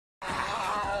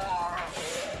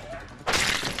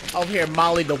over here,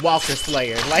 Molly the Walker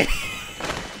Slayer. Like,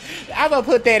 I'm gonna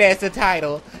put that as the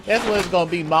title. That's what it's gonna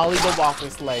be, Molly the Walker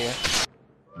Slayer.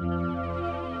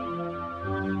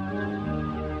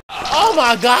 Oh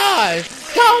my gosh!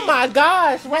 Oh my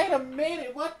gosh! Wait a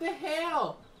minute! What the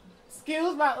hell?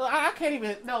 Excuse my... I can't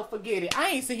even... No, forget it. I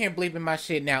ain't sitting here bleeping my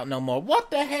shit out no more.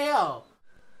 What the hell?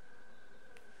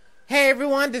 Hey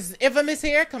everyone, this is Infamous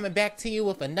here, coming back to you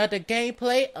with another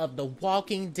gameplay of The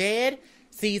Walking Dead,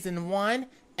 Season 1,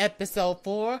 Episode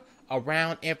 4,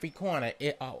 Around Every Corner.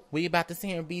 We about to see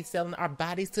him be selling our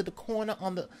bodies to the corner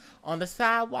on the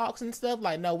sidewalks and stuff.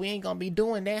 Like, no, we ain't gonna be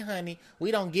doing that, honey.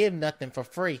 We don't give nothing for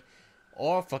free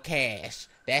or for cash.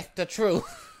 That's the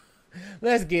truth.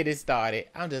 Let's get it started.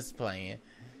 I'm just playing.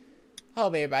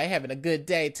 Hope everybody having a good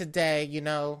day today, you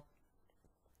know.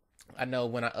 I know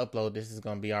when I upload this, it's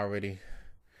gonna be already...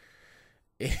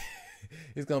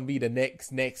 it's gonna be the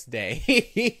next day.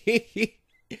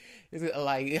 It's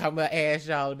like, I'm gonna ask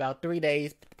y'all about 3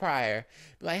 days prior.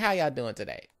 Like, how y'all doing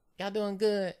today? Y'all doing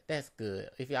good? That's good.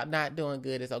 If y'all not doing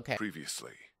good, it's okay.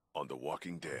 Previously on The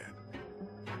Walking Dead.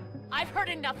 I've heard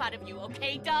enough out of you,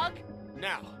 okay, Doug?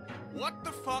 Now, what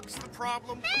the fuck's the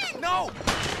problem? No!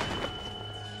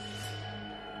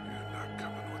 You're not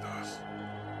coming with us.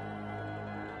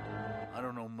 I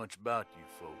don't know much about you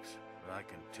folks, but I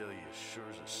can tell you as sure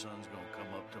as the sun's gonna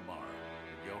come up tomorrow,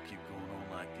 if y'all keep going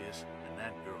on like this, and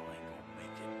that girl ain't gonna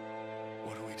make it.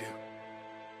 What do we do?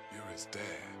 You're his dad.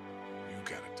 You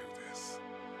gotta do this.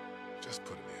 Just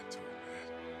put an end to it,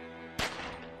 man.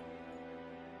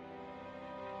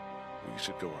 We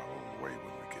should go our own way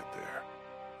when we get there.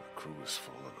 The crew is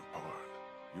falling apart.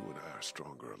 You and I are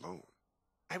stronger alone.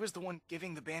 I was the one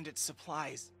giving the bandits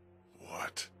supplies.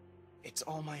 What? It's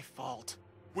all my fault.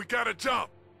 We gotta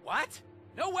jump! What?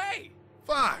 No way!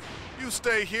 Fine. You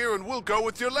stay here and we'll go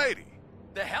with your lady.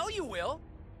 The hell you will!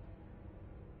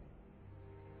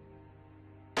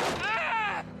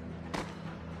 Ah!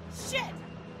 Shit!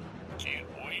 Can't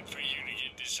wait for you to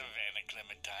get to Savannah,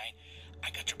 Clementine.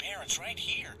 I got your parents right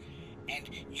here. And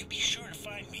you be sure to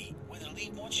find me, whether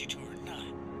Lee wants you to or not.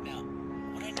 Now,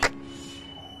 what I need...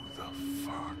 Who the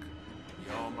fuck?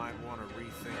 Y'all might want to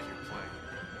rethink your plan.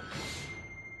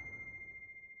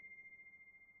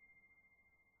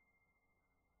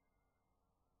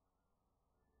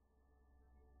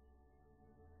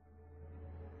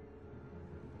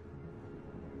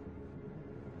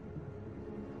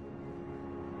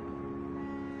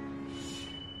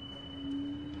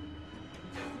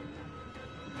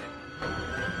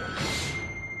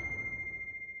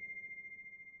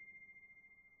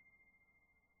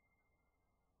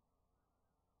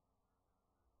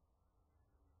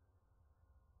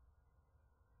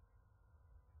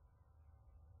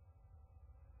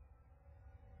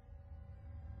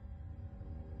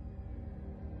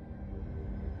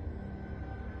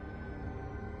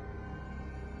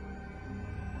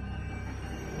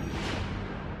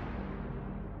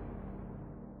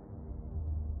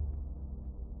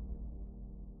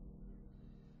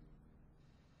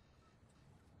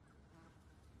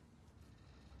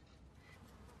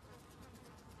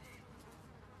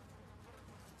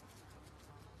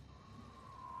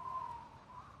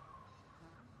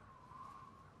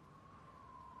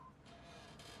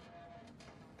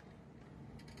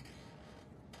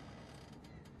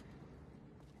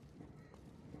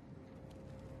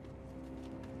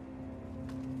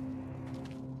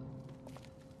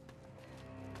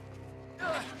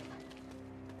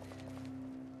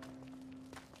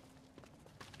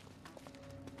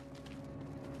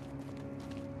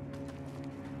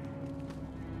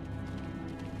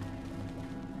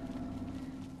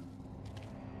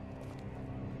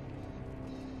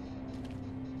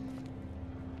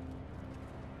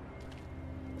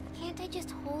 Can't I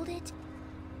just hold it?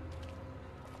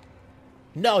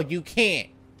 No, you can't.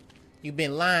 You've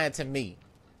been lying to me.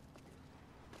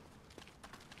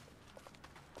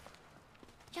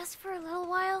 Just for a little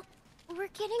while? We're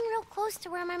getting real close to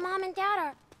where my mom and dad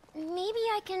are. Maybe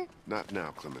I can... Not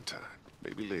now, Clementine.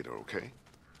 Maybe later, okay?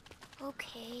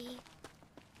 Okay.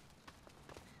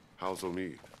 How's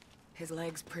O'Neill? His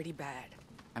leg's pretty bad.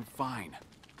 I'm fine.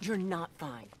 You're not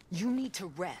fine. You need to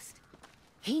rest.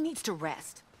 He needs to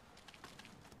rest.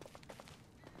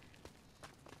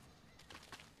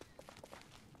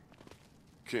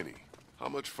 Kenny, how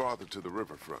much farther to the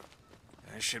riverfront?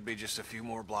 There should be just a few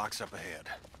more blocks up ahead.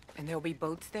 And there'll be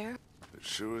boats there? It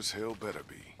sure as hell better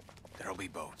be. There'll be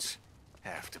boats.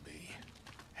 Have to be.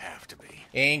 Have to be.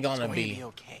 It ain't It's gonna going to be. be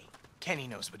okay. Kenny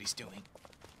knows what he's doing.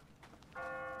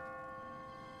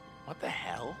 What the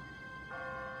hell?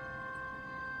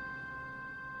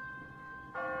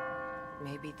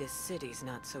 Maybe this city's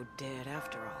not so dead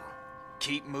after all.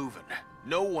 Keep moving.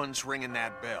 No one's ringing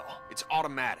that bell. It's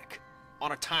automatic.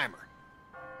 On a timer.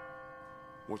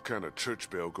 What kind of church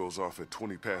bell goes off at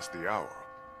 20 past the hour?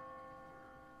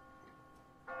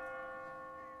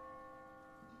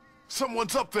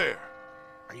 Someone's up there!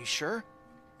 Are you sure?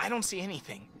 I don't see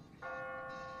anything.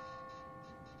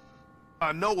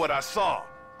 I know what I saw.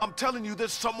 I'm telling you,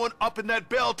 there's someone up in that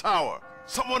bell tower.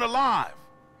 Someone alive.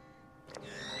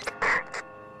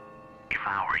 If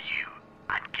I were you,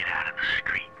 I'd get out of the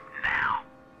street now.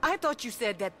 I thought you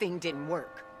said that thing didn't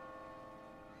work.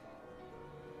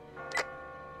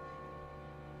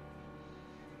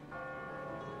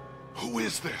 Who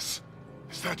is this?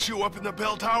 Is that you up in the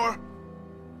bell tower?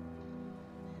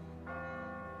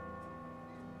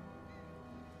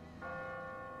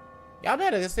 Y'all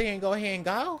better sit here and go ahead and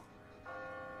go.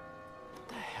 What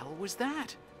the hell was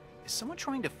that? Is someone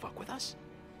trying to fuck with us?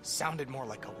 Sounded more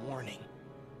like a warning.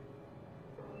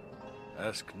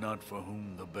 Ask not for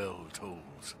whom the bell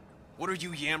tolls. What are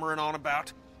you yammering on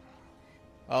about?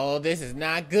 Oh, this is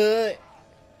not good.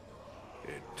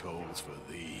 It tolls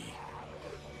for thee.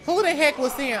 Who the heck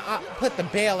was saying put the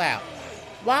bell out?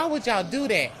 Why would y'all do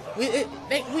that? We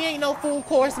ain't no full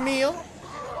course meal.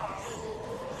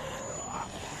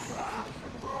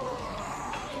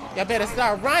 Y'all better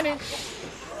start running.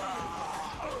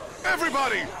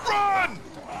 Everybody, run!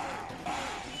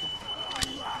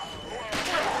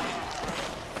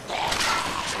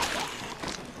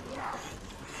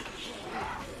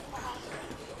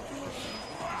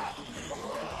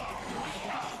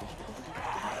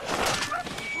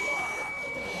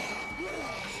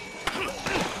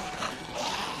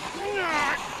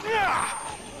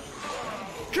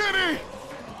 Kitty!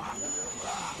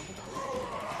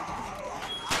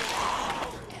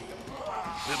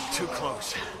 Little too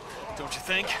close, don't you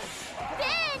think?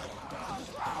 Ben!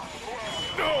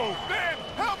 No! Ben,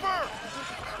 help her!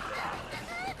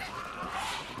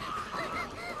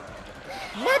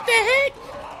 What the heck?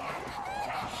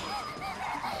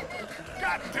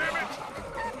 God damn it!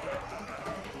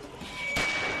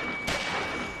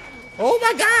 Oh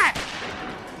my God!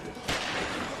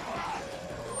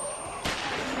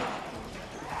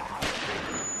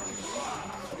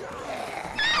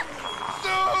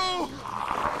 No!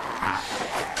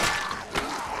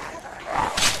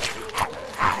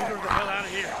 Get her the hell out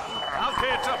of here. I'll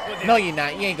catch up with you. No, you're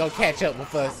not. You ain't gonna catch up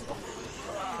with us.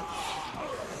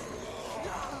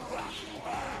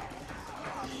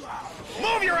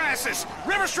 Move your asses!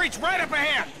 River Street's right up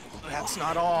ahead! That's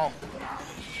not all.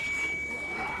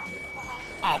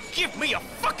 Oh, give me a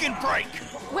fucking break!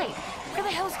 Wait, where the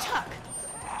hell's Chuck?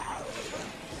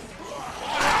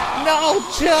 No,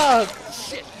 Chuck!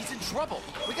 Shit, he's in trouble.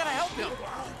 We gotta help him.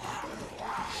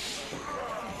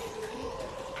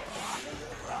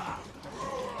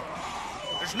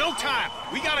 There's no time.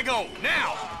 We gotta go,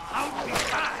 now! I'll be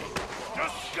fine.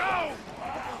 Just go.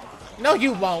 No,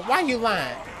 you won't. Why you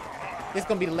lying? This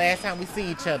gonna be the last time we see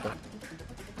each other.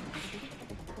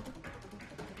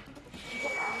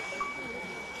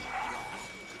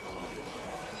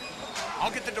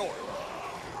 I'll get the door.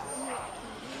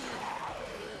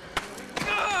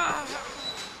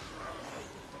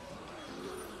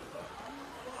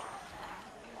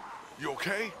 You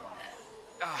okay?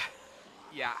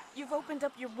 Yeah. You've opened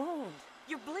up your wound.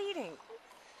 You're bleeding.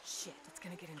 Shit, it's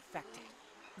gonna get infected.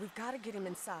 We've gotta get him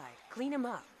inside. Clean him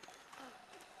up.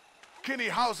 Kenny,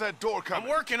 how's that door I'm coming?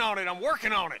 working on it, I'm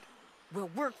working on it. Well,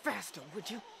 work faster, would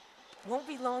you? Won't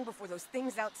be long before those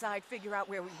things outside figure out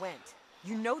where we went.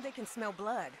 You know they can smell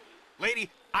blood. Lady,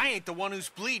 I ain't the one who's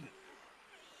bleeding.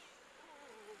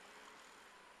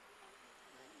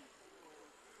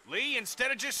 Lee,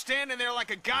 instead of just standing there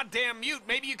like a goddamn mute,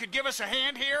 maybe you could give us a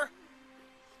hand here?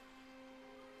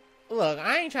 Look,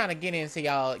 I ain't trying to get into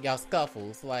y'all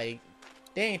scuffles. Like,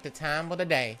 they ain't the time of the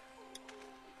day.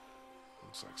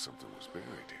 Looks like something was buried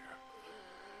here.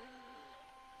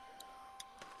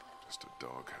 Just a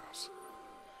doghouse.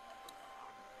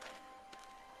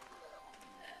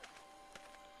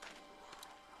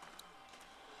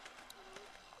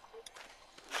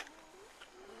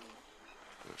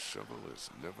 The shovel is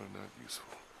never not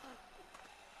useful.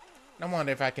 I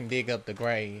wonder if I can dig up the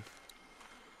grave.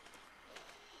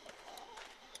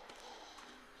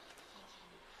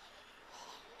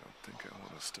 Don't think I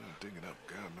want to start digging up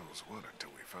God knows what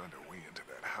until we find a way into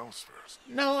that house first.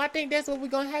 No, I think that's what we're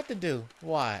gonna have to do.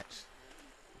 Watch.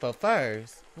 But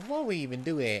first, before we even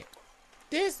do that,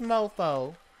 this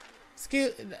mofo,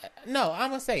 no, I'm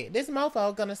gonna say it. This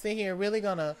mofo gonna sit here really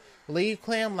gonna leave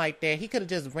Clem like that. He could have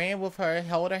just ran with her,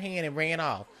 held her hand, and ran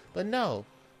off. But no,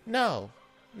 no,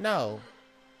 no.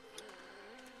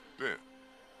 Ben,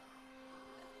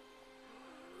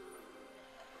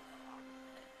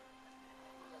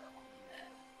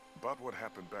 about what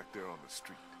happened back there on the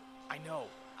street. I know.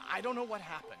 I don't know what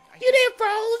happened. You didn't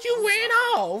froze. You ran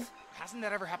off. Hasn't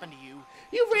that ever happened to you?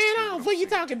 You ran off. What are you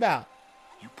talking about?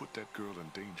 You put that girl in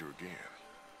danger again.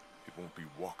 It won't be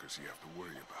walkers you have to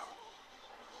worry about.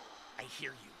 I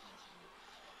hear you.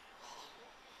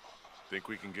 Think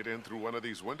we can get in through one of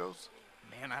these windows?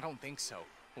 Man, I don't think so.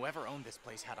 Whoever owned this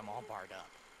place had them all barred up.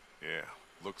 Yeah,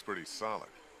 looks pretty solid.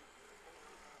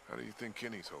 How do you think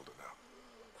Kenny's holding up?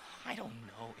 I don't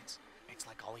know. It's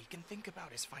like all he can think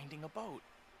about is finding a boat.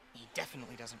 He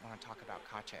definitely doesn't want to talk about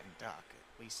Katja and Duck,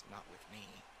 at least not with me.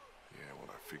 Yeah, well,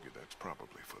 I figured that's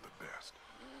probably for the best.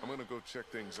 I'm gonna go check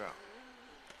things out.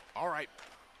 All right.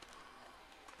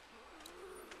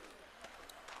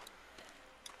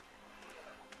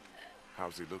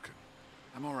 How's he looking?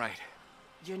 I'm all right.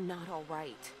 You're not all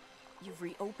right. You've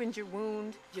reopened your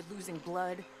wound, you're losing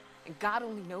blood, and God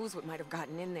only knows what might have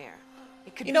gotten in there.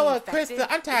 It could You know be what, infected. Krista?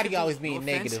 I'm tired of you always No being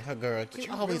offense, negative, her girl. But You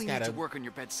you always really gotta need to work on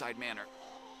your bedside manner.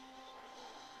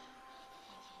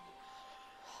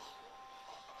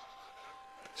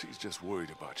 She's just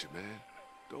worried about you, man.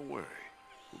 Don't worry.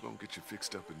 We're gonna get you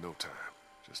fixed up in no time.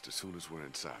 Just as soon as we're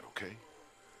inside, okay?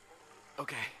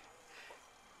 Okay.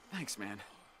 Thanks, man.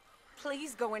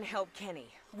 Please go and help Kenny.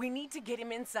 We need to get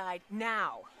him inside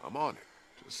now. I'm on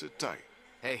it. Just sit tight.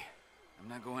 Hey, I'm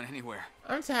not going anywhere.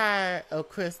 I'm tired of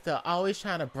Krista always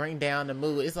trying to bring down the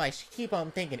mood. It's like she keep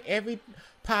on thinking every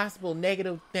possible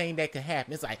negative thing that could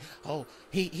happen. It's like, oh,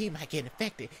 he might get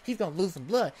infected. He's gonna lose some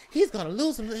blood. He's gonna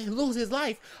lose his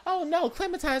life. Oh no,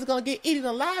 Clementine's gonna get eaten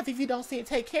alive if you don't see and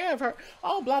take care of her.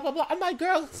 Oh, blah blah blah. I'm like,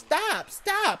 girl, stop,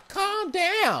 calm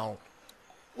down.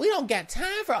 We don't got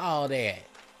time for all that.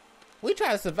 We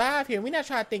try to survive here. We not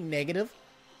trying to think negative.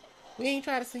 We ain't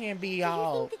trying to sit here and be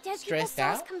all Do you think the dead stressed people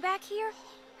saw us out. come back here?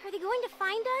 Are they going to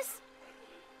find us?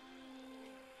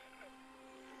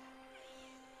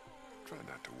 Try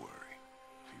not to worry.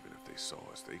 Even if they saw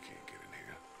us, they can't get in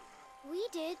here. We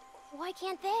did. Why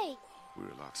can't they?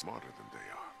 We're a lot smarter than they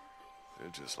are.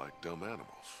 They're just like dumb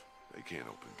animals. They can't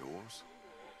open doors.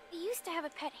 He used to have a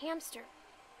pet hamster.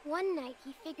 One night,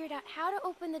 he figured out how to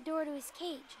open the door to his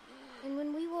cage. And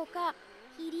when we woke up,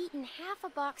 he'd eaten half a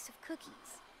box of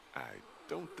cookies. I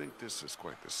don't think this is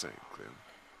quite the same, Clem.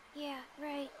 Yeah,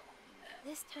 right.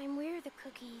 This time we're the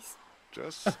cookies.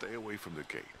 Just stay away from the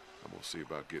gate. I'm gonna see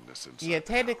about getting us inside. Yeah,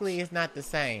 technically it's not the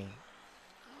same.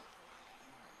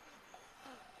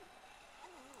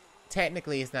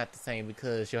 Technically it's not the same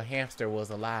because your hamster was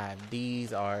alive.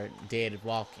 These are dead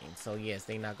walking. So yes,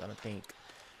 they're not gonna think.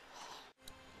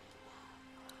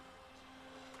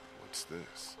 What's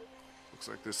this? Looks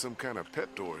like there's some kind of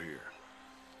pet door here.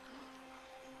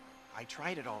 I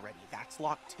tried it already. That's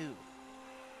locked too.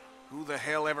 Who the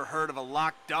hell ever heard of a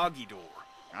locked doggy door?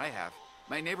 I have.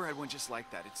 My neighbor had one just like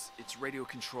that. It's radio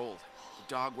controlled.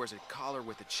 The dog wears a collar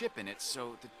with a chip in it,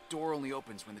 so the door only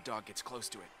opens when the dog gets close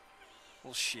to it.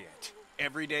 Well, shit.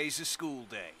 Every day's a school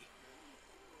day.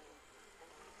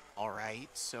 All right,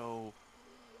 so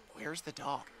where's the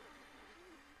dog?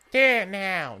 There,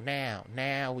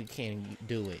 now we can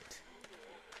do it.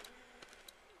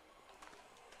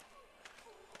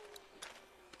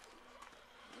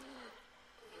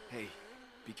 Hey,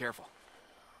 be careful.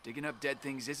 Digging up dead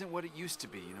things isn't what it used to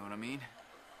be, you know what I mean?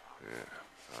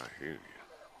 Yeah, I hear you.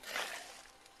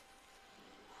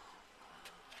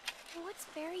 What's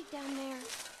buried down there?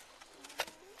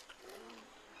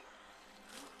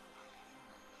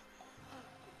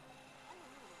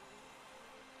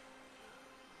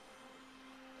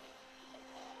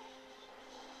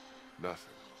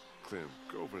 Nothing. Clem,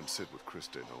 go over and sit with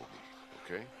Krista and Omi,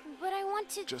 okay? But I want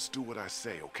to... Just do what I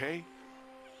say, okay?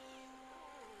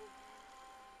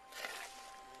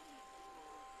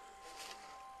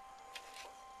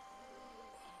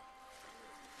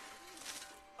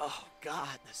 Oh,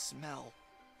 God, the smell.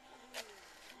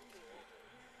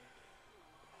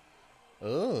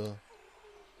 Ooh.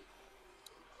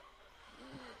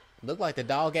 Look like the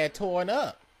dog got torn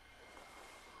up.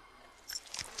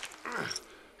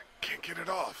 Can't get it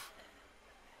off.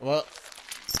 Well,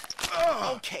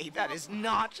 Okay, that is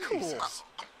not cool.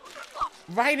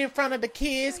 right in front of the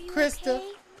kids, Are you Krista.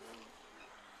 okay?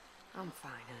 I'm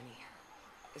fine, honey.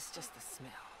 It's just the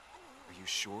smell. Are you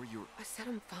sure you're... I said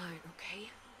I'm fine, okay?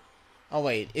 Oh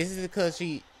wait, is it because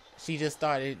she just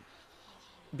started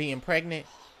being pregnant?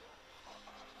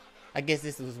 I guess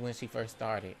this was when she first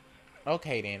started.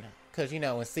 Okay then, because you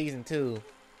know in season 2,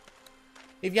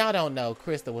 if y'all don't know,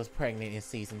 Krista was pregnant in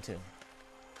season 2,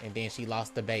 and then she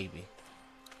lost the baby.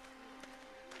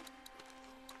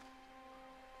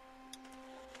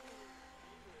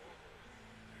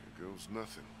 Here goes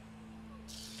nothing.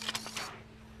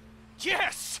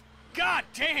 Yes! God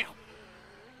damn!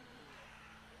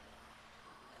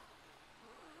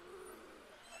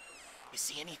 You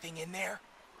see anything in there?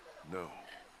 No.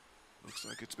 Looks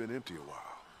like it's been empty a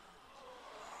while.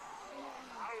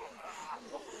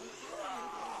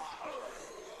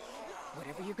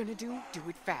 Whatever you're gonna do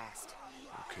it fast.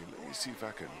 Okay, let me see if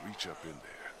I can reach up in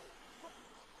there.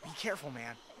 Be careful,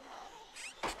 man.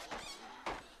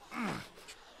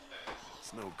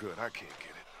 It's no good. I can't get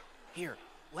it. Here,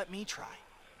 let me try.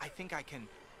 I think I can...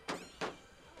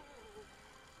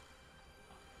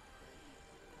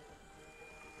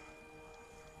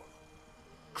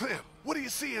 Clem, what do you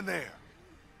see in there?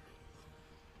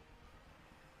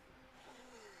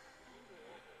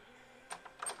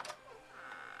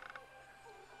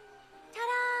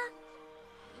 Ta-da!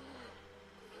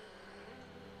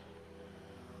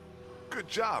 Good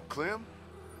job, Clem.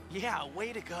 Yeah,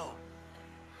 way to go.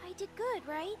 I did good,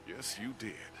 right? Yes, you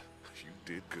did. You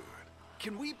did good.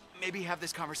 Can we maybe have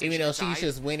this conversation Even though she inside?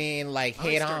 just went in like Oh, it's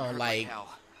head starting to on, hurt like, hell.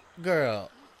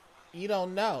 girl, you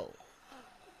don't know.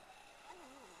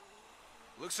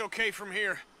 Looks okay from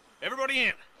here. Everybody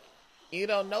in. You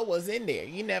don't know what's in there.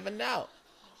 You never know.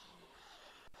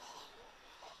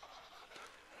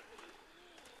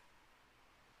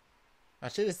 I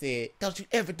should have said, don't you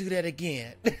ever do that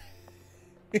again.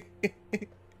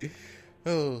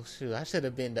 Oh, shoot. I should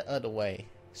have been the other way.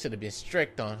 Should have been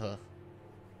strict on her.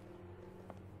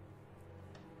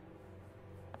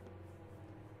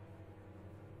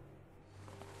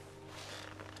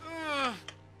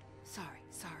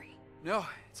 Sorry. No,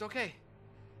 it's okay.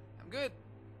 I'm good.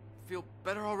 Feel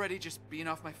better already just being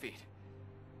off my feet.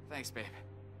 Thanks, babe.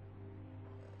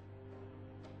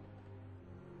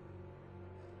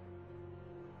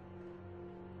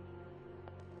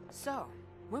 So,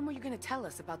 when were you gonna tell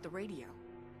us about the radio?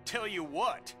 Tell you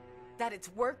what? That it's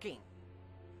working.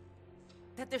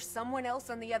 That there's someone else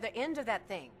on the other end of that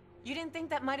thing. You didn't think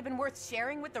that might have been worth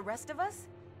sharing with the rest of us?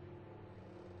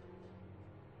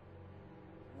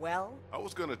 Well, I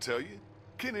was gonna tell you.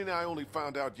 Kenny and I only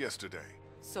found out yesterday.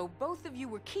 so both of you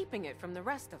were keeping it from the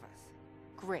rest of us.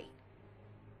 Great.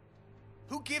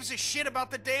 Who gives a shit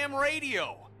about the damn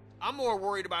radio? I'm more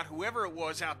worried about whoever it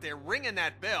was out there ringing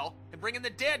that bell and bringing the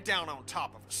dead down on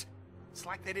top of us. It's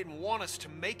like they didn't want us to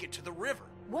make it to the river.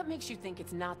 What makes you think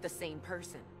it's not the same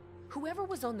person? Whoever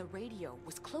was on the radio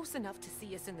was close enough to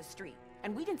see us in the street,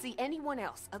 and we didn't see anyone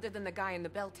else other than the guy in the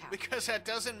bell tower. Because that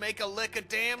doesn't make a lick of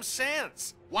damn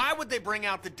sense. Why would they bring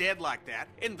out the dead like that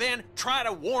and then try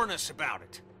to warn us about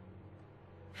it?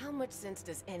 How much sense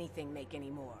does anything make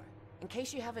anymore? In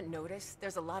case you haven't noticed,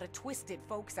 there's a lot of twisted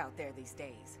folks out there these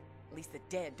days. At least the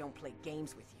dead don't play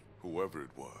games with you. Whoever it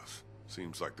was,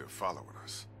 seems like they're following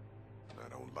us. I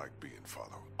don't like being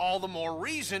followed. All the more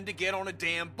reason to get on a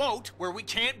damn boat where we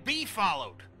can't be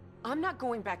followed. I'm not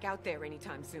going back out there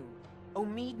anytime soon.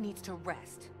 Omid needs to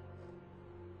rest.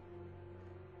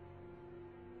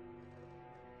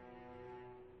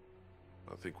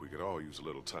 I think we could all use a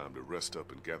little time to rest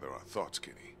up and gather our thoughts,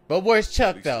 Kenny. But where's At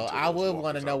Chuck, least though? until I those would want to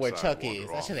walkers know where outside Chuck wander is.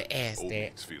 I off, should have asked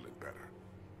that. Omid's feeling better.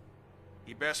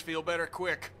 You best feel better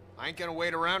quick. I ain't gonna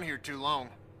wait around here too long.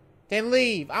 Then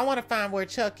leave. I want to find where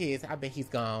Chuck is. I bet he's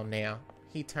gone now.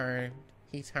 He turned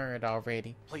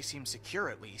already. Place seems secure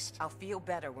at least. I'll feel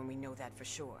better when we know that for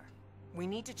sure. We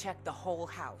need to check the whole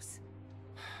house.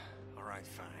 All right,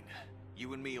 fine.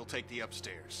 You and me will take the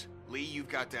upstairs. Lee, you've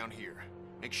got down here.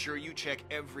 Make sure you check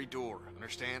every door,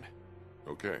 understand?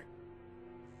 Okay.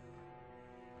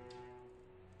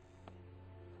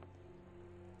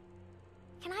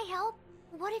 Can I help?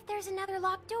 What if there's another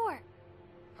locked door?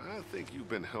 I think you've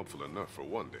been helpful enough for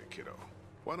one day, kiddo.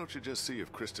 Why don't you just see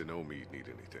if Kristen and Omid need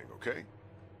anything, okay?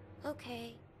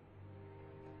 Okay.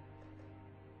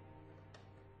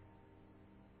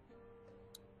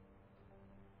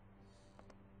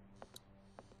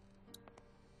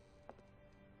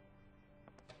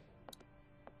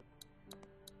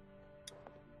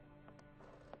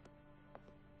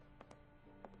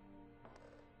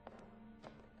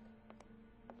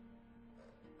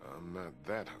 I'm not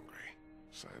that hungry.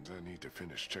 Besides, I need to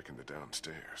finish checking the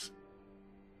downstairs.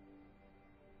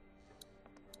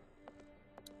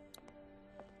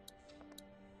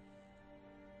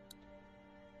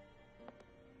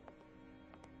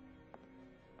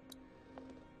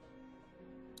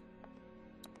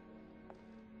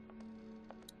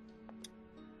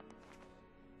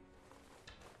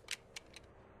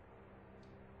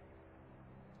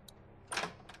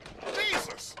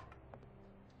 Jesus!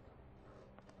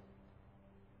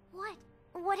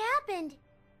 What happened?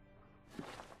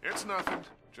 It's nothing.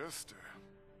 Just,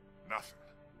 nothing.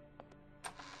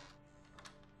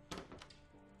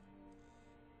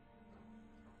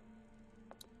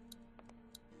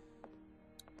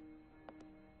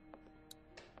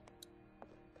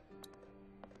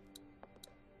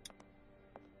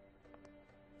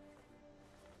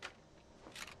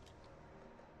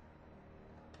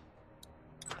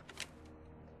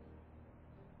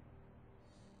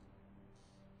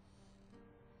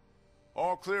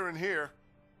 clear in here.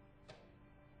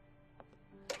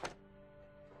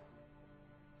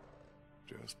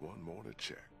 Just one more to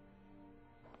check.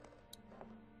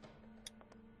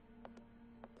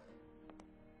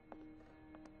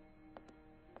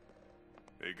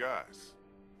 Hey guys.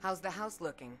 How's the house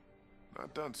looking?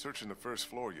 Not done searching the first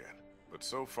floor yet, but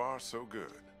so far so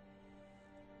good.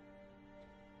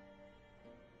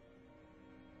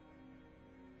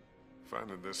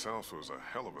 Finding this house was a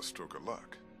hell of a stroke of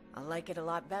luck. I'll like it a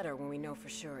lot better when we know for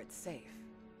sure it's safe.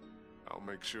 I'll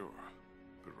make sure.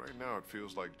 But right now it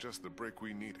feels like just the break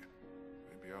we needed.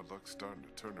 Maybe our luck's starting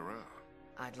to turn around.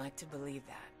 I'd like to believe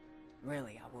that.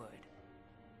 Really, I would.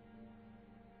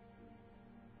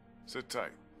 Sit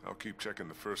tight. I'll keep checking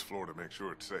the first floor to make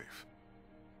sure it's safe.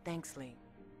 Thanks, Lee.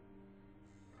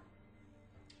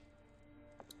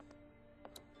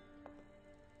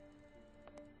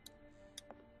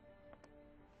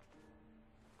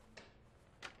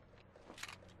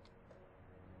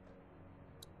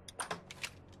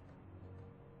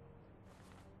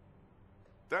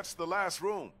 That's the last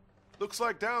room. Looks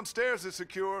like downstairs is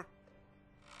secure.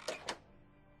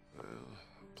 Well,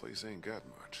 the place ain't got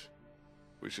much.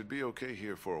 We should be okay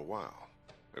here for a while.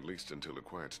 At least until it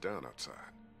quiets down outside.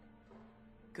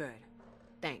 Good.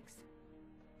 Thanks.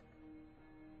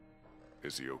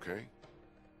 Is he okay?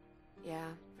 Yeah,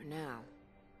 for now.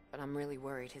 But I'm really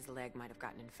worried his leg might have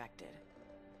gotten infected.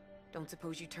 Don't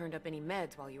suppose you turned up any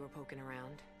meds while you were poking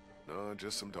around? No,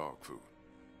 just some dog food.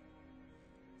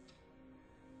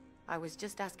 I was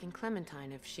just asking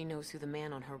Clementine if she knows who the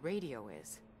man on her radio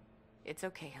is. It's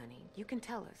okay, honey. You can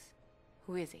tell us.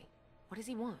 Who is he? What does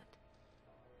he want?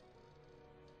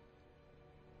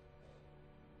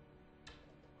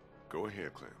 Go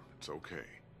ahead, Clem. It's okay.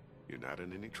 You're not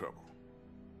in any trouble.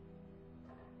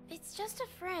 It's just a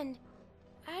friend.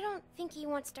 I don't think he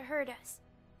wants to hurt us.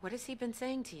 What has he been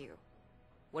saying to you?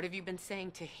 What have you been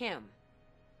saying to him?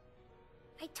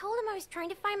 I told him I was trying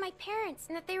to find my parents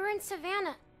and that they were in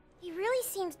Savannah. He really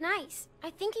seems nice.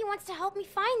 I think he wants to help me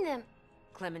find them.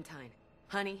 Clementine,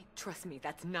 honey, trust me,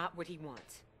 that's not what he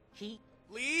wants.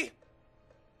 Lee?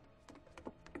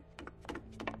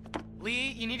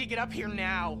 Lee, you need to get up here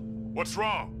now. What's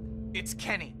wrong? It's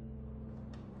Kenny.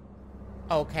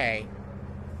 Okay.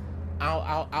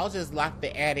 I'll just lock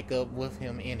the attic up with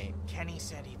him in it. Kenny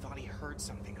said he thought he heard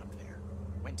something up there.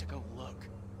 Went to go look.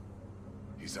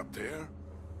 He's up there?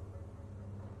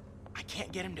 I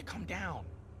can't get him to come down.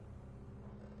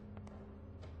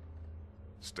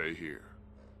 Stay here.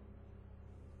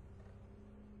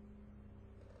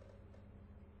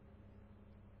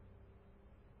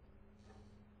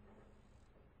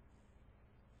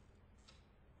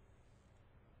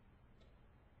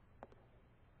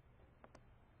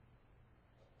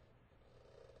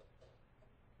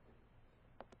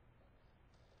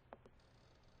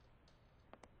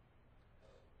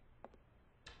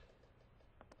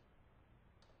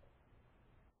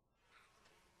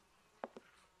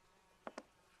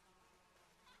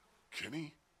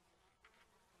 Kenny?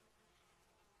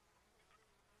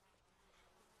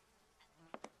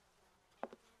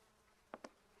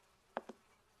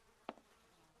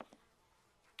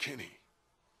 Kenny,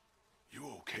 you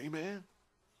okay, man?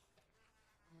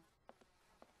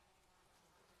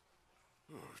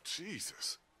 Oh,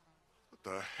 Jesus. What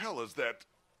the hell is that?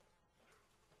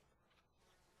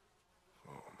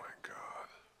 Oh, my God.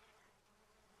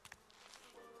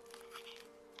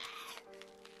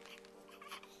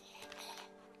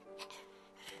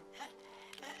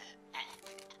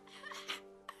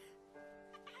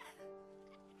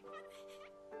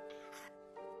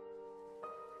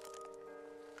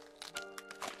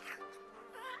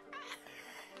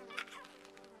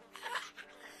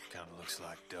 Kinda looks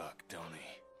like Duck, don't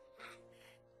he?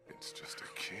 It's just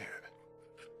a kid.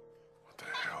 What the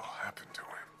hell happened to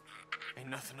him? Ain't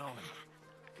nothing on him.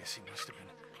 Guess he must have been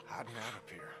hiding out up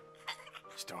here.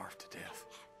 Starved to death.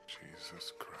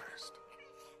 Jesus Christ.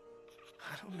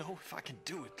 I don't know if I can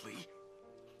do it, Lee.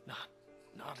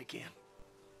 Not again.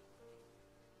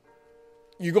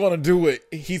 You're gonna do it.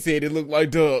 He said it looked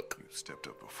like Duck. You stepped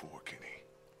up before, Kenny.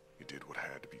 You did what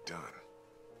had to be done.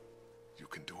 You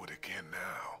can do it again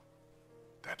now.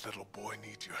 That little boy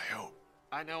needs your help.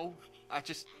 I know. I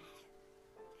just...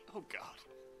 Oh, God.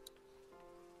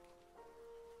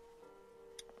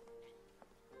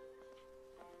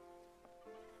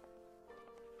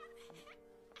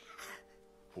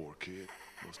 Poor kid.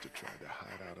 Must have tried to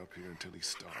hide out up here until he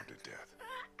starved to death.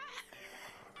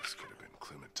 Oh, this could have been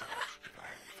Clementine if I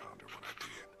hadn't found her when I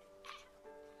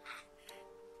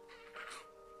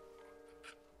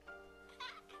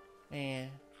did.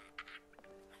 Man.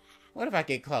 What if I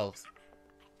get close?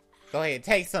 Go ahead,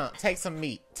 take some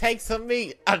meat. Take some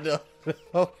meat. I know.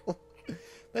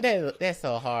 But that's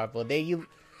so horrible.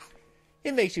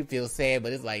 It makes you feel sad,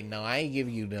 but it's like, no, I ain't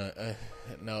giving you the,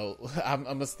 no, I'm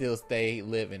gonna still stay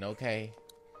living, okay?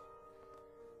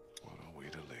 What a way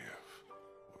to live.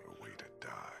 What a way to die.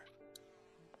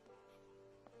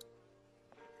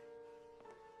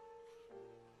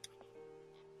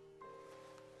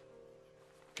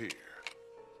 Here,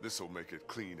 this'll make it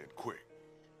clean and quick.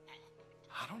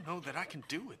 I don't know that I can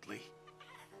do it, Lee.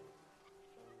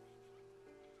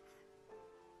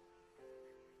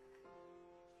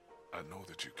 I know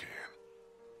that you can.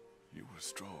 You were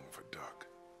strong for Duck.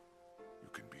 You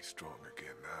can be strong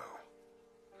again now.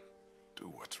 Do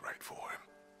what's right for him.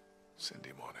 Send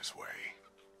him on his way.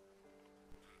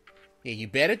 Yeah, you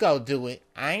better go do it.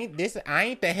 I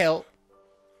ain't the help.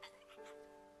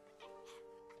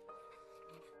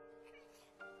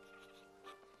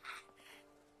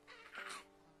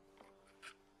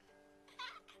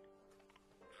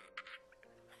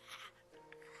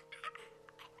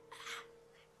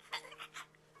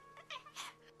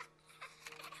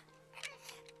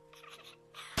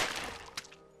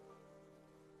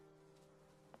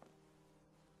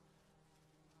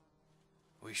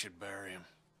 We should bury him.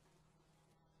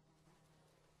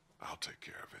 I'll take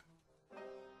care of it.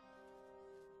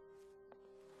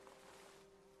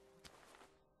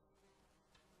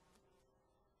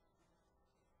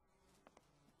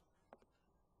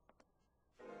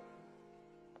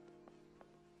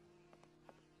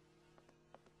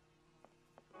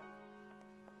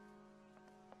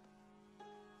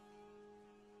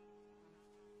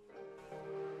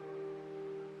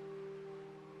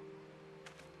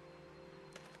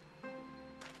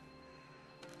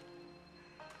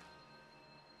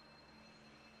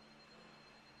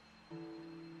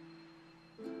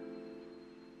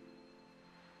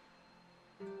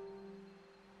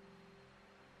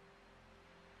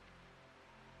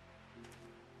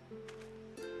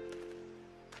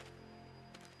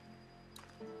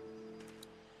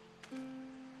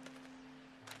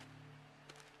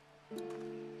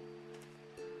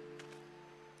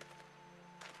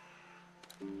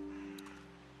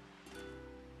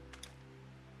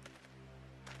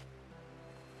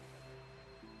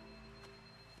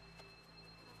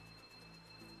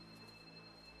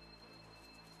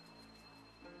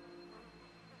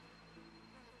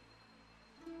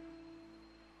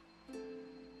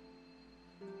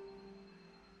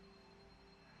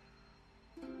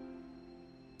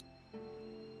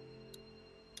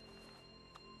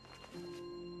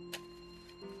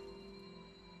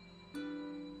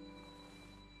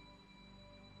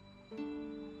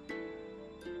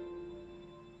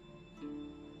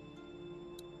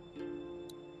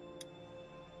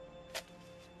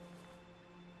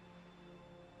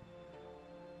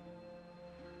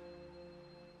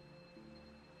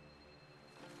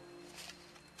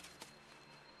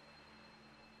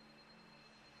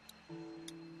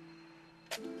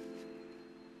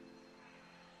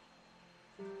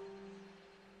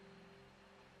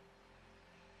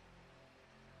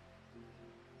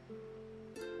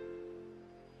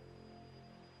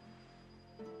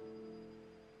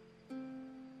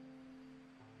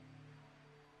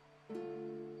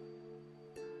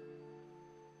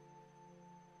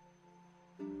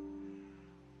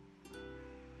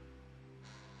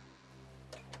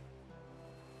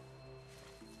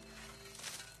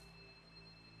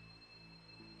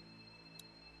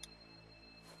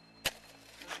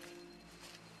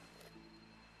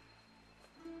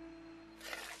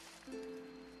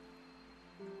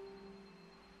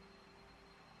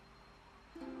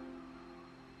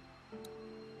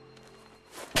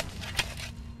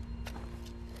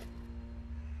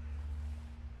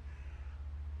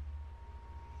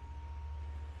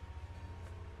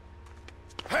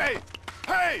 Hey!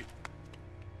 Hey!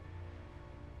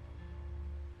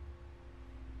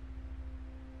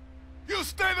 You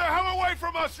stay the hell away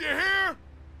from us, you hear?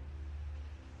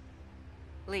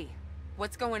 Lee,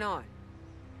 what's going on?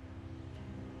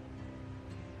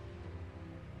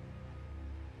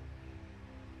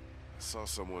 I saw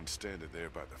someone standing there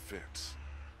by the fence,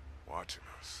 watching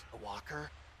us. A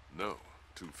walker? No,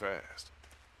 too fast.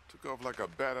 Took off like a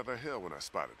bat out of hell when I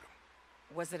spotted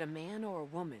him. Was it a man or a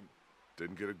woman?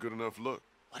 Didn't get a good enough look.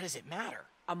 What does it matter?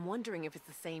 I'm wondering if it's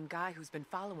the same guy who's been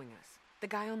following us. The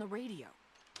guy on the radio.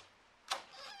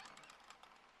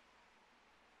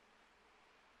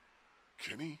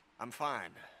 Kenny? I'm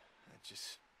fine.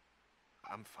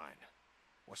 I'm fine.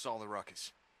 What's all the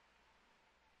ruckus?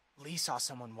 Lee saw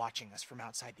someone watching us from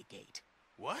outside the gate.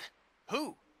 What?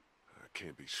 Who? I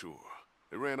can't be sure.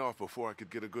 They ran off before I could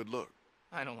get a good look.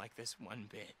 I don't like this one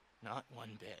bit. Not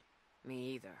one bit.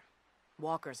 Me either.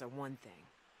 Walkers are one thing,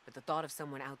 but the thought of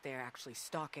someone out there actually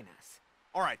stalking us.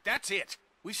 All right, that's it.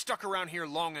 We've stuck around here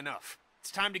long enough.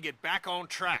 It's time to get back on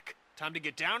track. Time to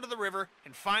get down to the river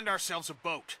and find ourselves a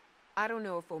boat. I don't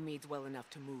know if Omid's well enough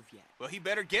to move yet. Well, he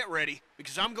better get ready,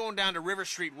 because I'm going down to River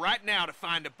Street right now to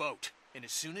find a boat. And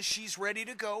as soon as she's ready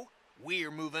to go,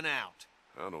 we're moving out.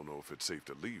 I don't know if it's safe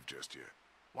to leave just yet.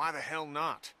 Why the hell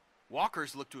not?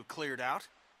 Walkers look to have cleared out.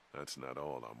 That's not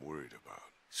all I'm worried about.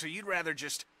 So you'd rather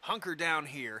just hunker down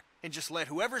here and just let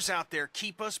whoever's out there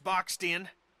keep us boxed in?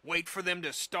 Wait for them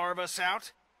to starve us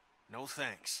out? No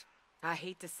thanks. I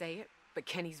hate to say it, but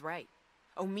Kenny's right.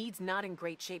 Omid's not in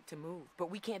great shape to move,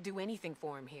 but we can't do anything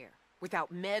for him here.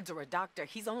 Without meds or a doctor,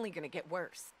 he's only gonna get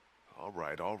worse. All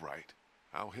right, all right.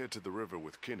 I'll head to the river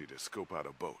with Kenny to scope out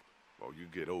a boat, while you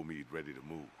get Omid ready to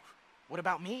move. What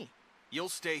about me? You'll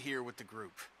stay here with the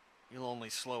group. You'll only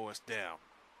slow us down.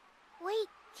 Wait,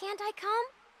 can't I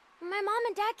come? My mom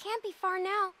and dad can't be far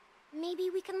now. Maybe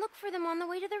we can look for them on the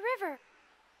way to the river.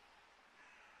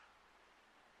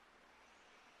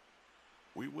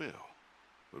 We will.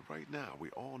 But right now, we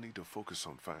all need to focus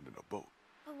on finding a boat.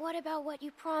 But what about what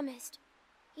you promised?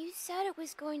 You said it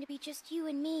was going to be just you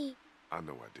and me. I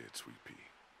know I did, Sweet Pea.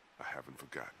 I haven't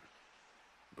forgotten.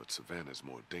 But Savannah's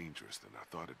more dangerous than I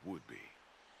thought it would be.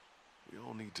 We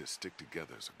all need to stick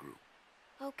together as a group.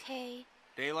 Okay.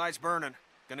 Daylight's burning.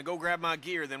 Gonna go grab my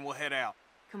gear, then we'll head out.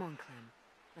 Come on, Clem.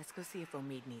 Let's go see if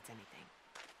Omid needs anything.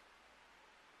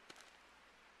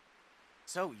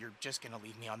 So, you're just gonna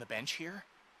leave me on the bench here?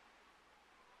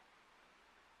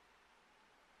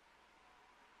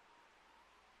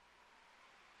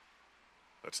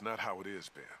 That's not how it is,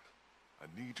 Ben.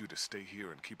 I need you to stay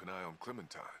here and keep an eye on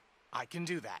Clementine. I can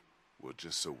do that. Well,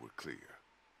 just so we're clear.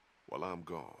 While I'm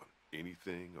gone,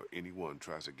 anything or anyone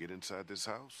tries to get inside this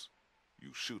house,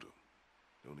 you shoot them.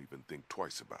 Don't even think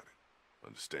twice about it.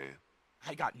 Understand?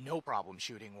 I got no problem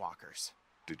shooting walkers.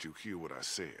 Did you hear what I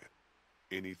said?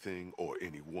 Anything or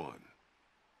anyone.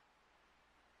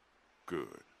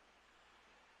 Good.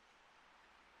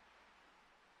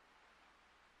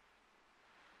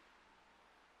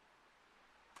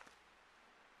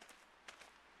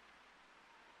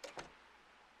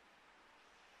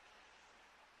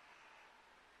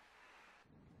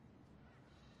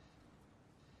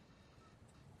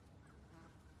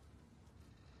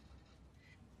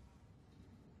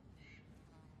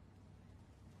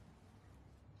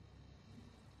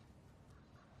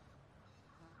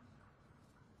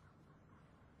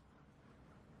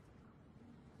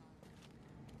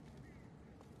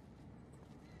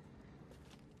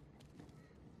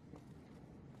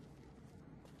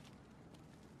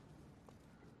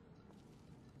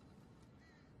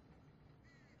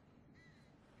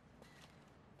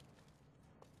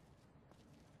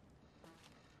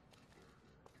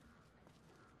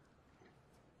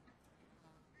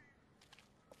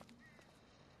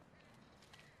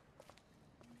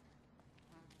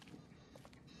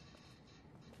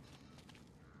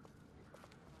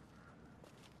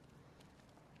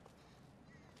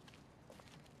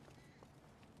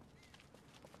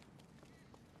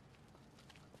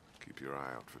 Keep your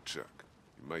eye out for Chuck.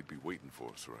 He might be waiting for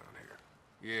us around here.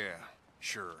 Yeah,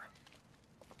 sure.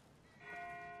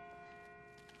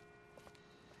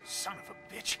 Son of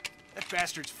a bitch. That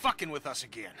bastard's fucking with us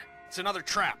again. It's another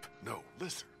trap. No,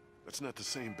 listen. That's not the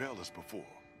same bell as before.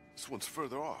 This one's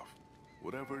further off.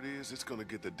 Whatever it is, it's gonna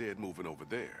get the dead moving over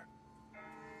there.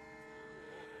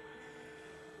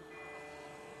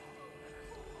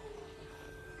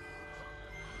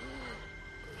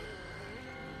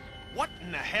 What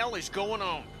in the hell is going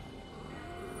on?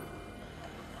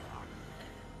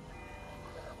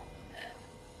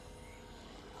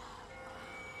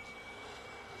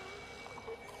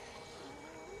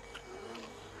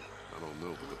 I don't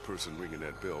know, but the person ringing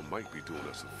that bell might be doing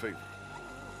us a favor.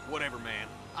 Whatever, man.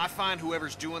 I find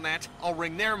whoever's doing that, I'll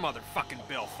ring their motherfucking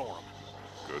bell for them.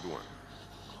 Good one.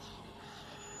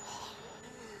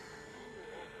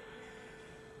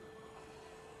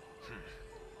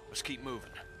 Let's keep moving.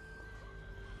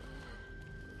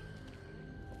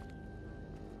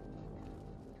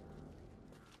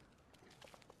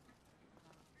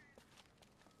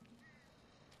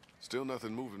 Still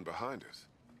nothing moving behind us.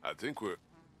 I think we're...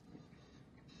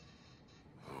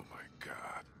 Oh my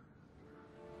God.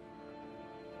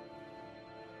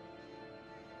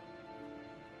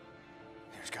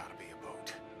 There's gotta be a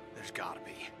boat. There's gotta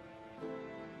be.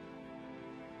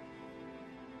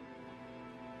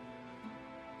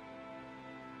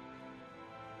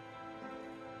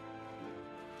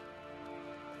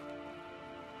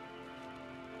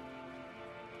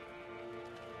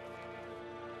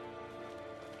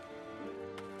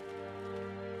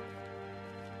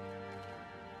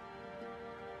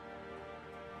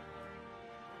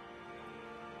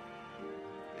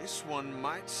 this one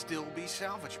might still be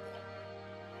salvageable.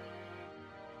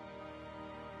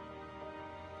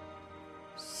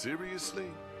 Seriously?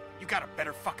 You got a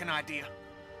better fucking idea?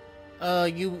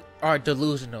 You are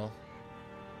delusional.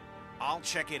 I'll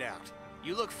check it out.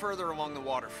 You look further along the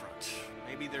waterfront.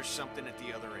 Maybe there's something at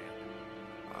the other end.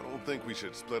 I don't think we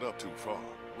should split up too far.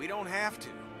 We don't have to.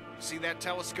 See that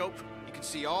telescope? You can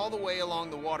see all the way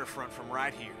along the waterfront from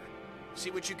right here. See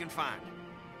what you can find.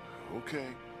 Okay.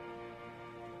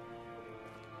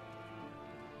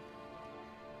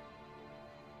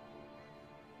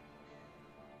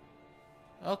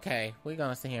 Okay, we're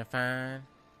gonna sit here and find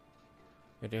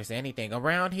if there's anything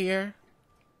around here.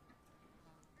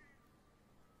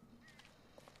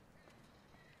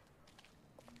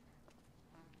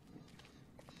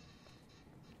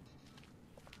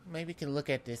 Maybe we can look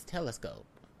at this telescope.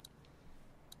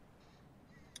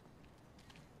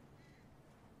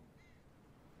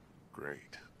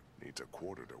 Great. Needs a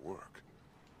quarter to work.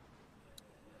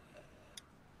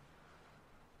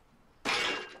 Damn.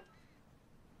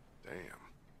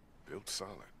 Built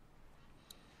solid.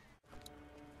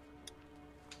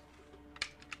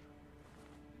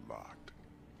 Locked.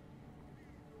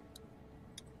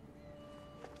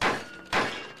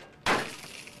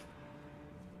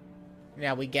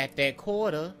 Now we got that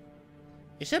quarter.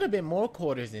 It should have been more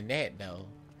quarters than that, though.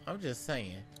 I'm just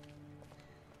saying.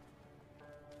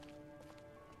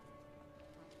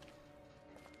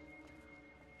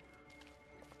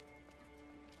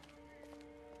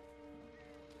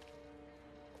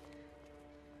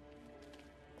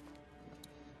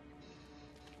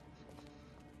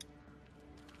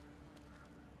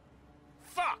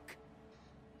 Fuck!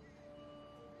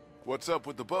 What's up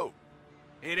with the boat?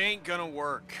 It ain't gonna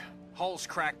work. Hull's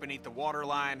cracked beneath the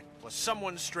waterline, plus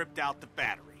someone stripped out the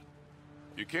battery.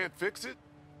 You can't fix it?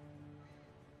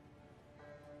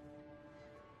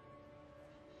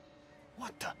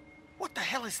 What the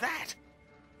hell is that?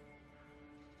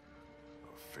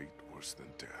 A fate worse than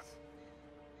death.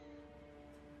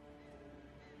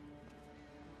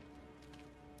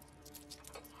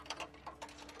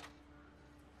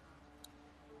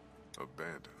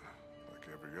 Abandoned, like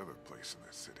every other place in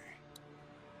this city.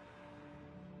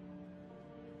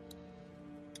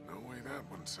 No way that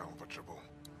one's salvageable.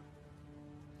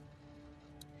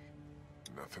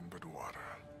 Nothing but water,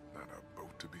 not a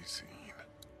boat to be seen.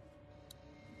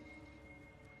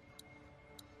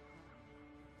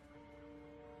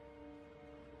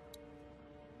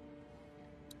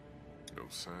 No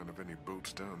sign of any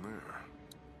boats down there.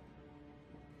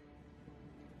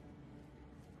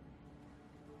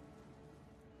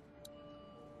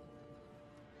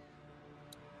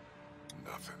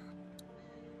 Nothing.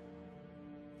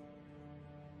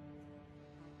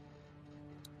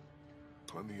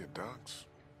 Plenty of docks,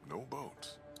 no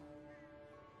boats.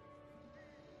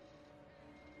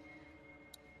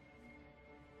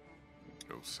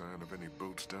 No sign of any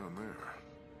boats down there.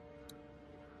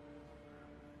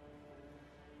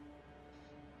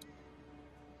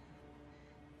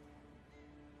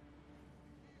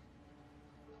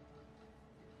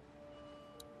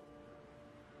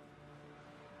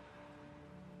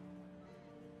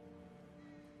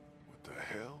 What the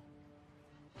hell?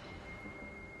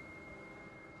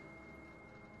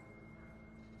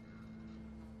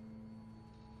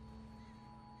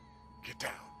 Get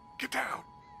down! Get down!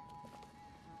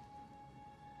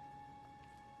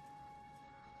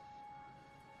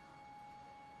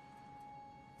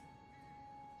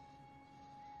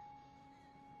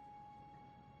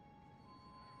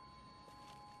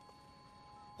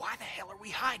 Why the hell are we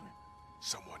hiding?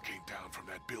 Someone came down from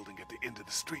that building at the end of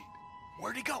the street.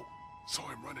 Where'd he go? Saw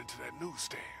him run into that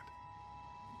newsstand.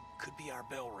 Could be our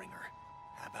bell ringer.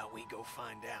 How about we go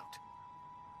find out?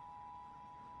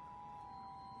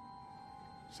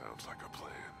 Sounds like a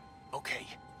plan. Okay,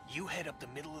 you head up the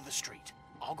middle of the street.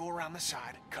 I'll go around the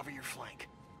side, cover your flank.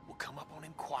 We'll come up on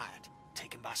him quiet,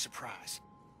 take him by surprise.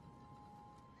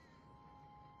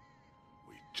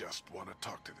 We just want to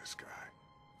talk to this guy.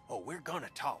 Oh, we're gonna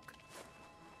talk.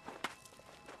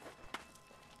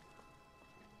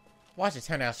 Watch it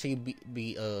turn out she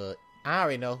be I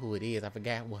already know who it is. I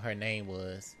forgot what her name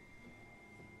was.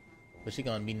 But she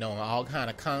gonna be knowing all kind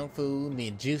of kung fu,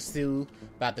 ninjutsu.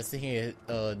 About to sit here,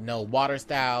 know water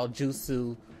style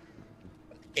jutsu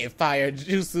and fire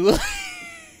jutsu.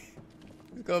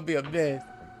 It's gonna be a mess.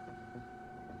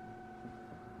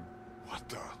 What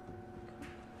the?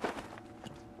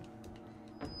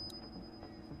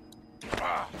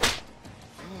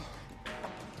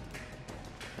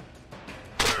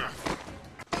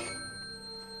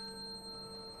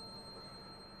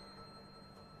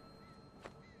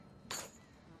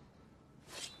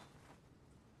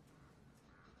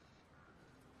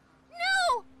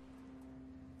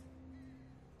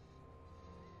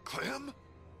 Clem?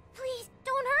 Please,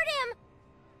 don't hurt him!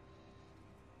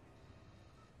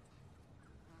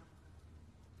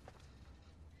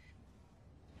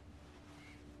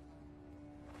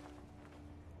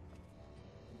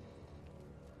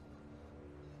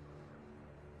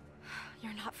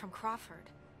 You're not from Crawford.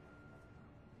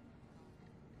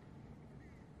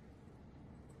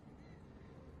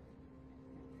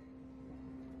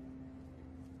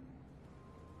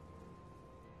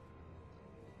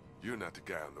 You're not the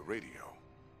guy on the radio.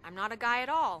 I'm not a guy at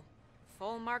all.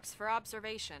 Full marks for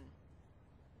observation.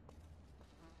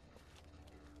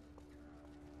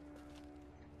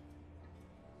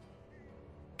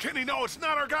 Kenny, no, it's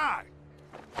not our guy!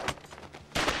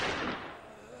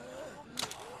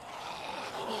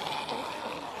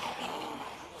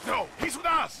 No, he's with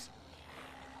us!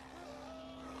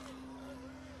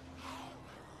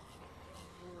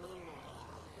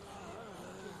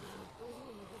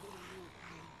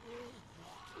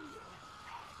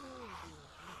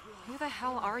 Who the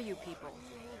hell are you people?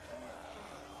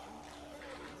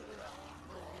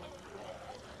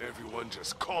 Everyone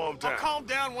just calm down. I'll calm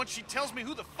down once she tells me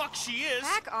who the fuck she is.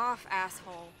 Back off,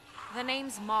 asshole. The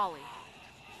name's Molly.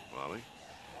 Molly,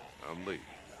 I'm Lee.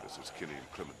 This is Kenny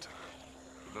and Clementine.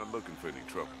 We're not looking for any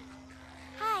trouble.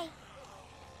 Hi.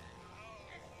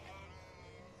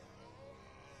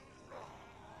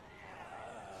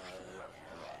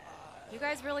 You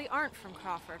guys really aren't from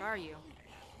Crawford, are you?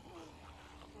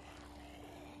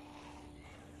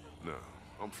 No,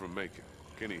 I'm from Macon.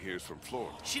 Kenny here's from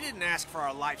Florida. She didn't ask for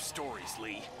our life stories,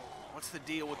 Lee. What's the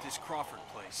deal with this Crawford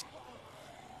place?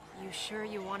 You sure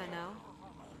you want to know?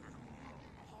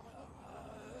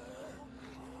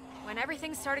 When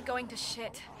everything started going to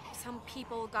shit, some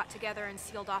people got together and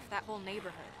sealed off that whole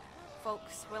neighborhood.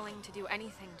 Folks willing to do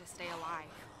anything to stay alive,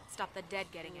 stop the dead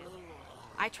getting in.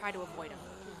 I try to avoid them.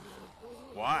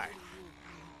 Why?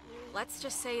 Let's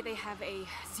just say they have a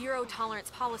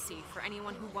zero-tolerance policy for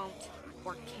anyone who won't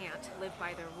or can't live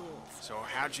by their rules. So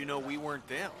how'd you know we weren't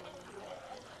them?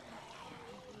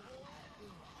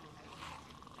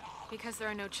 Because there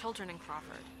are no children in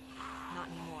Crawford. Not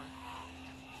anymore.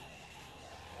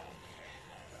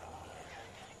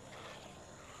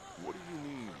 What do you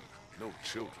mean, no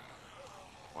children?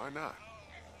 Why not?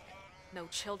 No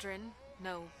children,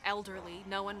 no elderly,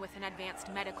 no one with an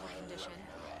advanced medical condition.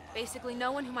 Basically,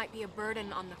 no one who might be a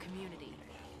burden on the community.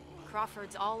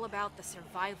 Crawford's all about the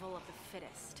survival of the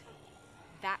fittest.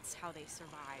 That's how they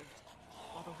survived,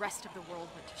 while the rest of the world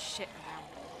went to shit around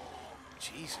them.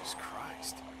 Jesus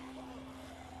Christ.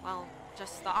 Well,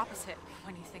 just the opposite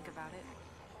when you think about it.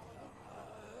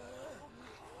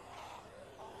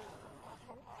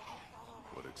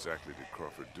 What exactly did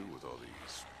Crawford do with all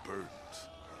these burdens?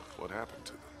 What happened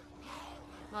to them?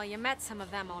 Well, you met some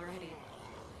of them already.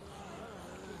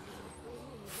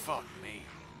 Fuck me.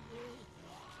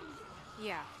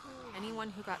 Yeah, anyone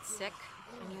who got sick,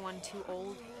 anyone too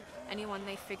old, anyone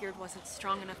they figured wasn't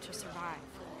strong enough to survive.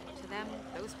 To them,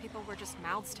 those people were just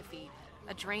mouths to feed,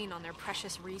 a drain on their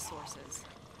precious resources.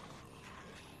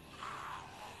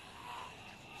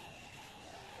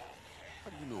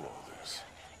 How do you know all this?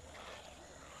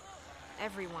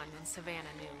 Everyone in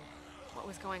Savannah knew. What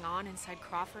was going on inside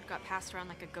Crawford got passed around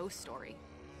like a ghost story.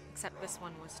 Except this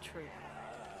one was true.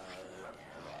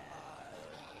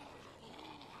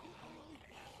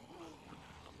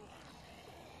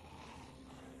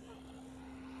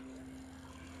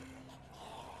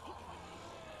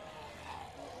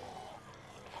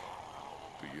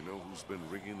 Do you know who's been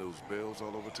ringing those bells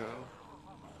all over town?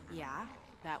 Yeah,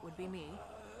 that would be me.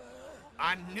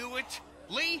 I knew it!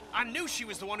 Lee, I knew she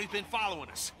was the one who's been following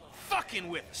us. Fucking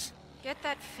with us. Get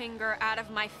that finger out of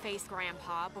my face,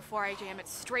 Grandpa, before I jam it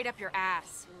straight up your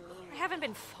ass. I haven't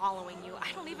been following you.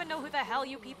 I don't even know who the hell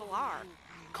you people are.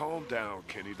 Calm down,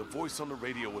 Kenny. The voice on the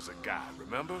radio was a guy,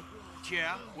 remember?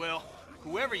 Yeah, well,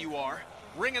 whoever you are,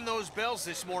 ringing those bells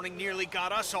this morning nearly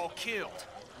got us all killed.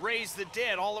 Raised the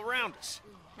dead all around us.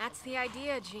 That's the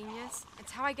idea, genius.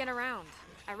 It's how I get around.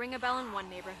 I ring a bell in one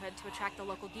neighborhood to attract the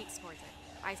local geeks towards it.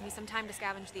 Buys me some time to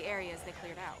scavenge the areas they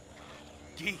cleared out.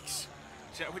 Geeks?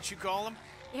 Is that what you call them?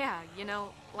 Yeah, you know,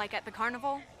 like at the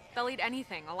carnival, they'll eat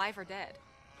anything, alive or dead.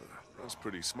 That's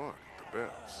pretty smart, the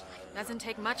bells. Doesn't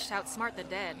take much to outsmart the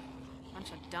dead.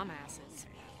 Bunch of dumbasses.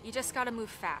 You just gotta move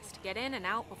fast, get in and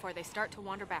out before they start to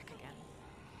wander back again.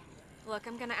 Look,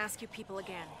 I'm gonna ask you people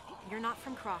again. You're not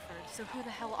from Crawford, so who the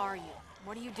hell are you?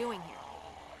 What are you doing here?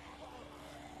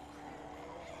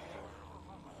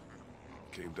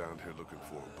 Came down here looking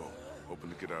for a boat, hoping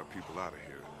to get our people out of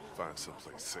here and find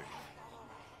someplace safe.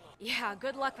 Yeah,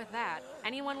 good luck with that.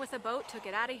 Anyone with a boat took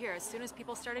it out of here as soon as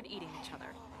people started eating each other.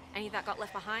 Any that got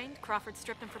left behind, Crawford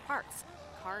stripped them for parts.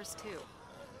 Cars, too.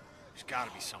 There's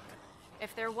gotta be something.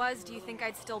 If there was, do you think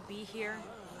I'd still be here?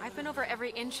 I've been over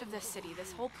every inch of this city.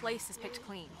 This whole place is picked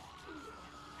clean.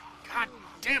 God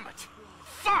damn it!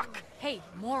 Fuck! Hey,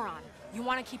 moron. You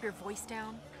want to keep your voice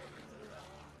down?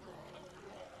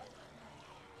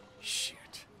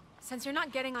 Shit. Since you're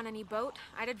not getting on any boat,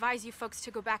 I'd advise you folks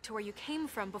to go back to where you came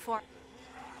from before...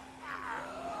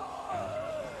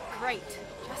 Great.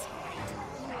 Just great.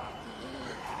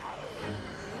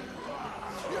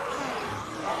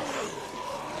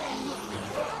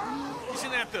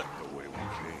 Isn't that the way we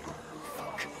came?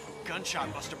 Fuck.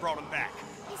 Gunshot must have brought him back.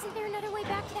 Isn't there another way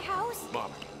back to the house?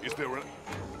 Mom, is there a...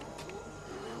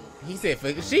 He said,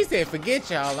 she said, forget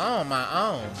y'all, I'm on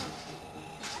my own.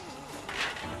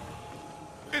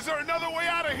 Is there another way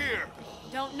out of here?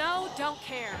 Don't know, don't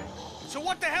care. So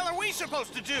what the hell are we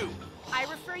supposed to do? I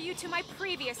refer you to my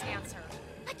previous answer.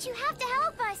 But you have to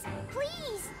help us,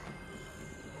 please.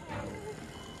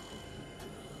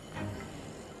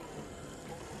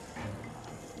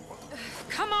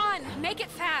 Come on, make it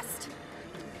fast.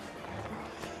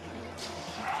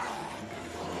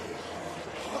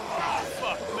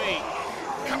 Fuck me.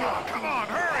 Come on,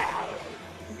 hurry!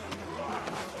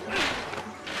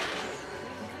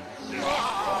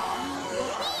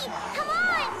 Come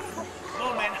on! Come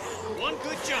on, man. One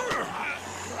good jump.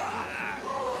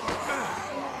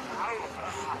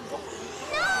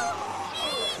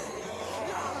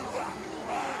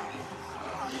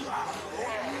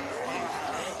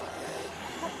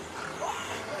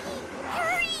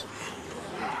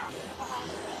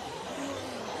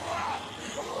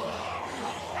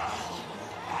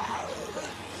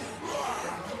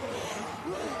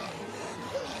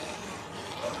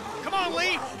 Come on,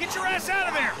 Lee! Get your ass out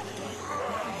of there!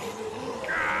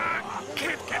 God,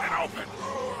 can't get it open.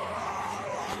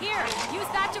 Here, use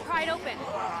that to pry it open.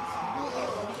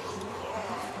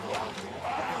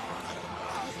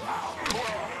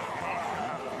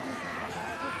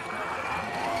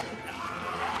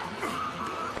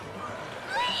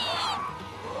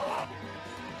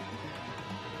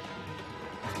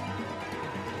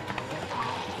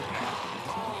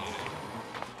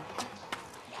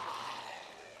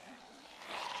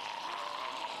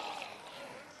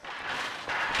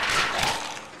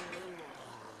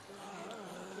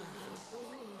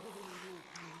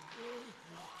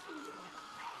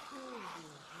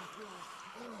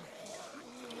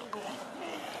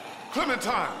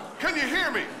 Clementine, can you hear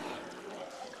me?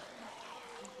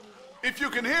 If you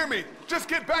can hear me, just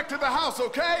get back to the house,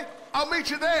 okay? I'll meet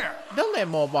you there. Don't let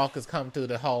more walkers come through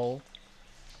the hole.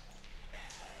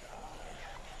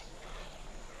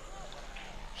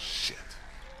 Shit.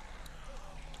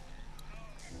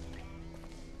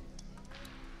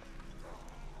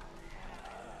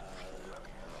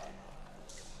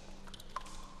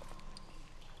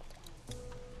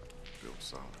 Built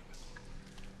solid.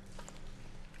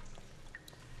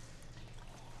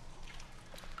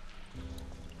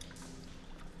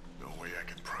 No way I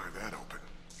can pry that open.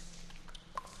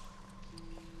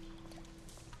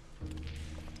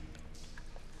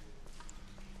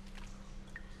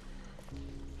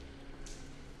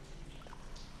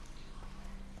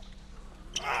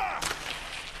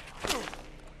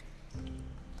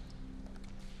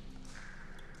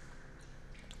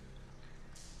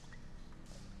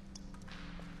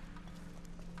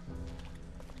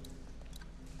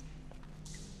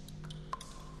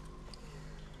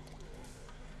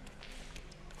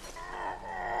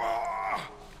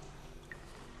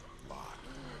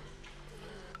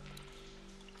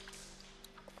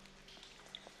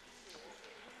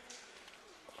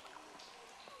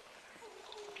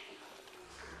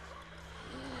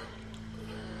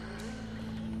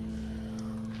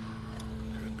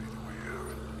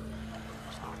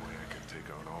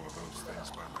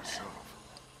 Things by myself.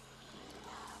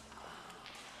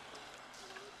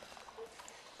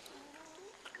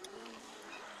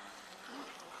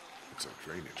 It's a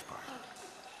drainage pipe.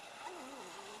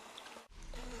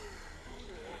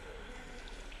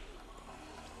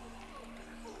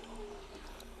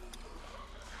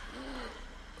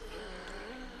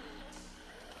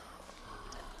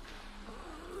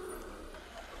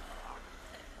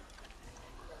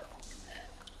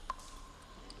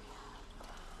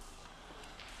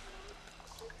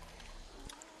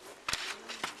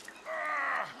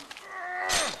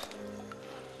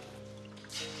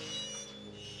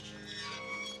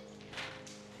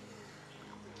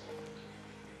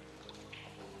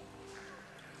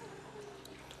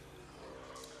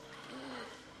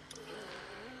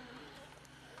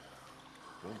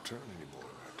 Don't turn anymore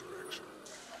in that direction.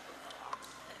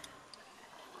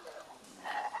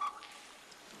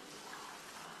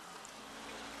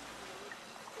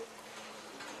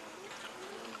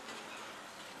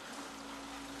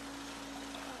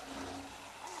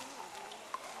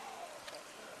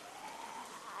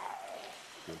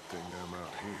 think I'm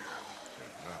out here,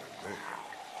 and not in there.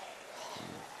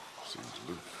 Seems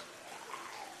loose.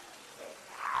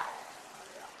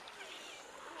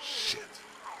 Shit.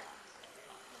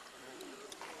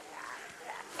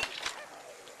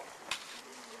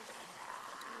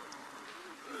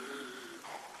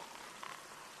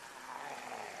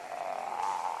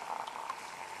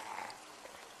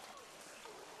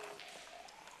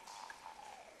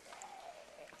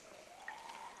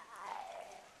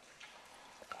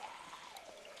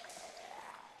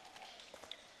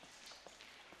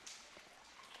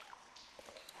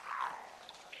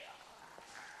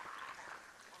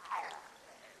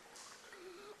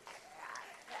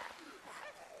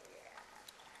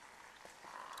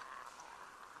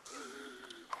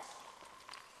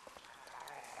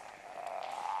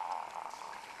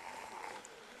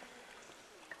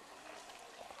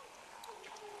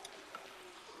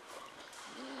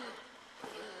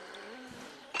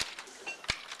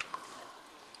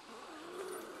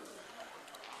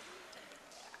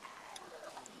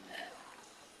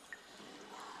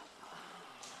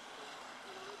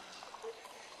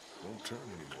 Won't turn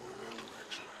anymore in that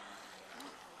direction.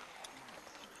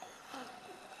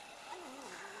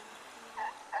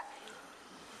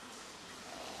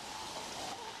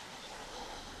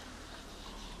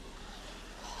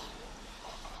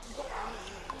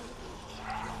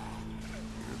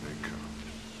 Here they come.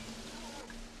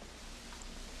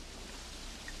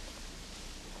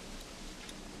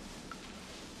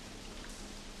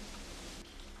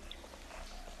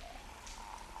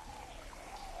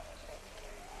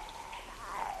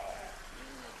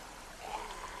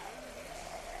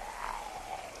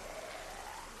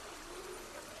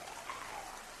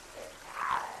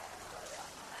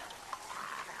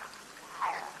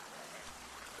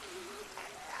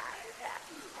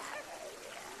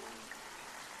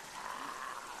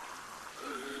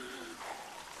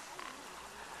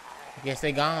 I guess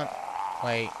they gone.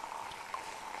 Wait.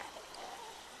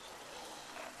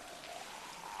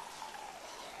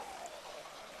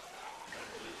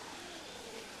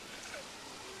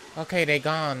 Okay, they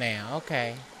gone now.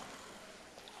 Okay.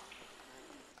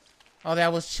 Oh,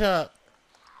 that was Chuck.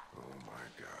 Oh my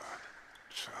God.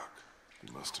 Chuck.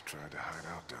 He must have tried to hide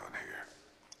out down here.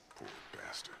 Poor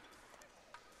bastard.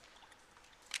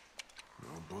 No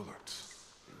bullets.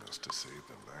 He must have saved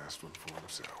the last one for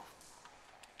himself.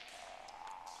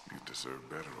 You deserve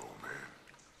better, old man.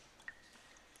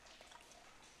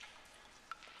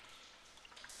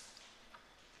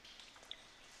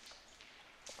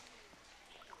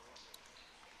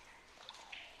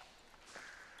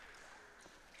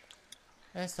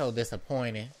 That's so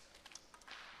disappointing.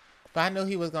 But I knew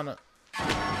he was gonna...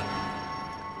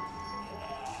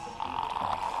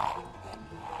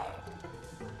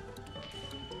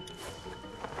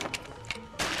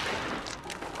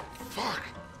 Fuck!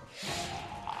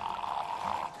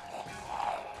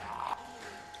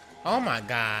 Oh my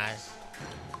gosh.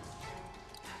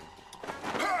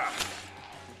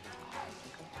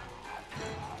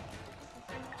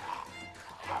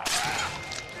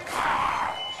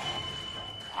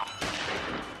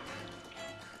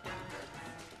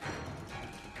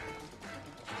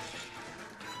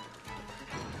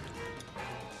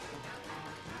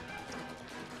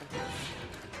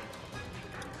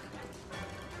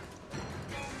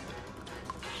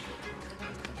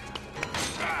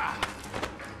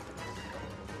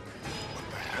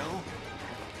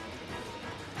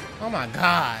 Oh my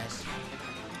gosh.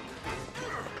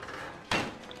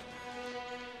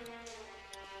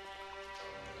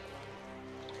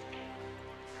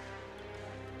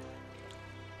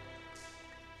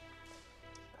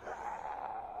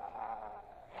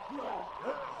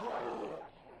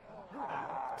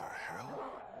 The hell?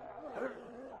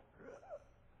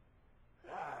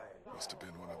 Must have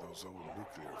been one of those old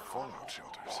nuclear fallout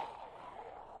shelters.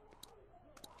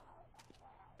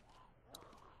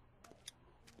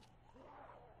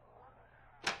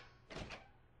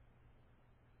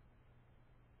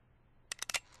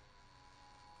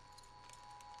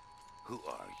 Who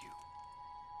are you?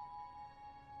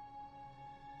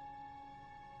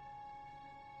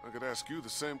 I could ask you the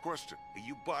same question.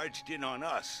 You barged in on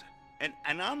us, and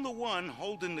I'm the one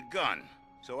holding the gun.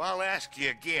 So I'll ask you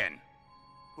again.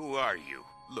 Who are you?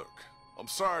 Look, I'm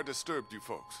sorry I disturbed you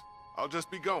folks. I'll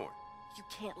just be going. You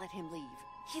can't let him leave.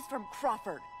 He's from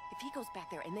Crawford. If he goes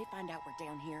back there and they find out we're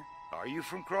down here... Are you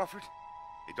from Crawford?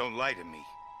 Hey, don't lie to me.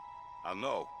 I'll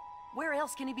know. Where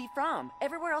else can he be from?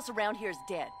 Everywhere else around here is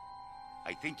dead.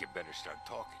 I think you better start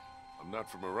talking. I'm not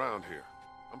from around here.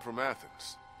 I'm from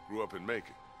Athens. Grew up in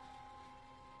Macon.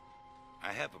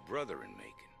 I have a brother in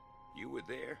Macon. You were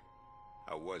there?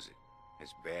 How was it?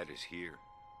 As bad as here?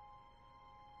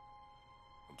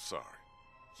 I'm sorry.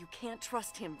 You can't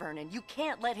trust him, Vernon. You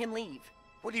can't let him leave.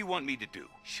 What do you want me to do?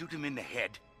 Shoot him in the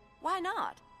head? Why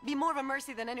not? Be more of a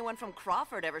mercy than anyone from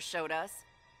Crawford ever showed us.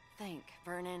 Think,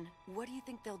 Vernon. What do you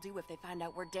think they'll do if they find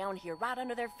out we're down here, right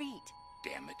under their feet?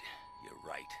 Damn it. You're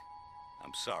right.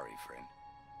 I'm sorry, friend.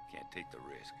 Can't take the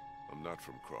risk. I'm not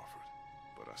from Crawford,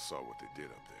 but I saw what they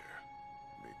did up there.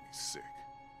 It made me sick.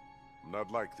 I'm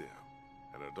not like them,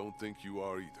 and I don't think you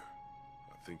are either.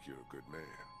 I think you're a good man.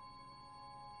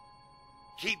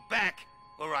 Keep back,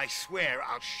 or I swear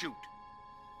I'll shoot.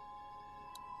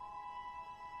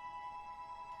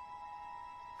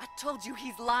 I told you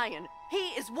he's lying. He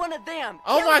is one of them.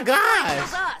 Oh my gosh.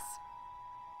 Kills us.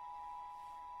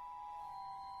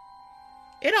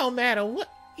 It don't matter what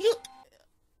you.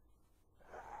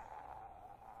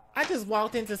 I just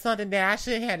walked into something that I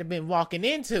shouldn't have been walking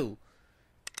into.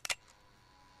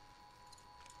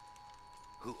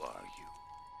 Who are you?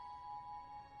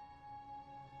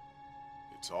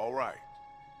 It's all right.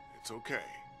 It's okay.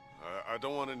 I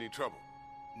don't want any trouble.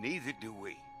 Neither do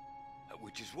we.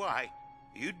 Which is why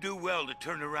you'd do well to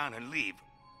turn around and leave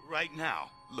right now.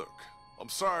 Look, I'm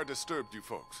sorry I disturbed you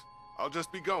folks. I'll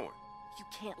just be going. You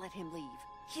can't let him leave.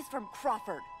 He's from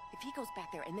Crawford. If he goes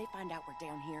back there and they find out we're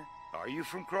down here... Are you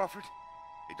from Crawford?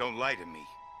 Hey, don't lie to me.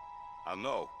 I'll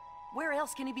know. Where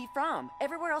else can he be from?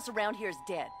 Everywhere else around here is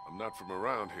dead. I'm not from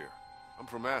around here. I'm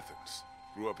from Athens.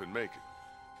 Grew up in Macon.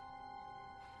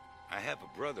 I have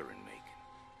a brother in Macon.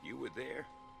 You were there?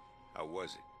 How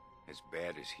was it? As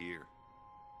bad as here?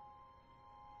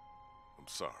 I'm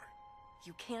sorry.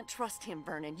 You can't trust him,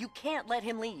 Vernon. You can't let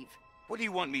him leave. What do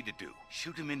you want me to do?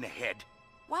 Shoot him in the head?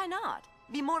 Why not?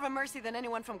 Be more of a mercy than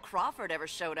anyone from Crawford ever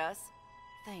showed us.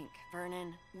 Think,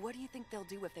 Vernon. What do you think they'll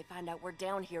do if they find out we're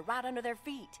down here, right under their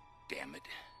feet? Damn it.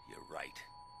 You're right.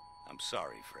 I'm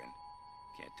sorry, friend.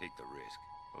 Can't take the risk.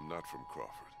 I'm not from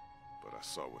Crawford, but I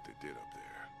saw what they did up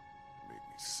there. It made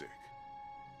me sick.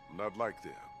 I'm not like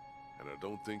them, and I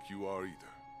don't think you are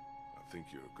either. I think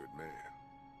you're a good man.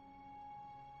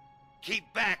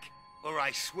 Keep back, or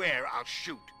I swear I'll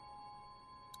shoot.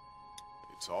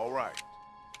 It's all right.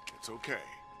 It's okay.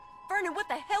 Vernon, what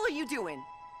the hell are you doing?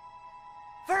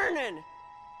 Vernon!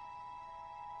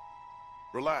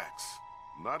 Relax.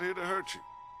 I'm not here to hurt you.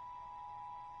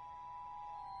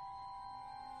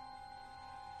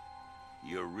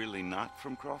 You're really not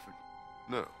from Crawford?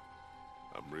 No,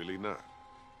 I'm really not.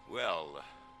 Well,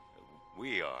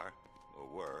 we are,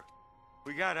 or were.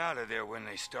 We got out of there when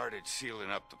they started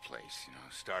sealing up the place,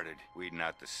 started weeding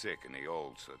out the sick and the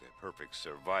old so the perfect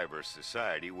survivor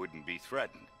society wouldn't be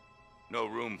threatened. No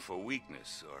room for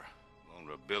weakness or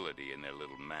vulnerability in their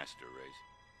little master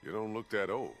race. You don't look that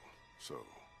old, so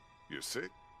you're sick?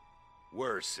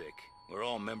 We're sick. We're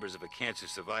all members of a cancer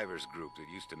survivors group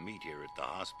that used to meet here at the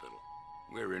hospital.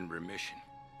 We're in remission.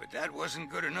 But that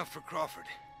wasn't good enough for Crawford.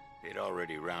 They'd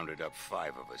already rounded up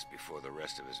 5 of us before the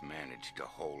rest of us managed to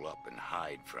hole up and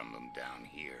hide from them down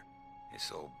here.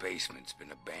 This old basement's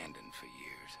been abandoned for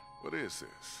years. What is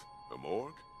this? A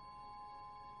morgue?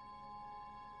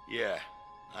 Yeah,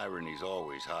 irony's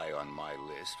always high on my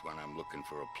list when I'm looking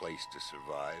for a place to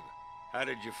survive. How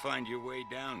did you find your way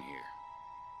down here?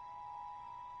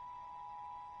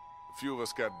 A few of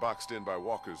us got boxed in by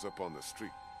walkers up on the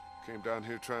street. Came down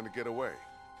here trying to get away.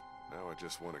 Now I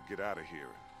just want to get out of here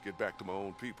and get back to my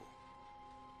own people.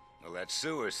 Well, that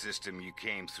sewer system you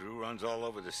came through runs all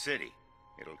over the city.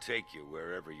 It'll take you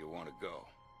wherever you want to go.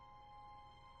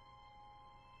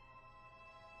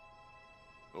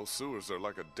 Those sewers are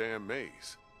like a damn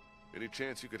maze. Any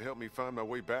chance you could help me find my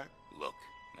way back? Look,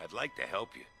 I'd like to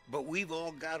help you, but we've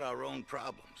all got our own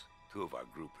problems. 2 of our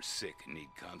group are sick and need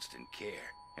constant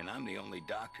care, and I'm the only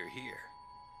doctor here.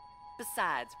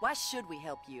 Besides, why should we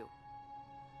help you?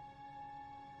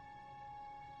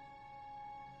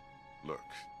 Look,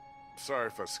 sorry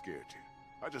if I scared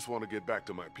you. I just want to get back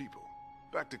to my people.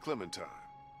 Back to Clementine.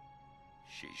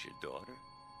 She's your daughter?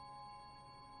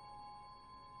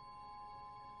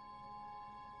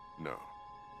 No.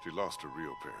 She lost her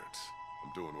real parents.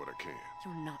 I'm doing what I can.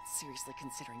 You're not seriously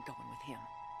considering going with him.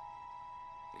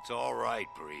 It's all right,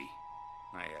 Bree.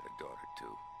 I had a daughter,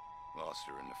 too. Lost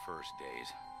her in the first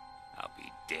days. I'll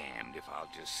be damned if I'll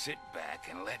just sit back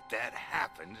and let that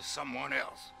happen to someone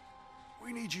else.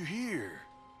 We need you here.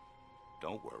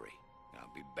 Don't worry.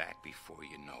 I'll be back before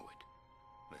you know it.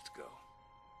 Let's go.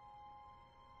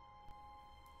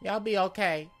 Y'all be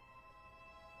okay.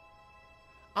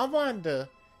 I wonder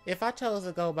if I chose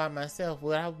to go by myself,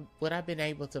 would I been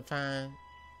able to find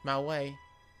my way?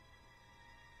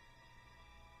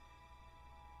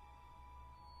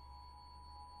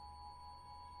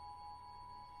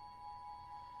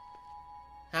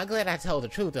 I'm glad I told the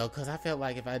truth though, because I felt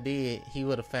like if I did, he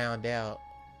would have found out.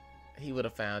 He would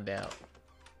have found out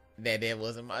that that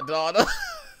wasn't my daughter.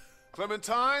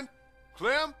 Clementine?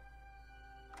 Clem?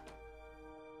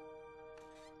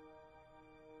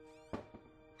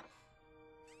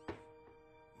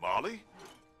 Molly?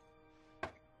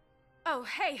 Oh,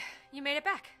 hey, you made it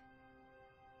back.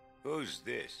 Who's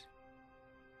this?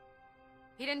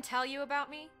 He didn't tell you about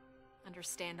me?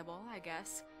 Understandable, I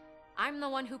guess. I'm the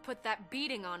one who put that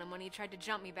beating on him when he tried to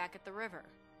jump me back at the river.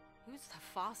 Who's the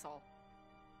fossil?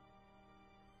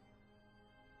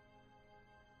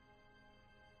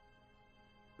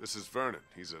 This is Vernon.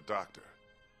 He's a doctor.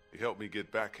 He helped me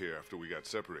get back here after we got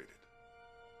separated.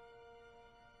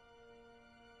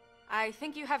 I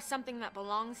think you have something that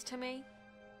belongs to me.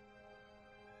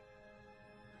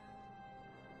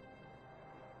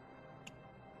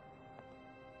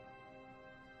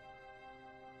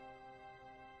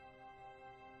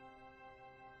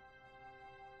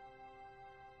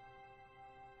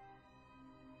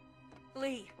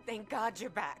 Lee, thank God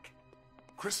you're back.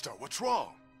 Krista, what's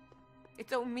wrong?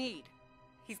 It's Omid.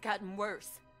 He's gotten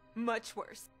worse. Much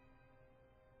worse.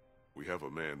 We have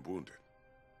a man wounded.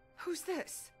 Who's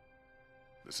this?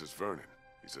 This is Vernon.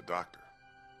 He's a doctor.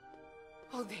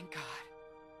 Oh, thank God.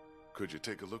 Could you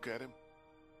take a look at him?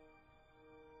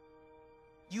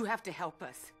 You have to help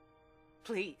us.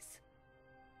 Please.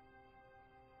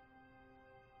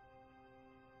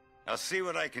 I'll see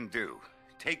what I can do.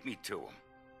 Take me to him.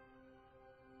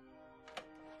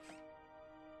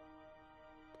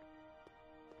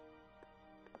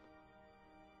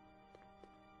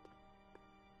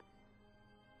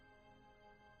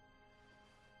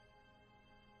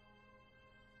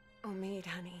 Omid,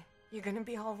 honey, you're gonna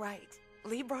be all right.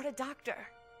 Lee brought a doctor.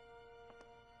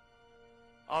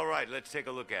 All right, let's take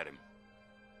a look at him.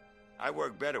 I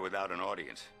work better without an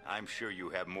audience. I'm sure you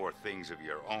have more things of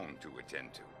your own to attend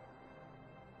to.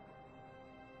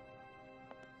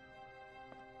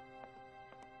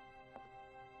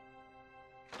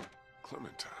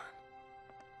 Clementine.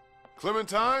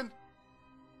 Clementine?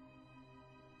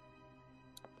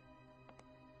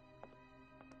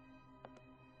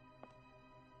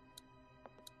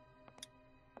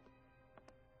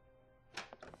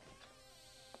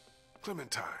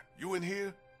 Clementine, you in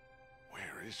here?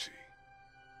 Where is she?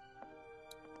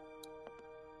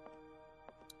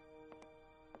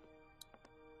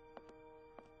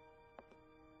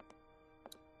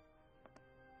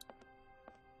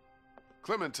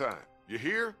 Clementine, you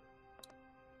here?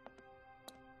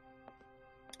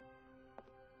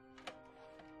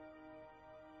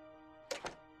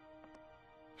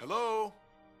 Hello?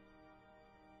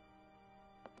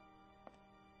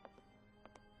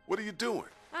 What are you doing?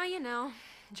 Oh, you know,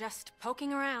 just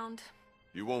poking around.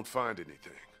 You won't find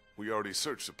anything. We already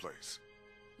searched the place.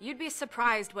 You'd be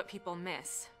surprised what people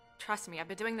miss. Trust me, I've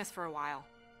been doing this for a while.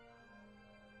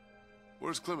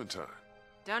 Where's Clementine?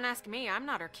 Don't ask me, I'm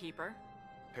not her keeper.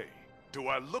 Hey, do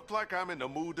I look like I'm in the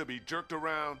mood to be jerked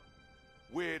around?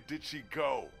 Where did she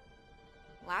go?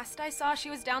 Last I saw, she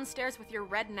was downstairs with your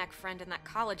redneck friend and that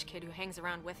college kid who hangs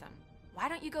around with him. Why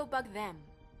don't you go bug them?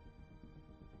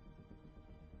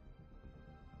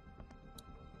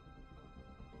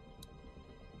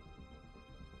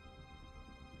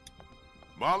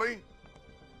 Molly?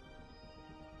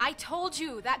 I told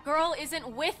you, that girl isn't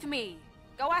with me.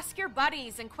 Go ask your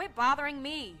buddies and quit bothering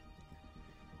me.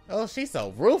 Oh, she's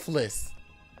so ruthless.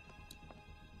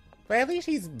 But at least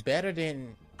she's better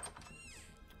than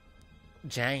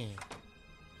Jane.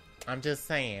 I'm just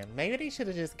saying. Maybe they should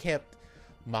have just kept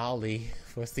Molly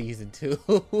for season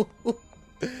 2.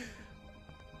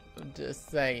 I'm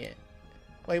just saying.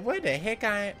 Wait, where the heck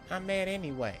I'm at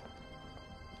anyway?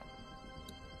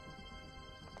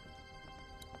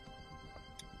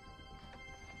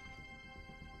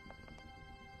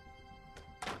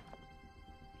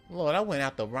 Lord, I went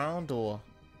out the wrong door.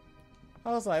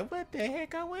 I was like, what the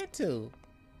heck I went to?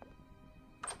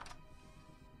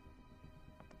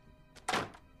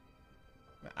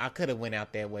 I could have went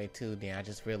out that way too, then I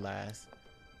just realized.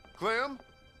 Clem?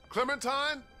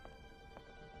 Clementine?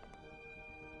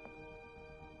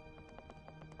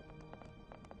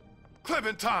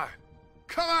 Clementine!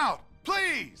 Come out,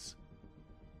 please!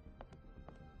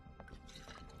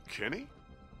 Kenny?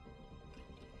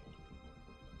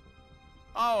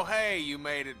 Oh, hey, you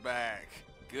made it back.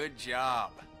 Good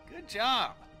job. Good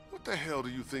job. What the hell do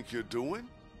you think you're doing?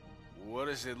 What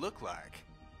does it look like?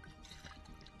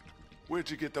 Where'd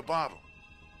you get the bottle?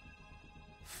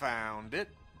 Found it.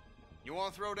 You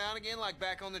want to throw down again like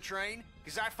back on the train?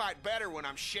 Because I fight better when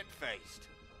I'm shit-faced.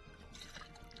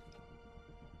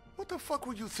 What the fuck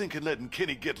were you thinking letting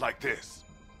Kenny get like this?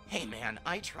 Hey man,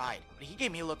 I tried, but he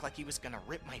gave me a look like he was gonna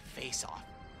rip my face off.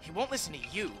 He won't listen to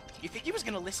you. You think he was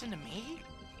gonna listen to me?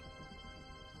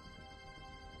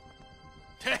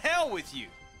 To hell with you!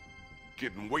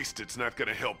 Getting wasted's not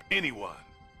gonna help anyone.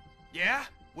 Yeah?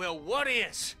 Well, what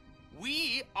is?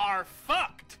 We are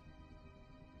fucked!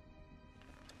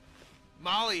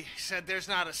 Molly said there's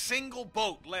not a single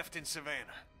boat left in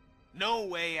Savannah. No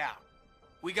way out.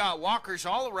 We got walkers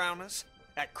all around us,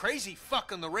 that crazy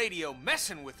fuck on the radio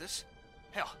messing with us.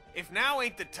 Hell, if now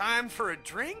ain't the time for a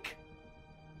drink?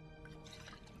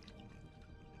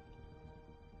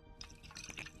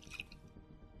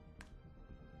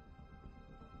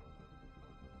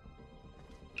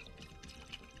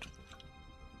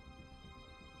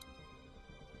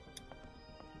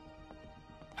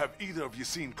 Have either of you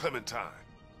seen Clementine?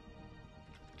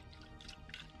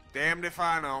 Damned if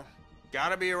I know.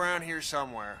 Gotta be around here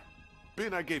somewhere.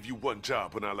 Ben, I gave you one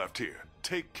job when I left here.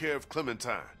 Take care of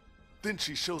Clementine. Then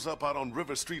she shows up out on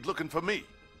River Street looking for me.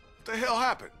 What the hell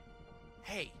happened?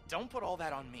 Hey, don't put all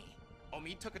that on me.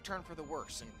 Omid took a turn for the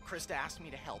worse, and Krista asked me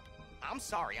to help. I'm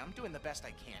sorry, I'm doing the best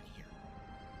I can here.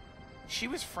 She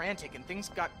was frantic, and things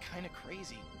got kinda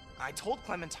crazy. I told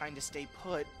Clementine to stay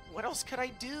put. What else could I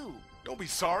do? Don't be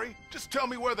sorry. Just tell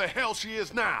me where the hell she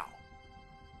is now.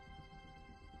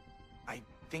 I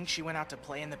think she went out to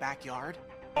play in the backyard.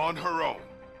 On her own?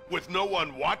 With no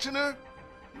one watching her?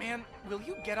 Man, will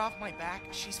you get off my back?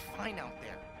 She's fine out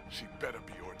there. She better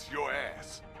be, or it's your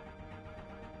ass.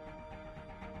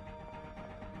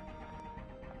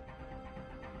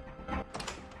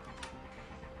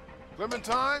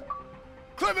 Clementine?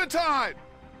 Clementine!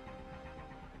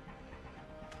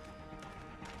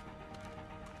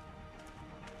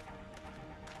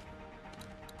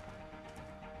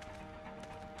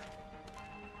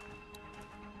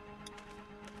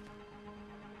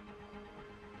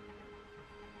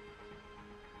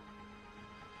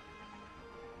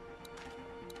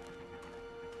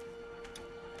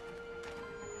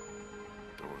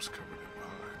 Doors covered in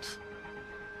vines.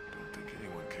 Don't think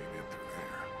anyone came in through there.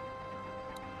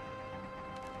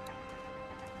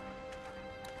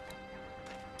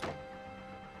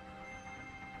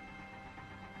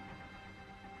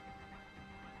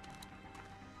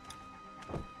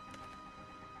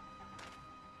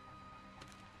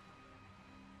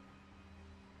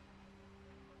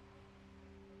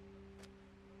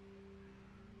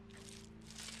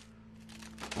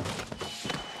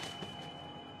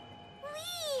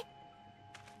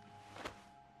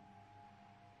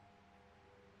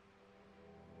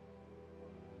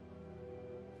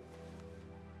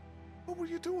 What were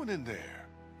you doing in there?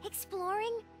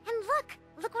 Exploring? And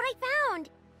look what I found!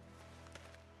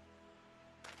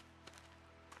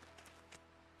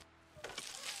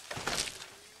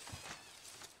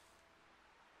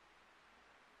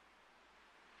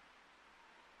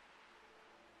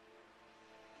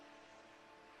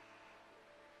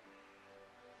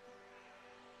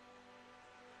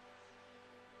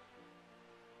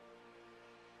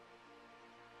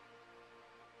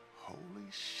 Holy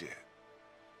shit.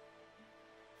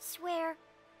 Swear.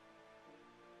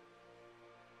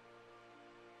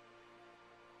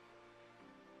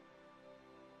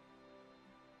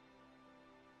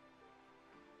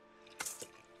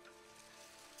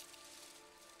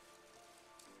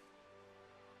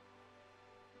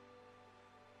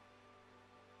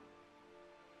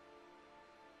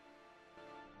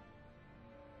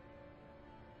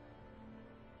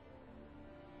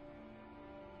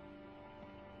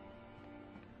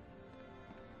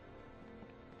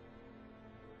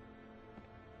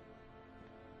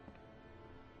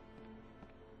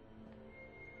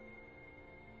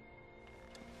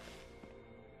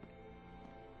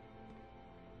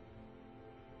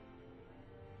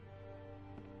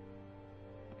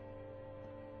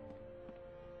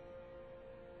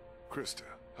 Krista,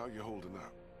 how you holding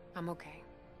up? I'm okay.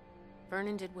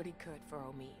 Vernon did what he could for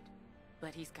Omid,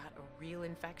 but he's got a real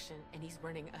infection and he's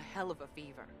running a hell of a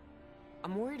fever.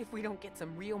 I'm worried if we don't get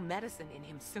some real medicine in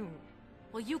him soon.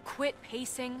 Will you quit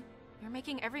pacing? You're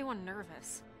making everyone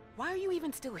nervous. Why are you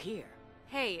even still here?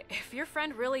 Hey, if your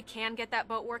friend really can get that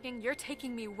boat working, you're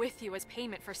taking me with you as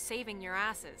payment for saving your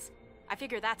asses. I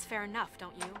figure that's fair enough,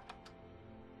 don't you?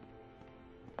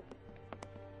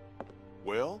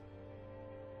 Well?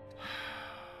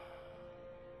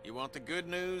 You want the good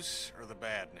news or the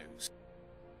bad news?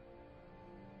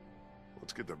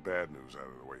 Let's get the bad news out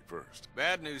of the way first.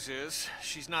 Bad news is,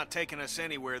 she's not taking us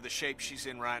anywhere the shape she's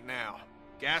in right now.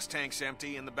 Gas tank's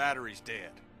empty and the battery's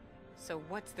dead. So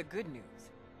what's the good news?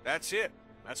 That's it.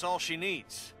 That's all she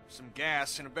needs. Some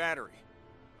gas and a battery.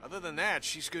 Other than that,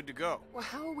 she's good to go. Well,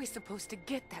 how are we supposed to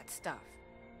get that stuff?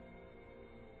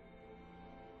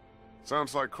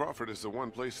 Sounds like Crawford is the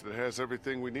one place that has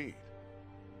everything we need.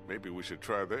 Maybe we should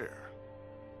try there.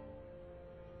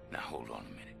 Now hold on a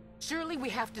minute. Surely we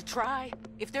have to try.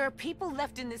 If there are people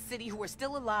left in this city who are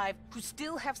still alive, who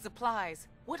still have supplies,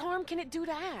 what harm can it do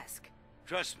to ask?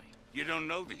 Trust me, you don't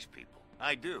know these people.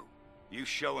 I do. You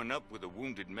showing up with a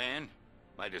wounded man,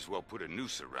 might as well put a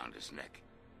noose around his neck.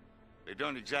 They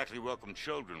don't exactly welcome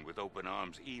children with open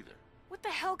arms either. What the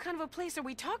hell kind of a place are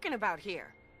we talking about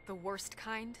here? The worst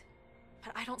kind?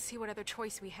 But I don't see what other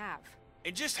choice we have.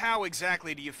 And just how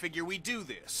exactly do you figure we do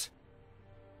this?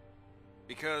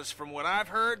 Because from what I've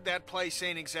heard, that place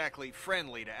ain't exactly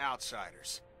friendly to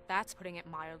outsiders. That's putting it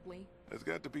mildly. There's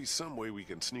got to be some way we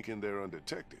can sneak in there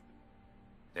undetected.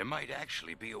 There might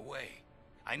actually be a way.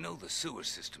 I know the sewer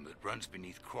system that runs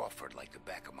beneath Crawford like the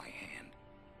back of my hand.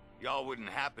 Y'all wouldn't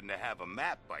happen to have a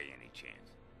map by any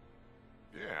chance?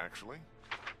 Yeah, actually.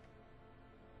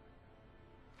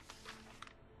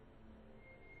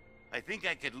 I think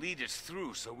I could lead us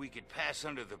through so we could pass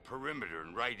under the perimeter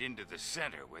and right into the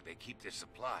center where they keep their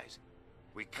supplies.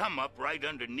 We come up right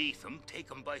underneath them, take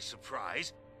them by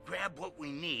surprise, grab what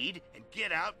we need, and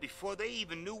get out before they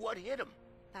even knew what hit them.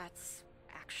 That's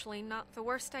actually not the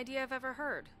worst idea I've ever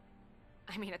heard.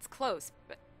 I mean, it's close,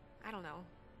 but I don't know.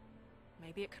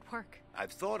 Maybe it could work.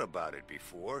 I've thought about it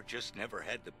before, just never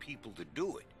had the people to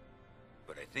do it.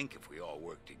 But I think if we all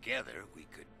work together, we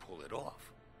could pull it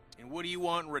off. And what do you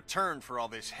want in return for all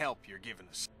this help you're giving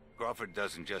us? Crawford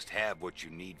doesn't just have what you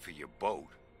need for your boat.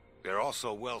 They're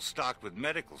also well stocked with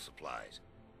medical supplies.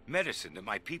 Medicine that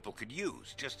my people could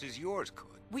use, just as yours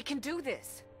could. We can do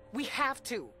this. We have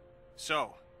to.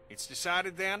 So, it's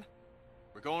decided then?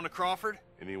 We're going to Crawford?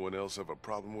 Anyone else have a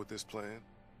problem with this plan?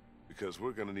 Because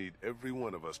we're gonna need every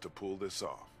one of us to pull this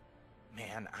off.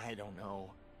 Man, I don't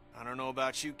know. I don't know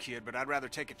about you, kid, but I'd rather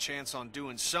take a chance on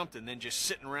doing something than just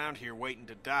sitting around here waiting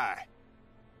to die.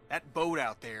 That boat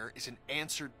out there is an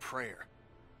answered prayer.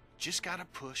 Just gotta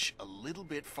push a little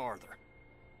bit farther.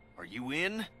 Are you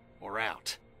in or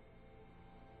out?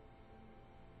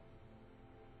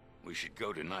 We should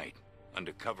go tonight,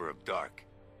 under cover of dark.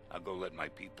 I'll go let my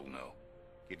people know.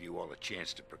 Give you all a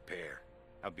chance to prepare.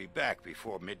 I'll be back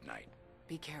before midnight.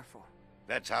 Be careful.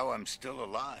 That's how I'm still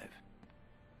alive.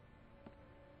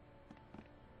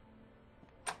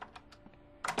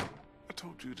 I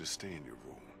told you to stay in your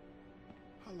room.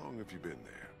 How long have you been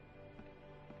there?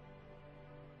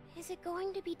 Is it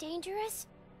going to be dangerous?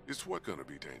 Is what gonna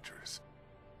be dangerous?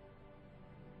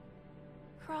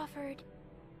 Crawford.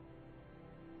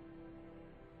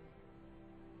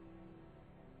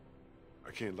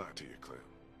 I can't lie to you, Clem.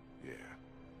 Yeah,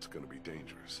 it's gonna be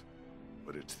dangerous.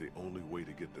 But it's the only way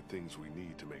to get the things we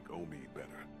need to make Omid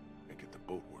better and get the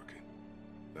boat working.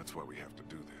 That's why we have to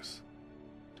do this.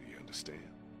 Do you understand?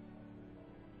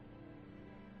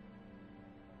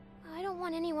 I don't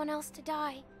want anyone else to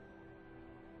die.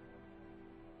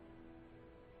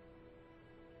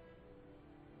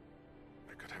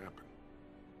 That could happen.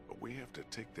 But we have to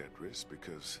take that risk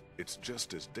because it's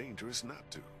just as dangerous not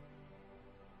to.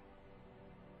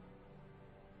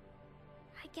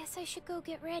 I guess I should go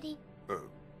get ready.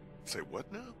 Say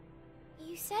what now?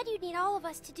 You said you'd need all of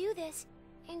us to do this,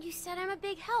 and you said I'm a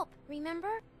big help,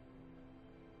 remember?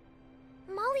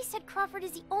 Molly said Crawford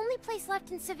is the only place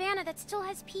left in Savannah that still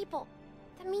has people.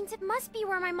 That means it must be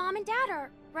where my mom and dad are,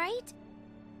 right?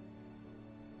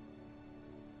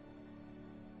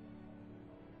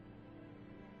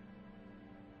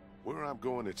 Where I'm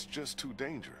going, it's just too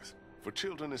dangerous. For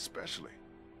children especially.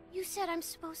 You said I'm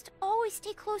supposed to always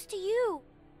stay close to you.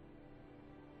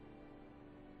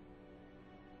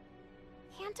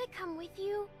 Can't I come with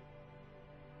you?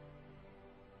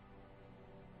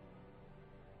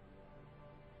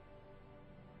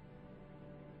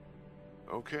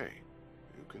 Okay,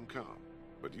 you can come.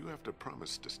 But you have to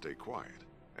promise to stay quiet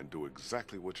and do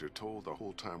exactly what you're told the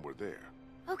whole time we're there.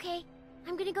 Okay,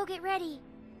 I'm gonna go get ready.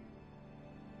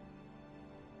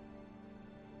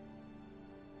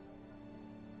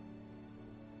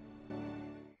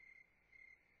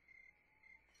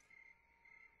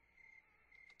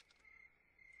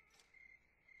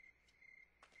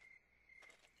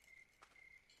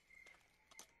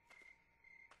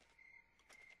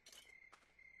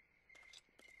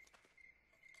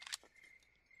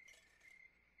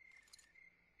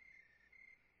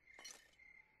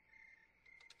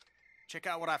 Check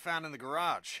out what I found in the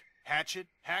garage. Hatchet,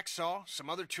 hacksaw, some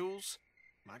other tools.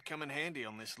 Might come in handy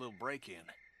on this little break-in.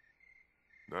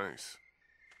 Nice.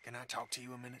 Can I talk to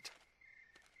you a minute?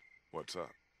 What's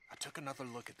up? I took another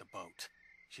look at the boat.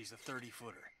 She's a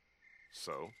 30-footer.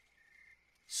 So?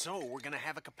 So, we're gonna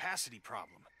have a capacity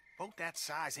problem. Boat that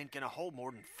size ain't gonna hold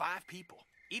more than 5 people.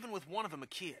 even with one of them a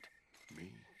kid. Me,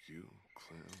 you,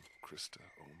 Clem, Krista,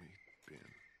 Omi, Ben,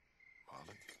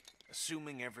 Molly.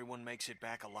 Assuming everyone makes it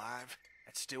back alive,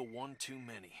 that's still one too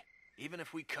many. Even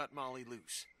if we cut Molly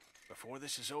loose. Before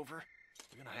this is over,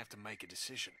 we're gonna have to make a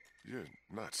decision. You're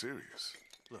not serious.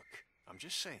 Look, I'm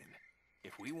just saying,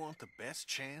 if we want the best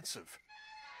chance of...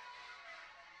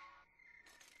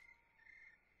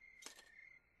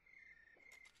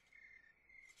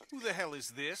 Who the hell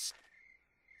is this?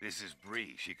 This is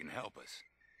Bree. She can help us.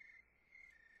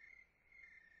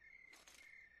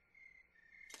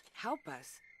 Help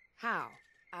us? How?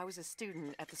 I was a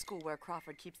student at the school where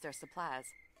Crawford keeps their supplies.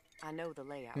 I know the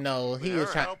layout. No, he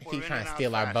was trying to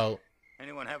steal our boat.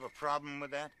 Anyone have a problem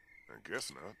with that? I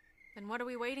guess not. Then what are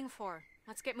we waiting for?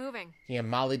 Let's get moving. Yeah,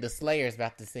 Molly the Slayer is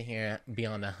about to sit here and be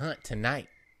on the hunt tonight.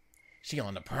 She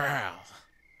on the prowl.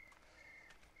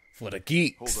 For the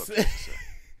geeks. Hold up just a sec.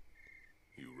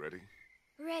 You ready?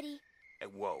 Ready.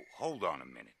 Whoa, hold on a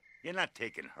minute. You're not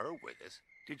taking her with us.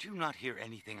 Did you not hear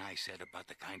anything I said about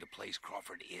the kind of place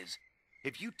Crawford is?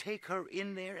 If you take her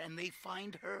in there and they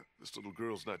find her... This little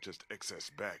girl's not just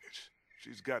excess baggage.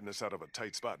 She's gotten us out of a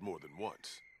tight spot more than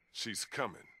once. She's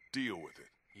coming. Deal with it.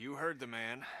 You heard the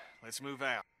man. Let's move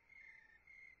out.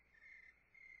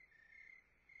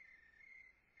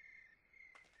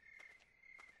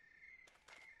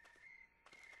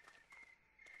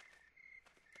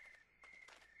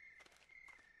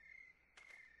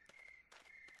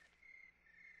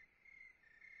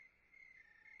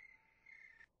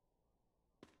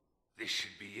 This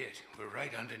should be it. We're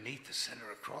right underneath the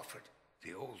center of Crawford.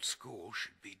 The old school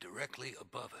should be directly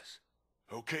above us.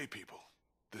 Okay, people.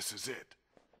 This is it.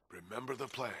 Remember the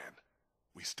plan.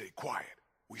 We stay quiet,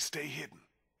 we stay hidden,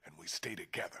 and we stay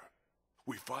together.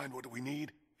 We find what we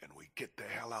need, and we get the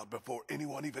hell out before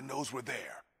anyone even knows we're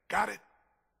there. Got it?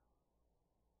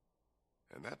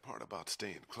 And that part about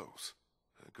staying close,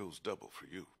 that goes double for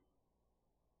you.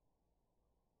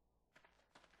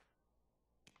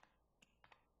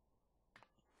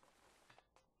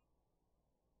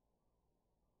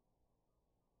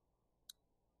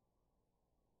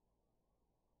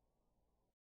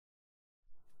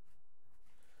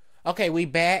 Okay, we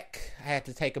back. I had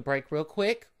to take a break real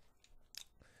quick.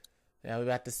 Now we're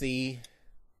about to see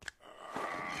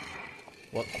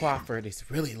what Crawford is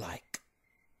really like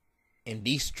in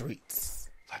these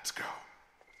streets. Let's go.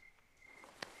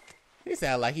 He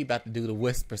sound like he about to do the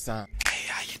whisper song. Hey,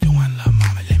 how you doing, little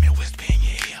mama? Let me whisper in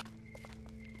your ear.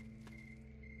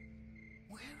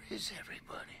 Where is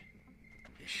everybody?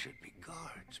 There should be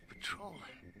guards patrolling.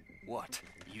 What?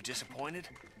 You disappointed?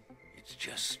 It's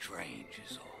just strange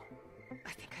is all.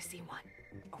 I think I see one.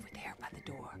 Over there by the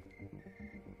door.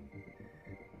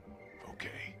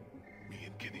 Okay. Me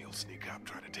and Kenny will sneak out,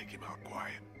 try to take him out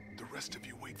quiet. The rest of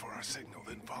you wait for our signal,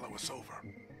 then follow us over.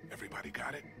 Everybody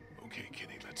got it? Okay,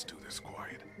 Kenny, let's do this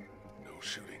quiet. No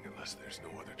shooting unless there's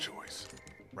no other choice.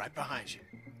 Right behind you.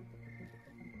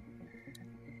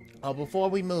 Oh, before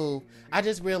we move, I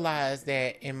just realized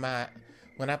that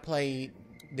when I played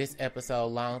this episode a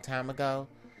long time ago,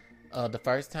 the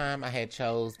first time I had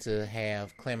chose to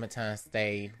have Clementine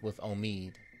stay with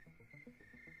Omid.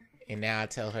 And now I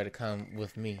tell her to come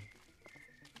with me.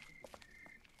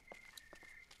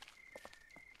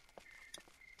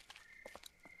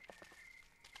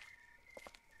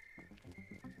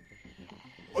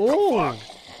 What the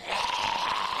fuck?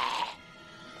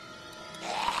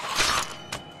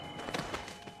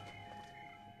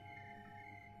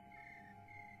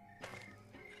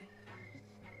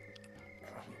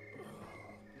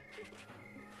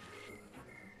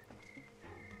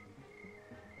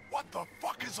 What the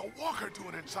fuck is a walker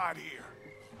doing inside here?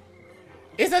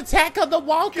 It's Attack of the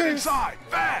Walkers! Get inside,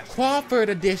 fast! Crawford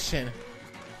edition.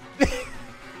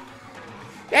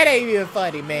 That ain't even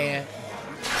funny, man.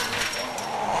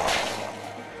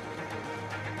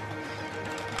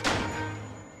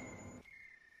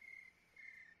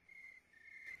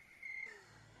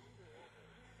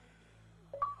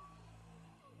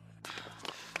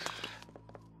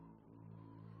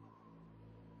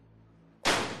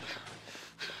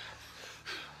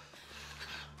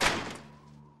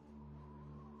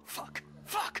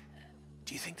 Fuck!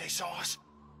 Do you think they saw us?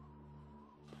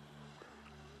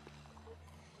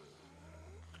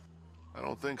 I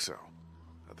don't think so.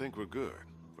 I think we're good.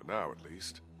 For now, at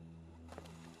least.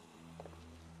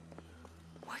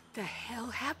 What the hell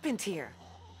happened here?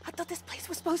 I thought this place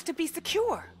was supposed to be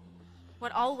secure.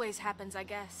 What always happens, I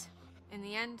guess. In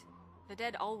the end, the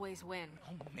dead always win.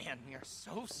 Oh man, we are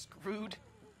so screwed.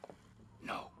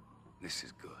 No, this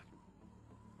is good.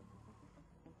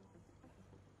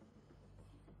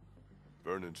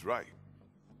 Vernon's right.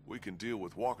 We can deal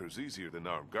with walkers easier than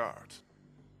armed guards.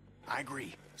 I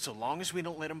agree. So long as we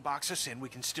don't let them box us in, we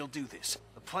can still do this.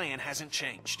 The plan hasn't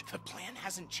changed. The plan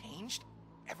hasn't changed?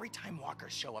 Every time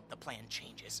walkers show up, the plan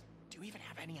changes. Do you even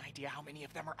have any idea how many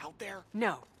of them are out there?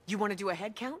 No. You want to do a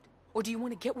head count? Or do you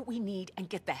want to get what we need and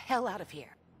get the hell out of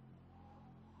here?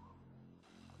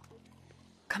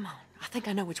 Come on. I think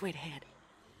I know which way to head.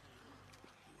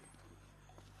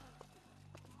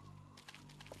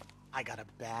 I got a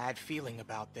bad feeling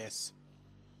about this.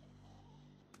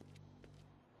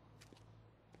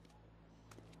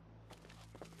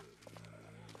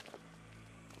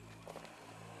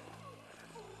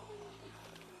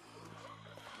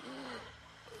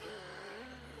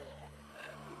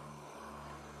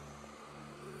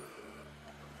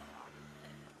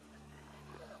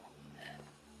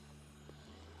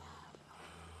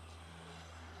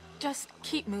 Just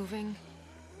keep moving.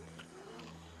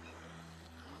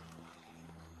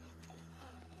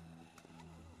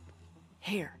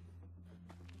 Here.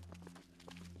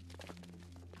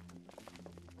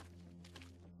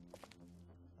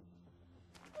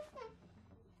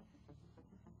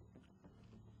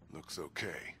 Looks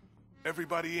okay.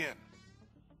 Everybody in.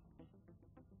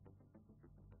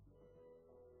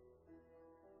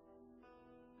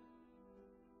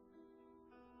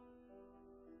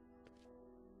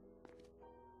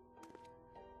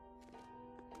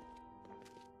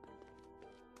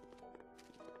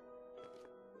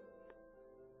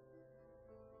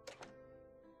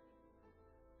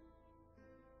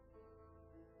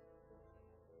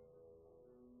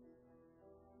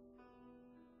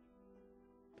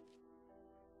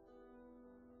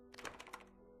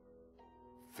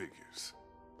 Figures.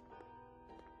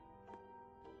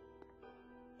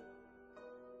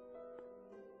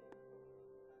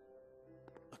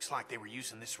 Looks like they were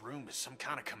using this room as some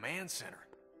kind of command center.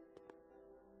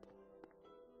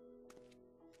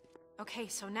 Okay,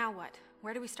 so now what?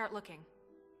 Where do we start looking?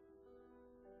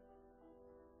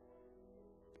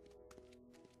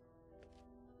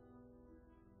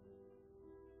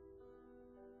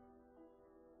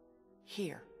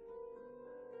 Here.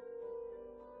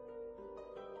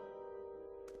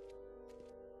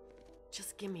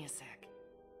 Just give me a sec.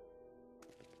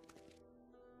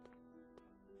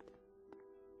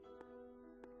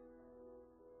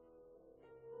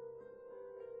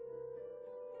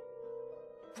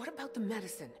 What about the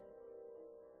medicine?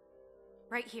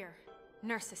 Right here.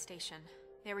 Nurse's station.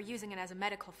 They were using it as a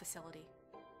medical facility.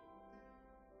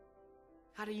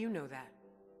 How do you know that?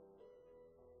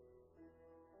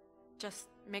 Just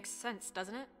makes sense,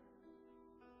 doesn't it?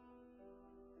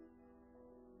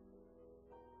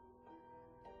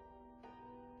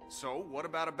 So, what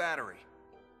about a battery?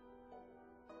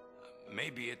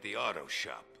 Maybe at the auto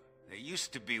shop. There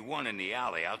used to be one in the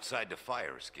alley outside the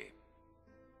fire escape.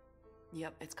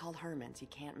 Yep, it's called Herman's. You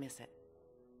can't miss it.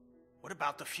 What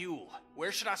about the fuel?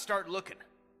 Where should I start looking?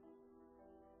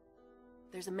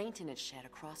 There's a maintenance shed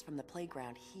across from the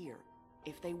playground here.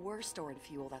 If they were storing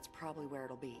fuel, that's probably where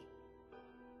it'll be.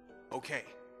 Okay,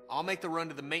 I'll make the run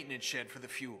to the maintenance shed for the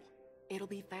fuel. It'll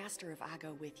be faster if I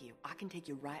go with you. I can take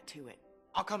you right to it.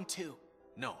 I'll come too.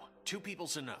 No, 2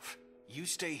 people's enough. You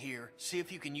stay here, see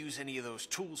if you can use any of those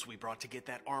tools we brought to get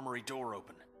that armory door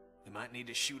open. We might need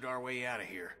to shoot our way out of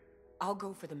here. I'll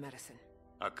go for the medicine.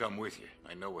 I'll come with you.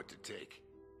 I know what to take.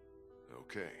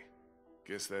 Okay.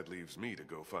 Guess that leaves me to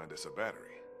go find us a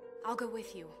battery. I'll go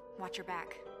with you. Watch your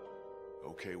back.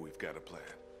 Okay, we've got a plan.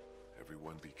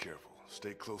 Everyone be careful.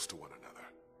 Stay close to one another.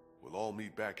 We'll all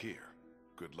meet back here.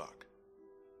 Good luck.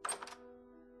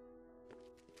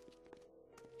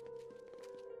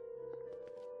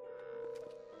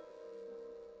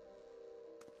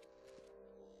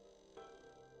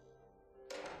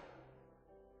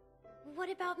 What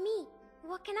about me?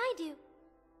 What can I do?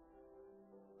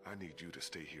 I need you to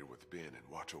stay here with Ben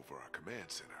and watch over our command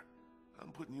center.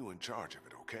 I'm putting you in charge of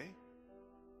it, okay?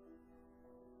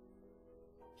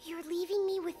 You're leaving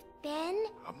me with Ben?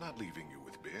 I'm not leaving you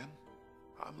with Ben.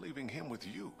 I'm leaving him with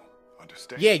you.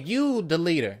 Understand? Yeah, you the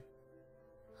leader.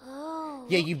 Oh.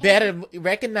 Yeah, you better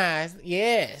recognize.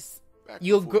 Yes,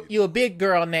 you a big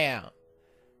girl now.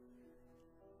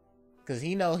 Cause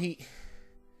he know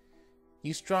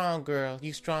you strong, girl.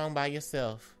 You strong by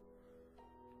yourself.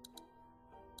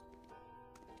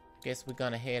 Guess we're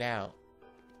gonna head out.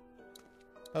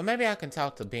 Or maybe I can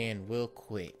talk to Ben real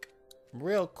quick.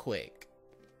 Real quick.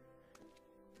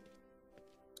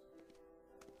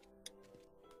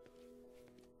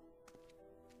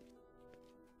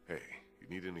 Hey, you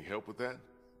need any help with that?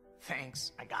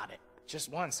 Thanks, I got it. Just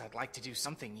once, I'd like to do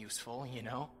something useful, you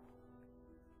know?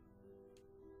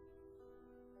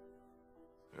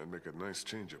 That'd make a nice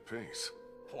change of pace.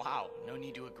 Wow, no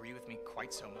need to agree with me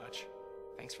quite so much.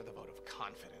 Thanks for the vote of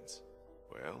confidence.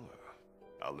 Well,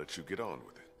 I'll let you get on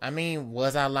with it. I mean,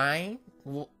 was I lying?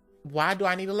 Why do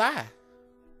I need to lie?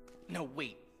 No,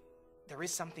 wait. There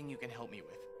is something you can help me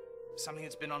with. Something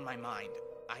that's been on my mind.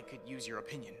 I could use your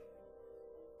opinion.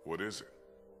 What is it?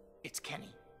 It's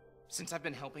Kenny. Since I've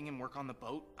been helping him work on the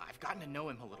boat, I've gotten to know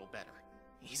him a little better.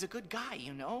 He's a good guy,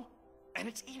 you know? And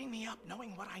it's eating me up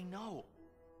knowing what I know.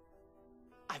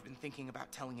 I've been thinking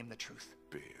about telling him the truth.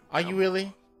 Ben, are you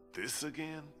really? This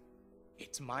again?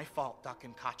 It's my fault Duck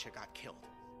and Katja got killed.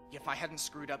 If I hadn't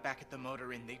screwed up back at the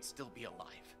motor inn, they'd still be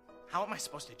alive. How am I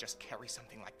supposed to just carry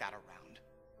something like that around?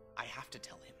 I have to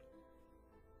tell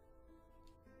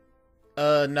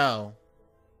him. No.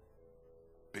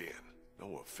 Ben,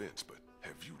 no offense, but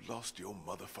have you lost your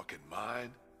motherfucking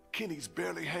mind? Kenny's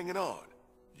barely hanging on.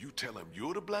 You tell him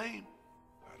you're to blame?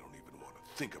 I don't even want to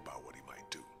think about what he might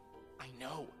do. I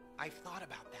know. I've thought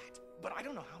about that. But I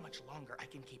don't know how much longer I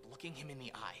can keep looking him in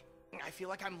the eye. I feel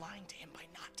like I'm lying to him by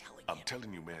not telling him. I'm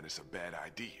telling you, man, it's a bad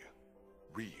idea.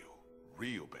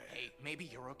 Real bad. Hey, maybe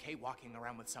you're okay walking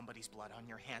around with somebody's blood on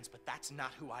your hands, but that's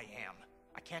not who I am.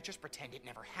 I can't just pretend it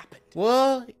never happened.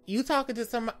 Well, you talking to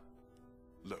somebody...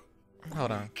 Look,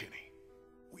 hold on. Kenny.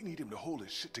 We need him to hold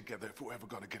his shit together if we're ever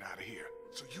gonna get out of here.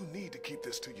 So you need to keep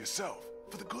this to yourself,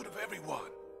 for the good of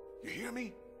everyone. You hear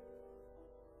me?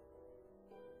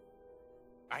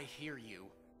 I hear you.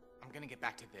 I'm gonna get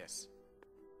back to this.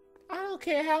 I don't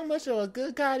care how much of a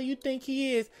good guy do you think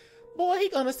he is. Boy, he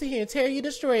gonna sit here and tear you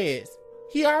to shreds.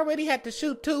 He already had to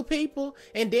shoot 2 people,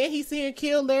 and then he see him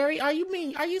kill Larry. Are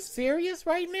you serious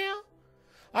right now?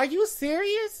 Are you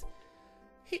serious?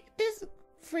 This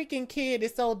freaking kid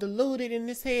is so deluded in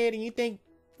his head, and you think,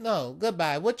 no,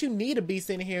 goodbye. What you need to be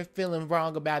sitting here feeling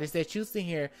wrong about is that you sitting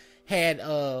here had,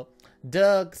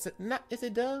 Doug, is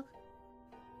it Doug?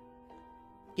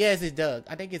 Yes, it's Doug.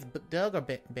 I think it's Doug or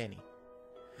Benny.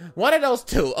 One of those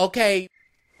two, okay?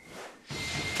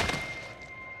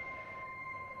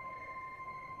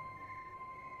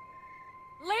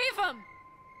 Leave him!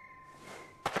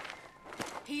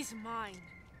 He's mine.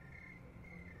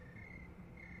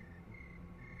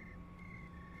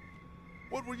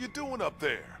 What were you doing up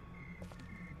there?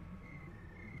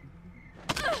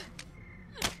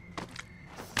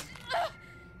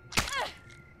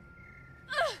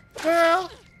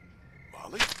 Girl!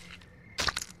 Molly?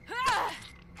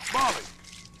 Molly!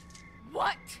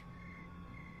 What?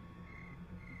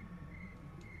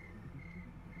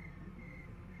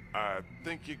 I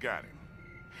think you got him.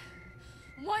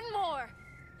 One more.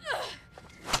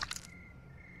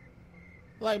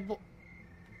 Like,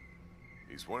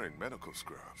 He's wearing medical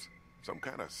scrubs. Some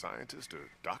kind of scientist or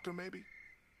doctor, maybe?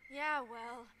 Yeah,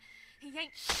 well, he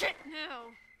ain't shit now.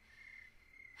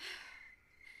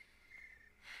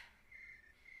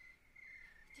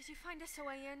 Did you find us a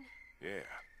way in? Yeah,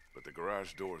 but the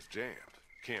garage door's jammed.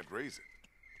 Can't raise it.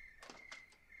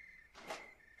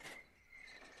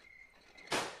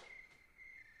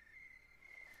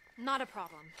 Not a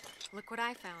problem. Look what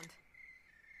I found.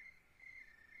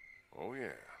 Oh yeah,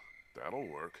 that'll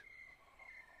work.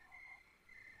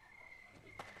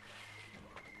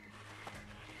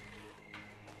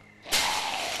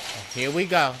 Here we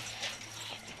go.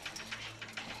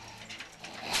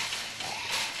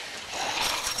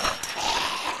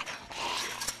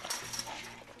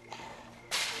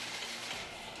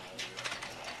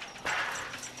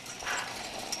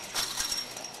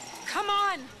 Come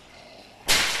on!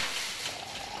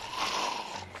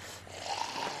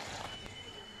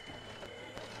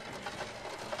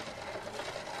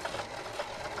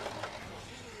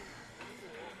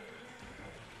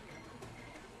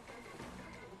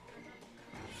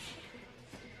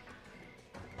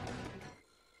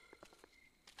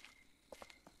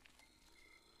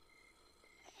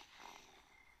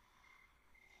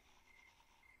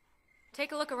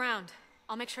 Take a look around.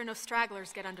 I'll make sure no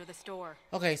stragglers get under this door.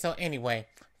 Okay, so anyway,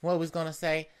 what I was gonna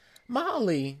say,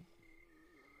 Molly,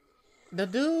 the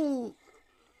dude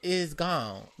is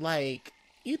gone. Like,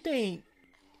 you think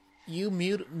you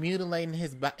mutilating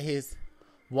his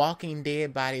walking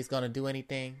dead body is gonna do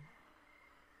anything?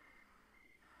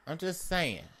 I'm just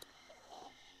saying.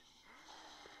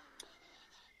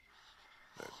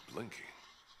 That blinking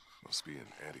must be an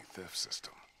anti-theft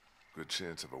system. Good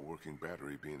chance of a working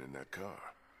battery being in that car.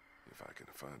 If I can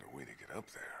find a way to get up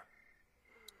there.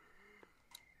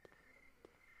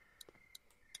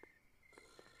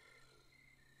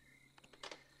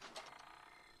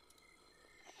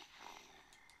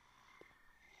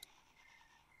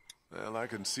 Well, I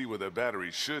can see where the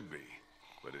battery should be,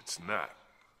 but it's not.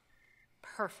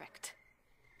 Perfect.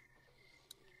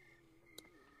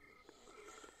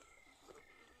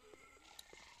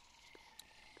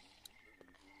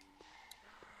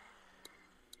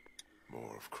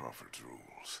 More of Crawford's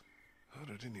rules. How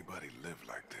did anybody live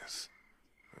like this?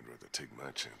 I'd rather take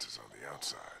my chances on the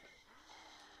outside.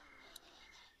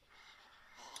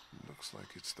 Looks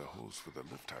like it's the hose for the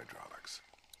lift hydraulics.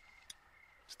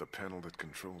 It's the panel that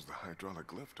controls the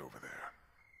hydraulic lift over there.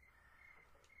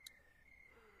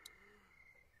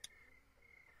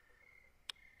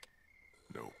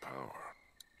 No power.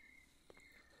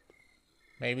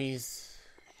 Maybe he's...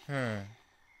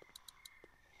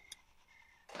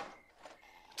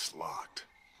 It's locked.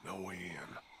 No way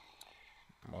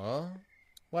in. Well,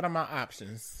 what are my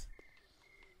options?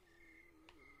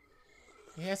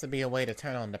 There has to be a way to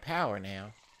turn on the power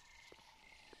now.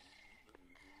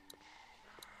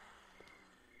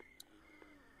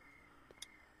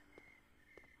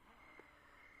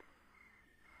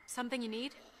 Something you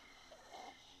need?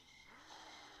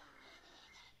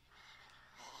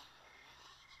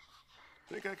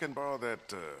 Think I can borrow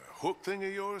that hook thing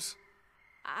of yours?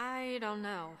 I don't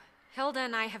know. Hilda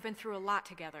and I have been through a lot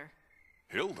together.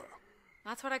 Hilda?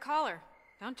 That's what I call her.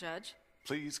 Don't judge.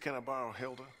 Please, can I borrow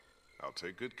Hilda? I'll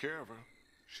take good care of her.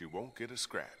 She won't get a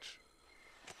scratch.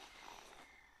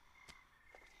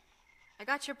 I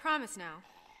got your promise now.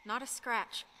 Not a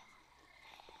scratch.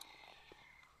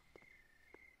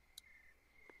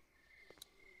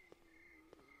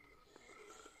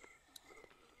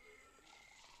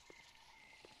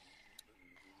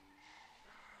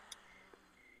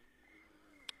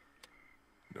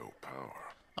 No power.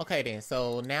 Okay then,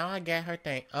 so now I got her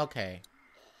thing. Okay.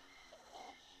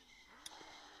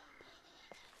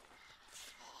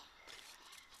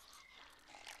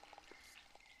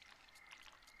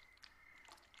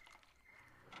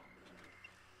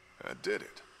 I did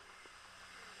it.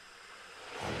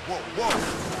 Whoa, whoa!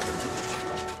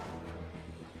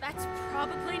 That's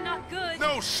probably not good.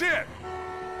 No shit!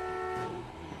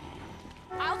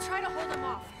 I'll try to hold him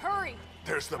off. Hurry!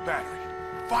 There's the battery.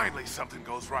 Finally something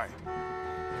goes right.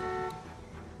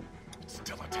 It's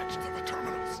still attached to the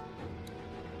terminals.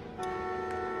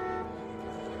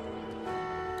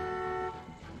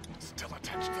 Still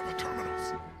attached to the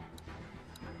terminals.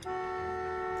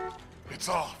 It's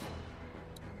off.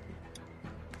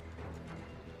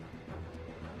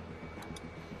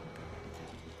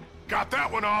 Got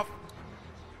that one off.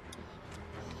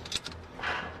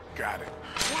 Got it.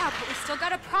 Yeah, but we still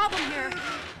got a problem here.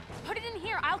 Put it in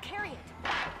here. I'll carry it.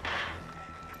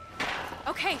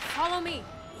 Okay, follow me.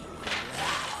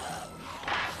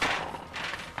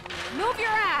 Move your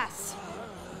ass.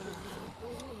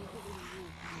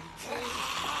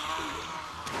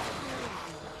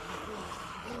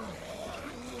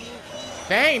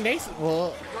 Dang,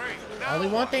 well, only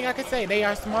one thing I can say, they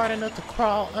are smart enough to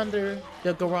crawl under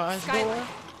the garage door.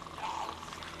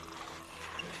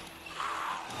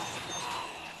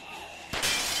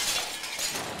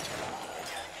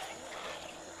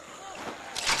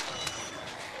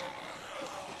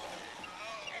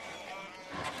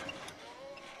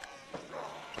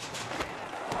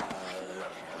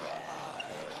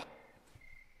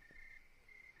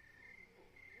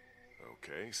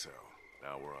 Okay, so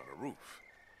now we're on a roof.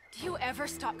 Do you ever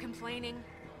stop complaining?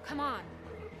 Come on.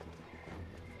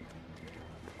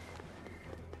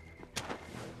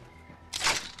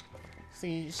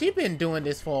 See, she been doing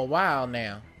this for a while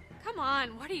now. Come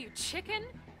on, what are you, chicken?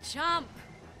 Jump.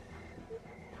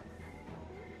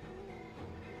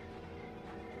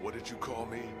 What did you call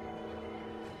me?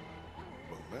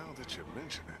 Well, now that you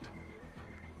mention it.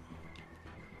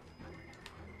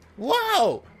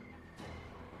 Whoa!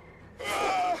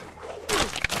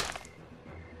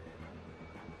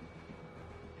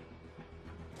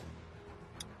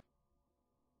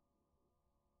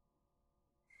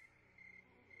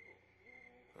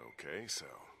 Okay, so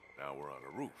now we're on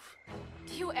a roof.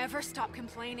 Do you ever stop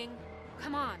complaining?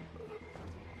 Come on.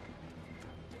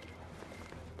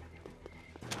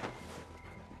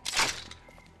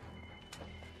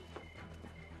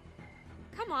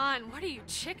 Come on, what are you,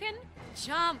 chicken?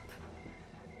 Jump.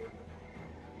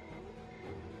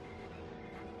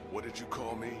 What did you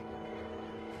call me?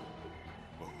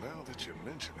 Well, now that you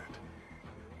mention it.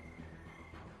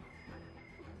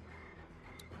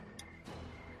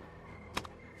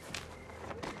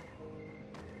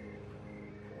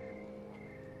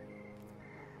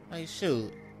 Like,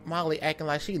 shoot, Molly acting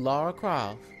like she Lara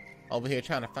Croft. Over here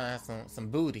trying to find some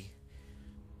booty.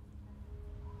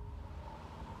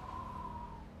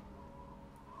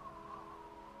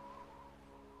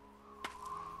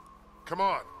 Come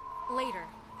on. Later.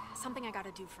 Something I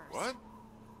gotta do first. What?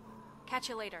 Catch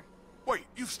you later. Wait,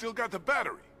 you've still got the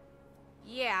battery.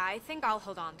 Yeah, I think I'll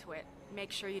hold on to it.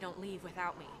 Make sure you don't leave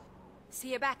without me.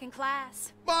 See you back in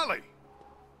class. Molly!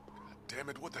 God damn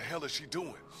it, what the hell is she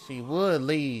doing? She would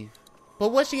leave. But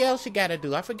what else she gotta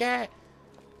do? I forgot.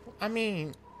 I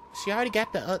mean, she already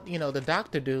got the, you know, the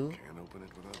doctor dude. Can't open it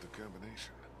without the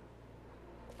combination.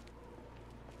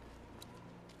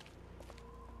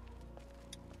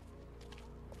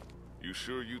 You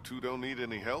sure you two don't need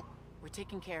any help? We're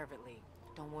taking care of it, Lee.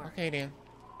 Don't worry. Okay, then.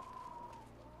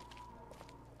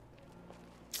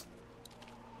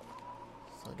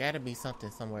 So, gotta be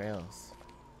something somewhere else.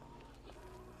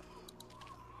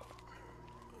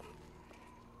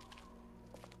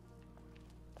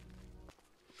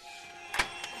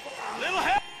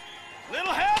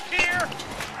 Little help here!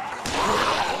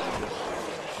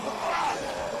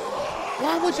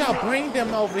 Why would y'all bring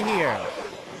them over here?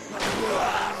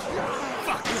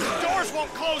 Fuck, the doors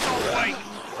won't close all the way!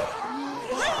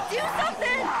 Lee, do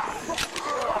something!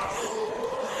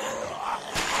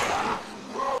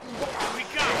 We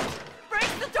got it!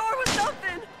 Break the door with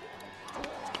something!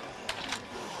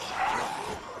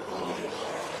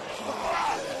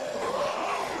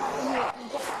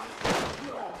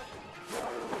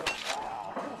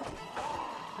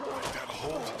 That'll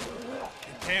hold.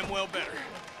 Damn well better.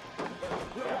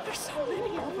 There's so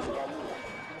many of them.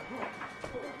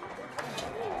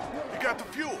 You got the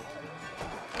fuel.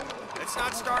 Let's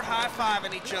not start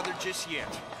high-fiving each other just yet.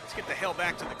 Let's get the hell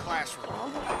back to the classroom.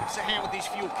 Give us a hand with these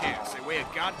fuel cans. They weigh a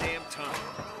goddamn ton.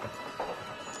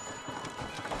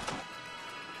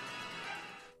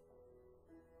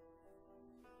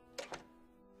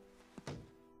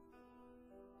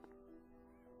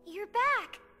 You're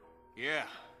back. Yeah,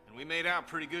 and we made out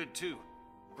pretty good, too.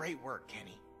 Great work,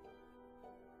 Kenny.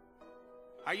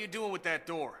 How you doing with that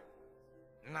door?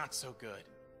 Not so good.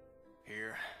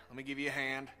 Here, let me give you a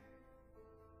hand.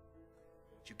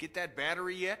 Did you get that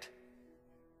battery yet?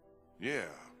 Yeah,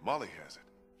 Molly has it.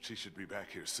 She should be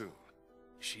back here soon.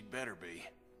 She'd better be.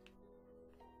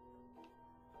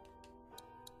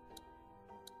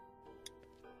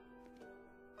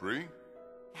 Bree?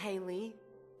 Hey, Lee.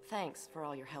 Thanks for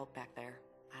all your help back there.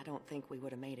 I don't think we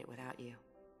would have made it without you.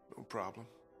 No problem.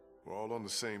 We're all on the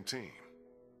same team.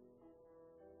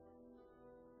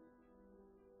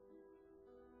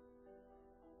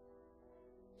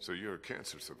 So you're a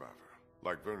cancer survivor,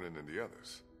 like Vernon and the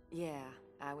others? Yeah,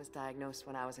 I was diagnosed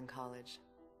when I was in college.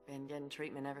 Been getting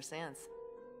treatment ever since.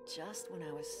 Just when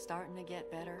I was starting to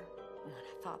get better, when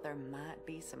I thought there might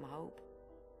be some hope,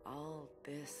 all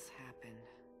this happened.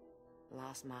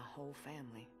 Lost my whole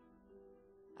family.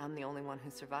 I'm the only one who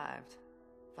survived.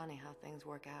 Funny how things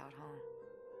work out, huh?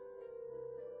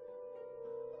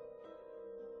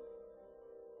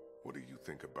 What do you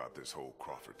think about this whole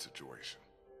Crawford situation?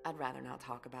 I'd rather not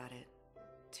talk about it.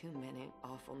 Too many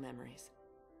awful memories.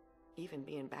 Even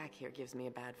being back here gives me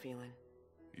a bad feeling.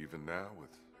 Even now, with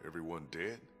everyone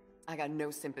dead? I got no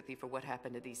sympathy for what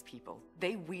happened to these people.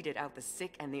 They weeded out the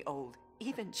sick and the old,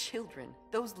 even children,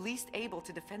 those least able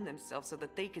to defend themselves so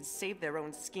that they could save their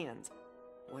own skins.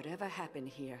 Whatever happened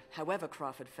here, however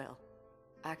Crawford fell,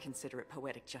 I consider it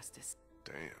poetic justice.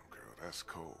 Damn, girl, that's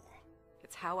cold.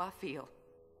 It's how I feel.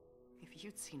 If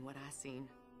you'd seen what I seen,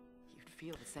 you'd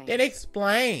feel the same. Then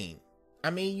explain.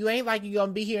 I mean, you ain't like you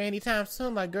gonna be here anytime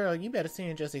soon. Like, girl, you better see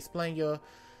and just explain your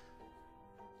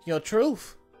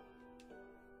truth.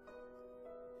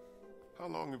 How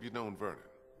long have you known Vernon?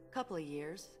 Couple of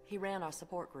years. He ran our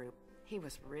support group. He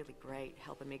was really great,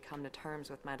 helping me come to terms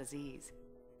with my disease.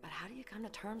 But how do you come to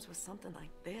terms with something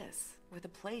like this? With a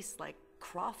place like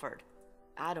Crawford?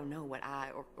 I don't know what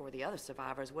I or the other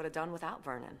survivors would have done without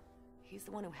Vernon. He's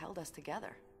the one who held us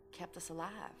together, kept us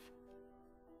alive.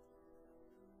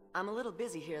 I'm a little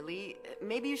busy here, Lee.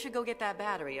 Maybe you should go get that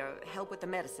battery or help with the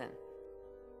medicine.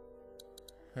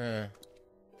 I'm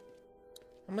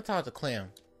gonna talk to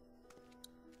Clem.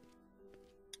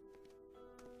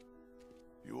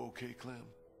 You okay, Clem?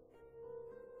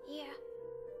 Yeah.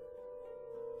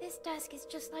 This desk is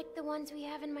just like the ones we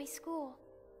have in my school.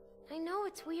 I know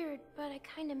it's weird, but I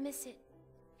kinda miss it,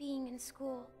 being in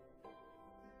school.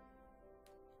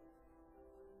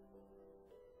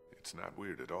 It's not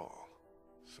weird at all.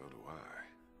 So do I.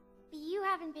 But you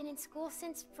haven't been in school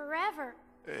since forever.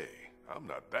 Hey, I'm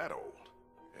not that old.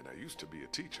 And I used to be a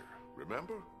teacher,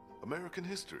 remember? American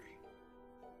history.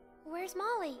 Where's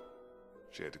Molly?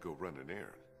 She had to go run an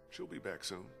errand. She'll be back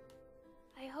soon.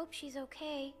 I hope she's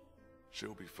okay.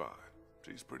 She'll be fine.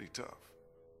 She's pretty tough.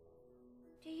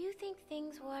 Do you think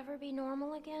things will ever be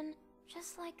normal again?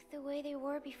 Just like the way they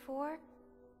were before?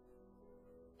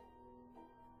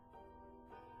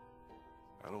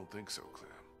 I don't think so, Clem.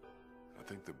 I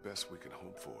think the best we can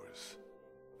hope for is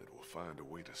that we'll find a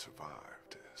way to survive,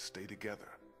 to stay together,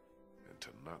 and to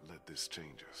not let this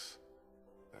change us.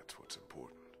 That's what's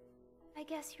important. I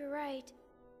guess you're right.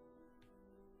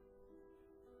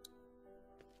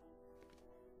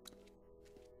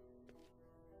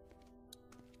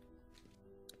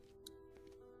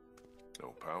 No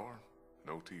power,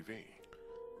 no TV.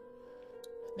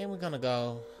 Then we're gonna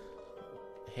go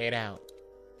head out.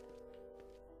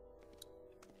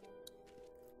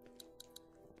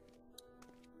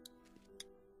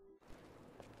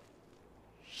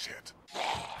 Shit.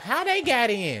 How they got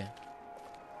in?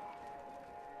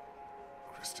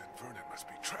 Krista and Vernon must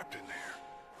be trapped in there.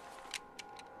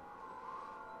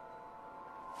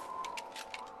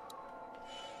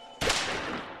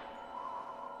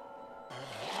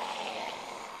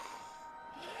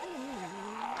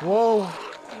 Whoa.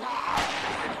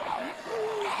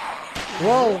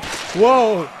 Whoa.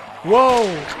 Whoa. Whoa.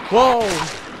 Whoa.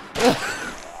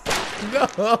 No.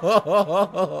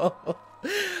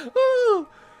 Ooh.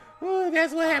 Ooh,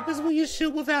 that's what happens when you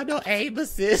shoot without no aim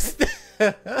assist.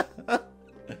 What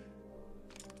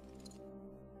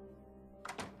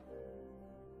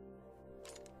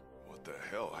the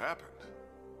hell happened?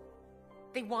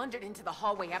 They wandered into the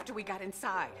hallway after we got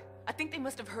inside. I think they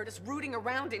must have heard us rooting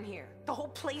around in here. The whole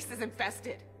place is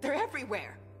infested. They're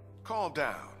everywhere. Calm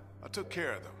down. I took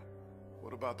care of them.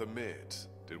 What about the meds?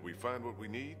 Did we find what we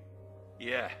need?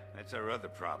 Yeah, that's our other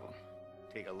problem.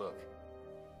 Take a look.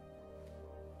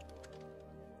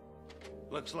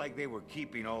 Looks like they were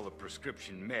keeping all the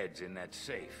prescription meds in that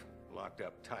safe, locked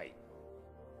up tight.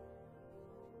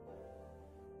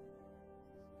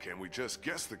 Can we just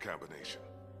guess the combination?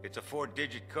 It's a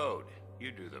 4-digit code.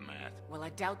 You do the math. Well, I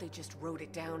doubt they just wrote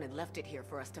it down and left it here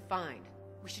for us to find.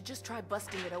 We should just try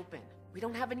busting it open. We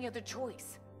don't have any other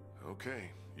choice. Okay,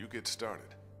 you get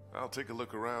started. I'll take a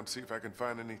look around, see if I can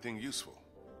find anything useful.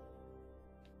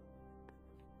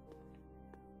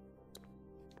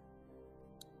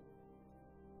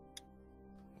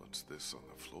 What's this on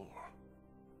the floor?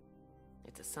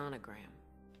 It's a sonogram.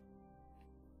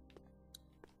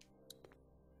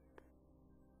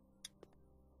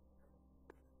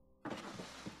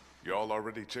 Y'all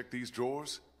already checked these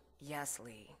drawers? Yes,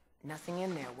 Lee. Nothing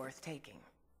in there worth taking.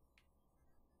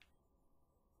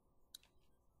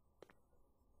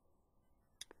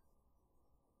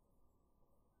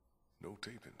 No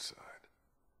tape inside.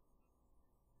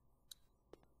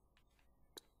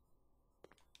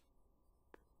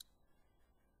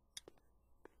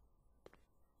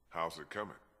 How's it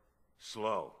coming?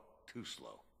 Slow. Too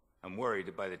slow. I'm worried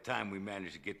that by the time we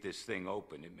manage to get this thing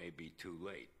open, it may be too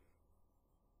late.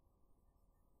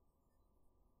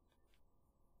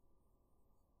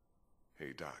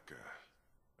 Hey, Doc,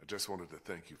 I just wanted to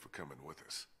thank you for coming with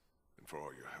us, and for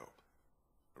all your help.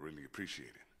 I really appreciate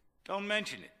it. Don't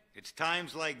mention it. It's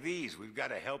times like these we've got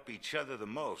to help each other the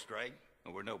most, right?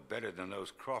 And we're no better than those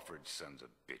Crawford sons of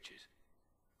bitches.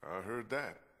 I heard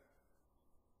that.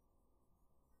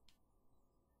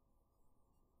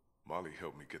 Molly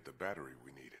helped me get the battery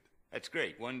we needed. That's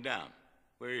great. One down.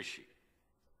 Where is she?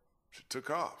 She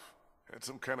took off. Had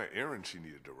some kind of errand she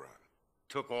needed to run.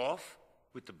 Took off?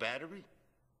 With the battery?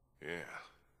 Yeah.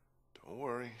 Don't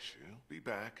worry, she'll be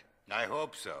back. I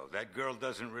hope so. That girl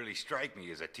doesn't really strike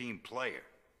me as a team player.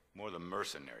 More the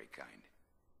mercenary kind.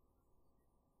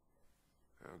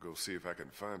 I'll go see if I can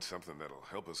find something that'll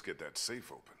help us get that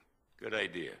safe open. Good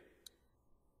idea.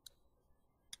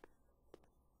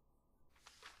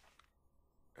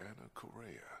 Anna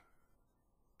Correa.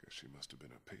 Guess she must have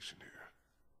been a patient here.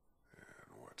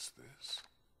 And what's this?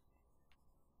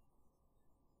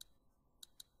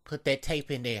 Put that tape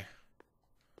in there.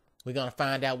 We're gonna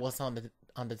find out what's on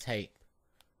the tape.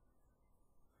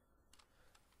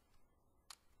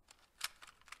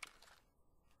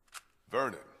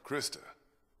 Vernon, Krista,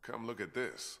 come look at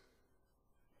this.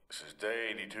 This is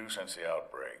day 82 since the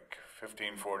outbreak.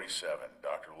 1547.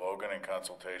 Dr. Logan in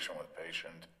consultation with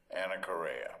patient Anna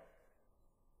Correa.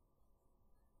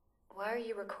 Why are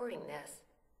you recording this?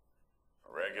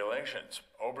 Regulations.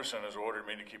 Oberson has ordered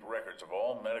me to keep records of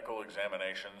all medical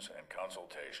examinations and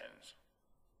consultations.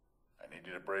 I need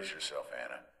you to brace yourself,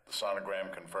 Anna. The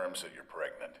sonogram confirms that you're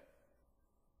pregnant.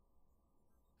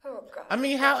 Oh, God. I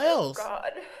mean, how else? Oh,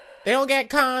 God. They don't get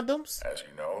condoms. As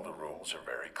you know, the rules are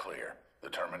very clear. The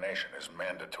termination is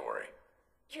mandatory.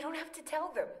 You don't have to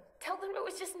tell them. Tell them it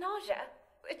was just nausea.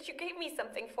 But you gave me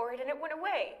something for it and it went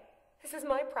away. This is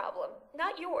my problem,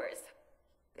 not yours.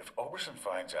 If Oberson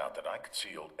finds out that I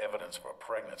concealed evidence of a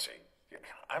pregnancy,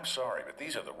 I'm sorry, but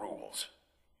these are the rules.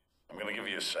 I'm going to give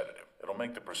you a sedative. It'll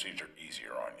make the procedure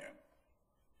easier on you.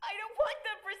 I don't want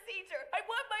the procedure. I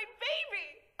want my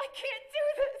baby. I can't do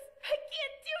this. I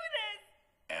can't do this.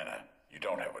 Anna, you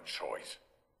don't have a choice.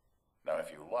 Now,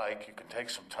 if you like, you can take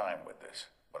some time with this,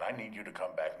 but but I need you to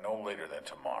come back no later than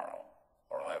tomorrow,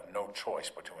 or I'll have no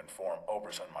choice but to inform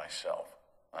Oberson myself.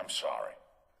 I'm sorry.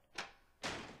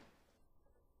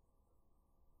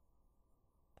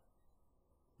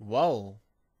 Whoa.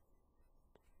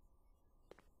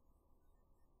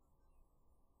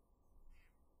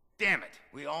 Damn it,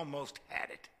 we almost had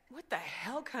it. What the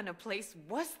hell kind of place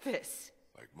was this?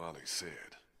 Like Molly said,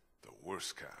 the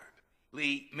worst kind.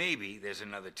 Lee, maybe there's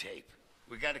another tape.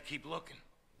 We gotta keep looking.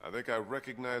 I think I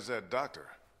recognize that doctor.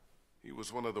 He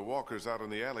was one of the walkers out in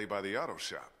the alley by the auto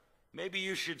shop. Maybe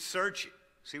you should search it,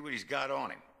 see what he's got on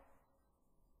him.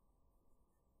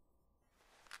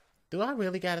 Do I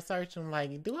really gotta search him?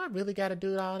 Like, do I really gotta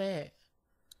do all that?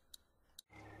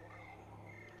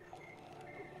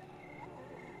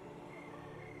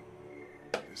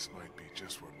 This might be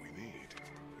just what we need.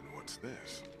 And what's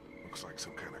this? Looks like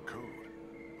some kind of code.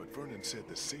 But Vernon said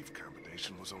the safe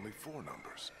combination was only 4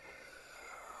 numbers.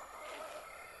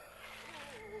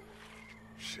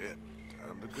 Shit,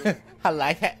 time to go. I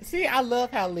like that. See, I love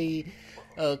how Lee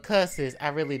cusses. I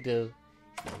really do.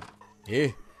 Yeah,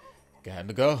 got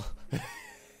to go.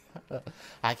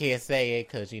 I can't say it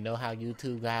because you know how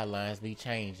YouTube guidelines be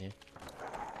changing.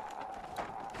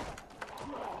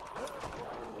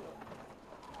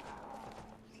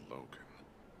 Logan.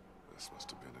 This must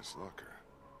have been his locker.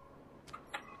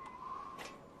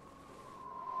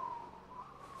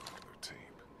 Another tape.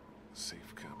 The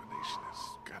safe combination has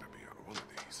got to be on one of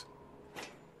these.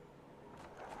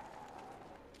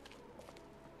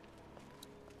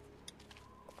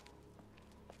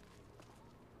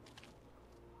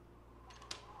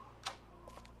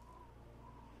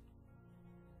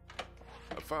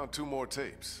 I found 2 more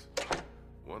tapes.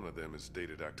 One of them is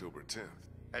dated October 10th.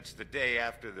 That's the day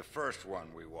after the first one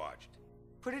we watched.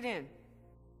 Put it in.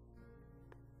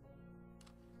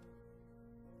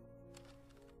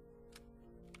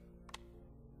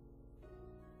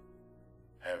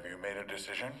 Have you made a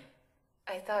decision?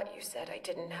 I thought you said I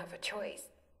didn't have a choice.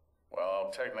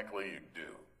 Well, technically you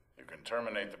do. You can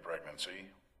terminate the pregnancy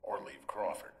or leave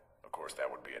Crawford. Of course, that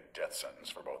would be a death sentence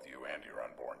for both you and your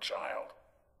unborn child.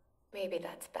 Maybe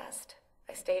that's best.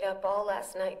 I stayed up all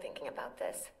last night thinking about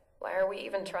this. Why are we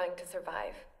even trying to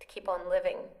survive? To keep on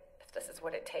living, if this is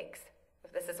what it takes.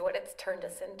 If this is what it's turned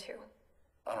us into.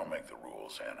 I don't make the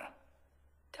rules, Anna.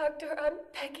 Doctor, I'm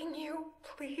begging you.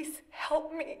 Please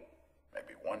help me.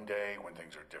 Maybe one day, when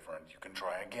things are different, you can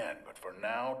try again. But for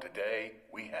now, today,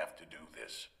 we have to do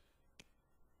this.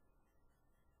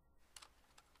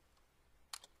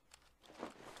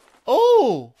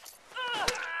 Oh!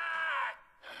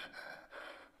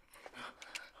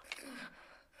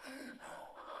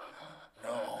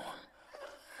 No.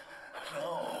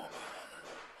 No.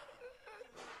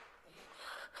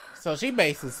 So she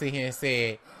basically sit here and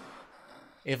said,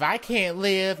 if I can't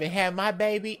live and have my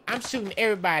baby, I'm shooting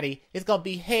everybody. It's gonna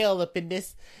be hell up in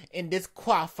this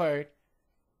Crawford.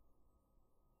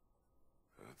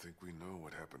 I think we know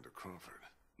what happened to Crawford.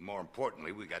 More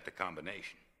importantly, we got the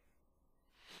combination.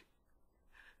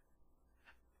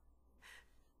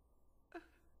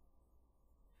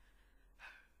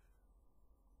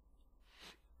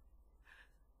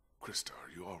 Krista,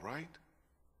 are you all right?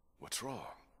 What's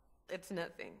wrong? It's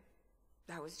nothing.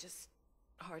 That was just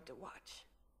hard to watch.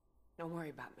 Don't worry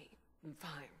about me. I'm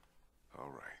fine.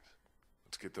 All right.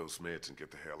 Let's get those meds and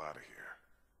get the hell out of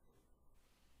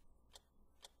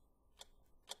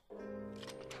here.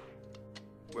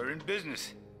 We're in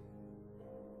business.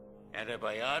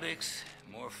 Antibiotics,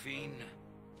 morphine.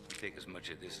 We take as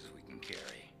much of this as we can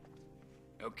carry.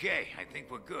 Okay, I think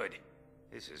we're good.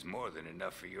 This is more than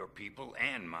enough for your people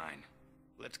and mine.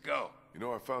 Let's go. You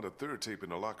know, I found a 3rd tape in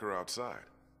the locker outside.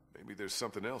 Maybe there's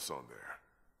something else on there.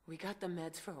 We got the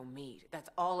meds for Omid. That's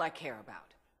all I care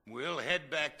about. We'll head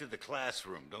back to the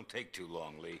classroom. Don't take too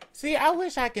long, Lee. See, I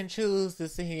wish I can choose to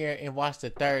sit here and watch the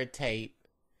 3rd tape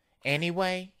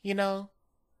anyway, you know,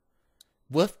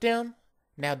 with them.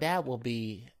 Now that will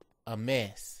be a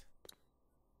mess.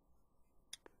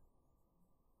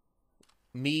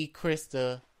 Me,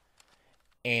 Krista,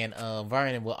 and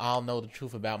Vernon will all know the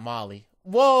truth about Molly.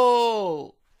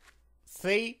 Whoa!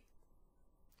 See?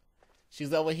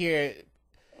 She's over here.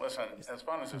 Listen, as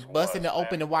fun as this busting was, to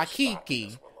open the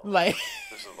Waikiki. Like,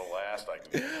 this is the last I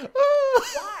can do.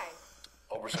 Why?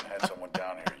 Oberson had someone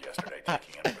down here yesterday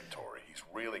taking inventory. He's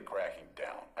really cracking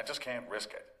down. I just can't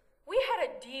risk it. We had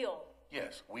a deal.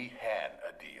 Yes, we had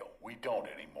a deal. We don't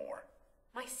anymore.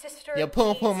 My sister. Your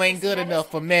pum pum ain't good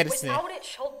enough for medicine. Without it,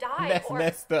 she'll die. That's or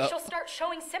messed up. She'll start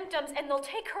showing symptoms and they'll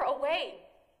take her away.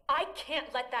 I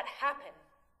can't let that happen.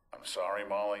 I'm sorry,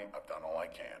 Molly. I've done all I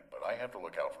can, but I have to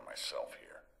look out for myself here.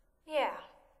 Yeah,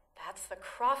 That's the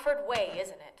Crawford way,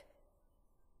 isn't it?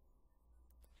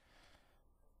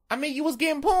 I mean, you was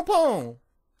getting poom poom.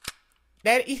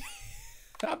 That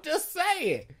I'm just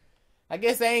saying. I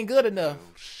guess they ain't good enough.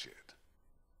 Oh shit!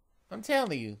 I'm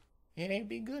telling you, it ain't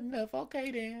be good enough.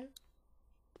 Okay then.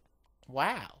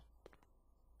 Wow.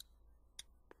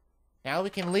 Now we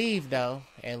can leave though,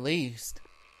 at least.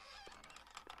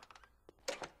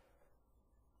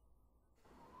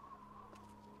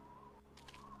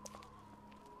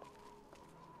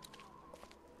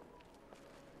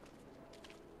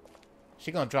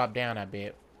 She gonna drop down, I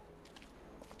bet.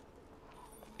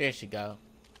 There she go.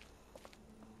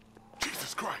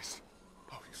 Jesus Christ!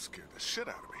 Oh, you scared the shit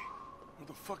out of me. Where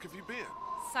the fuck have you been?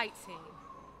 Sightseeing.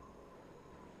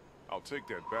 I'll take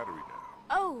that battery now.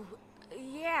 Oh,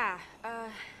 yeah,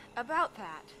 about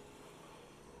that.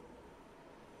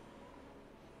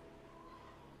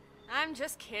 I'm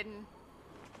just kidding.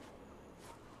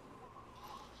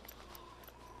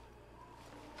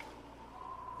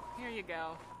 Here you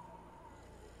go.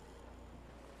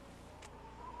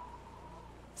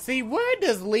 See, where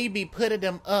does Lee be putting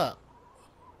them up?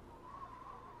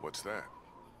 What's that?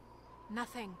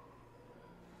 Nothing.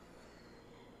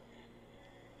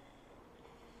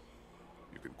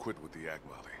 You can quit with the ag,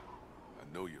 Molly.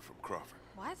 I know you're from Crawford.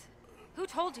 What? Who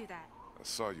told you that? I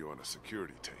saw you on a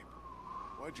security tape.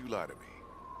 Why'd you lie to me?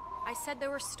 I said there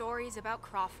were stories about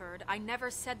Crawford. I never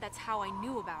said that's how I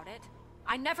knew about it.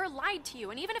 I never lied to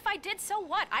you, and even if I did, so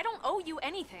what? I don't owe you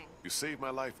anything. You saved my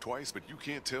life twice, but you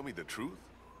can't tell me the truth?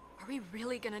 Are we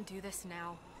really gonna do this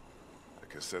now?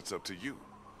 I guess that's up to you.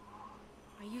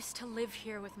 I used to live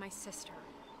here with my sister.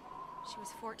 She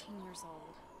was 14 years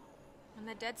old. When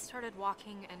the dead started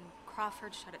walking and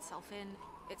Crawford shut itself in,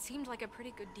 it seemed like a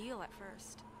pretty good deal at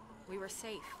first. We were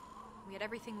safe. We had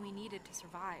everything we needed to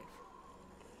survive.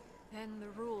 Then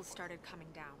the rules started coming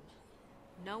down.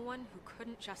 No one who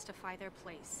couldn't justify their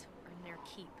place earned their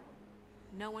keep.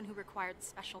 No one who required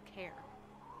special care.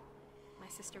 My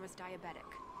sister was diabetic,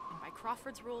 and by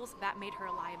Crawford's rules, that made her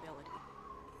a liability.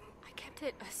 I kept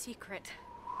it a secret,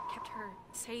 kept her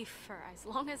safe for as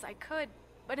long as I could,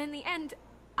 but in the end,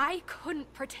 I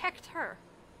couldn't protect her.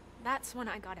 That's when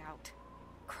I got out.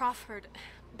 Crawford,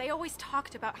 they always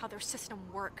talked about how their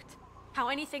system worked, how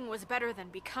anything was better than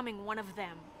becoming one of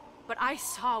them, but I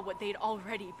saw what they'd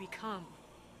already become.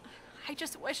 I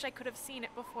just wish I could have seen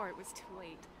it before it was too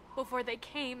late, before they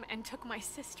came and took my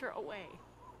sister away.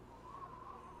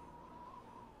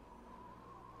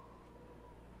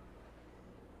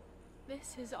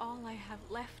 This is all I have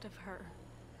left of her.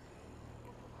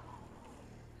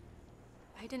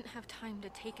 I didn't have time to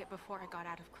take it before I got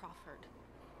out of Crawford.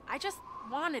 I just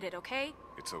wanted it, okay?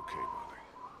 It's okay, Molly.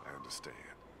 I understand.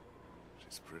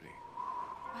 She's pretty.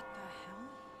 What the hell?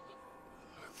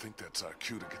 I think that's our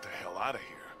cue to get the hell out of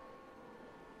here.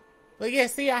 But yeah,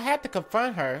 see, I had to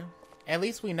confront her. At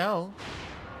least we know.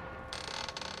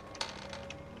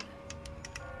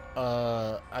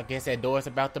 I guess that door's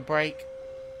about to break.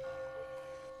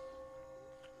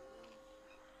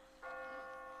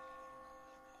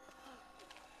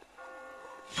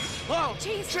 Whoa!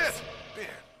 Jesus! Shit! Man.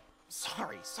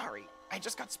 Sorry. I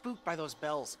just got spooked by those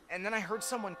bells, and then I heard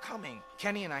someone coming.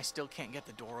 Kenny and I still can't get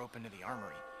the door open to the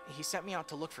armory. He sent me out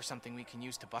to look for something we can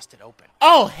use to bust it open.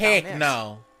 Oh, heck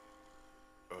no.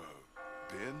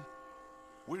 Ben?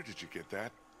 Where did you get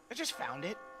that? I just found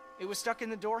it. It was stuck in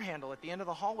the door handle at the end of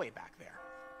the hallway back there.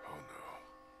 Oh,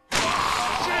 no.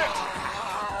 Shit!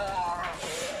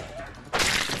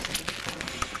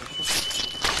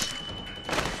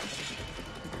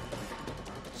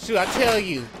 Shoot, I tell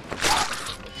you.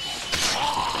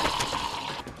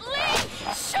 Lee!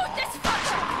 Shoot this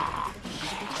fucker!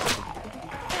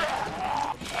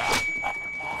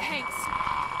 Thanks.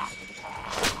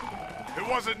 It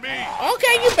wasn't me!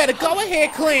 Okay, you better go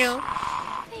ahead, Clem.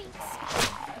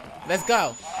 Let's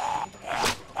go.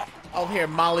 Over here,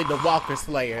 Molly the Walker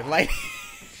Slayer. Like,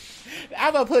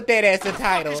 I'm gonna put that as the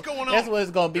title. That's what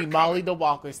it's gonna be, Molly the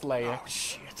Walker Slayer. Oh,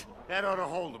 shit. That ought to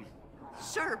hold him.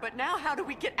 Sure, but now how do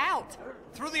we get out?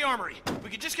 Through the armory. We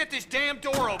could just get this damn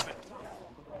door open.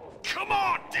 Come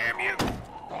on, damn you!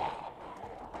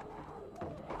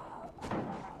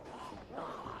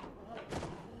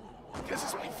 This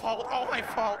is my fault, all my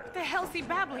fault. What the hell's he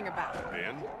babbling about?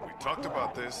 Ben, we talked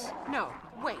about this. No,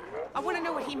 wait. I want to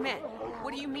know what he meant.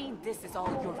 What do you mean this is all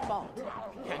your fault?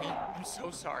 Kenny, I'm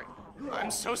so sorry.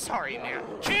 I'm so sorry, man.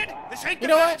 Kid, this ain't the You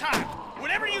know best what? time.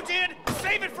 Whatever you did,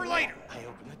 save it for later. I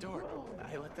opened the door.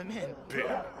 I let them in.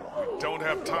 Ben, we don't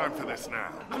have time for this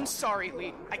now. I'm sorry,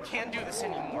 Lee. I can't do this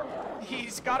anymore.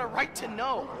 He's got a right to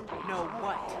know. Know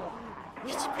what?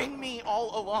 It's been me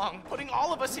all along, putting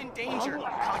all of us in danger.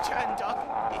 Katja and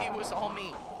Duck, it was all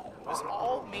me. It was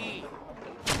all me.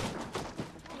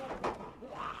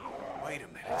 Wait a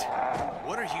minute.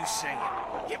 What are you saying?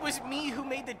 It was me who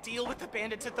made the deal with the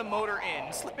bandits at the motor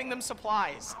inn, slipping them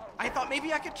supplies. I thought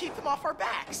maybe I could keep them off our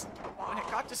backs. When it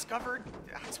got discovered,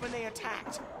 that's when they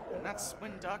attacked. And that's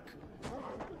when Duck...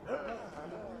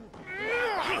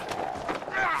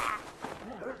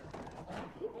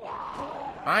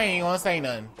 I ain't gonna say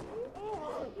nothing.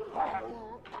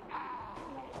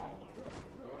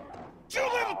 You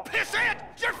little pissant!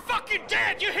 You're fucking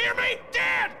dead, you hear me?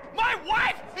 Dead! My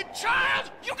wife and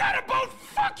child, you got them both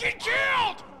fucking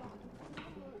killed!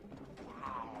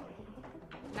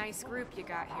 Nice group you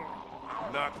got here.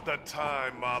 Not the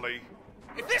time, Molly.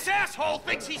 If this asshole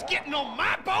thinks he's getting on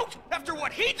my boat after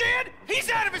what he did, he's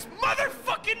out of his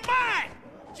motherfucking mind!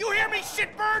 You hear me,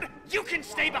 shitbird? You can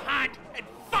stay behind and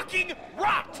fucking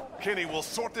rot! Kenny, we'll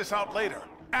sort this out later.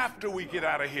 After we get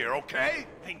out of here, okay?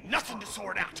 Ain't nothing to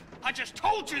sort out. I just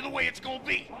told you the way it's gonna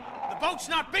be. The boat's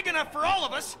not big enough for all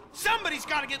of us. Somebody's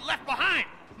gotta get left behind.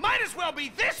 Might as well be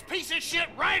this piece of shit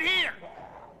right here.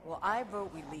 Well, I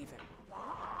vote we leave him.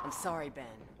 I'm sorry, Ben.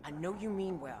 I know you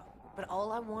mean well, but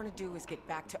all I want to do is get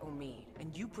back to Omid,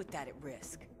 and you put that at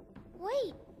risk.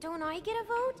 Wait, don't I get a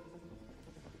vote?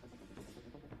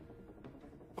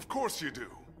 Of course you do.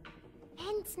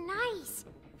 Ben's nice.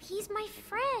 He's my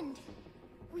friend.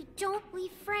 We don't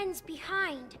leave friends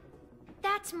behind.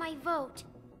 That's my vote.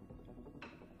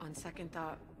 On second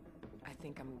thought, I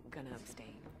think I'm gonna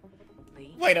abstain.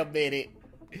 Lee? Wait a minute.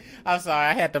 I'm sorry,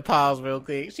 I had to pause real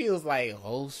quick. She was like,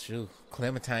 oh shoot,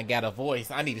 Clementine got a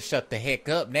voice. I need to shut the heck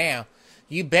up now.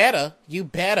 You better.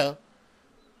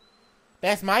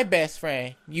 That's my best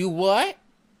friend. You what?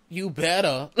 You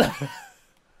better.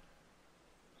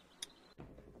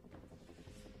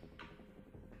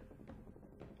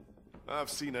 I've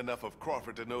seen enough of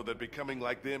Crawford to know that becoming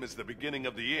like them is the beginning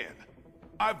of the end.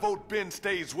 I vote Ben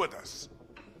stays with us.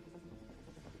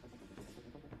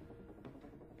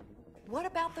 What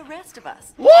about the rest of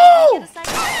us? Woo!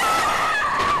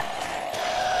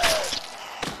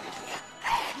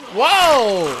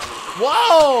 Whoa!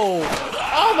 Whoa!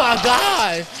 Oh my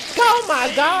gosh! Oh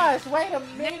my gosh! Wait a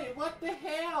minute! What the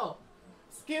hell?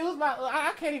 Excuse my...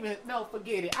 I can't even... No,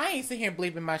 forget it. I ain't sitting here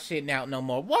bleeping my shit out no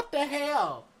more. What the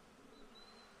hell?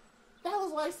 That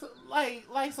was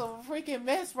like some freaking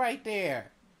mess right there.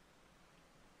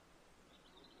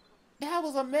 That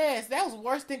was a mess. That was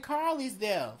worse than Carly's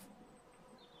death.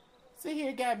 Sit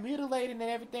here, got mutilated and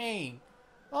everything.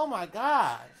 Oh my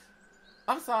gosh.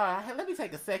 I'm sorry. Let me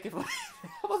take a second.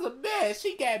 That was a mess.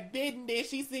 She got bitten. Then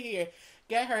she sit here,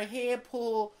 got her head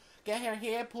pulled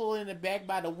in the back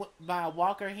by a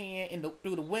walker hand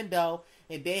through the window,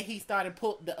 and then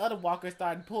the other walker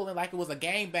started pulling like it was a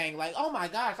gangbang. Like, oh my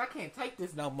gosh, I can't take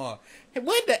this no more.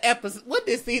 When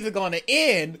this season gonna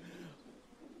end?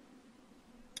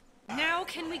 Now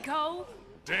can we go?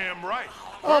 Damn right.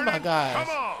 Oh my gosh.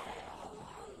 Come on.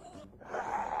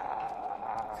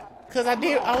 Cause I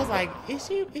was like, is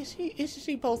she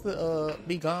supposed to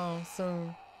be gone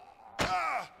soon?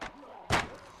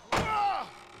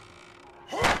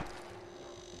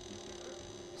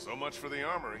 So much for the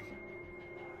armory.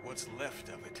 What's left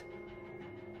of it?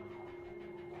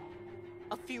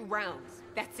 A few rounds.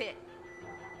 That's it.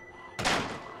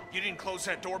 You didn't close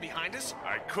that door behind us?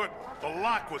 I couldn't. The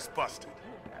lock was busted.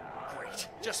 Great.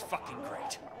 Just fucking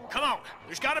great. Come on.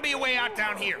 There's gotta be a way out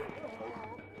down here.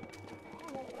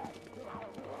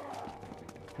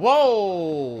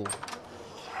 Whoa!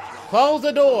 Close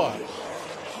the door.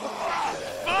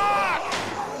 Fuck!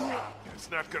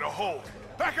 It's not gonna hold.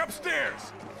 Back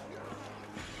upstairs.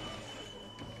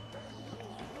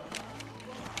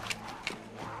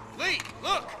 Lee,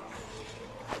 look!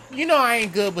 You know I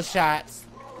ain't good with shots.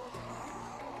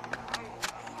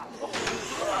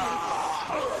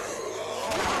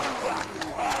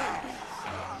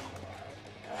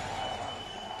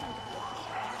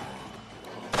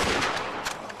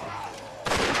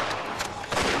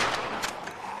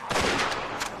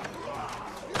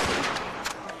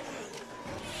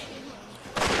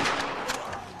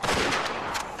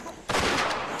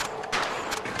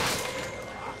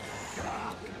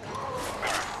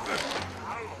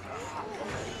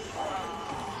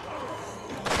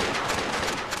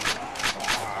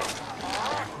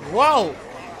 Whoa!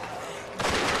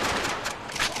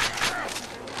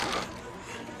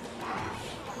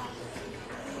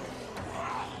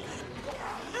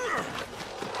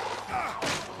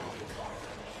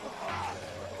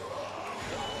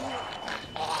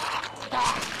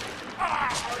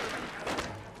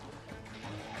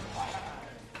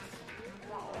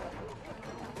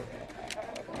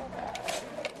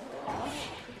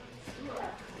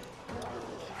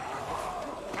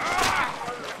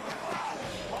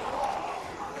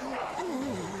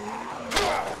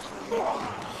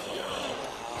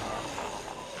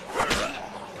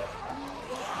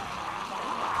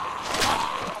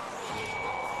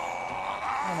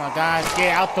 my gosh,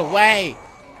 get out the way!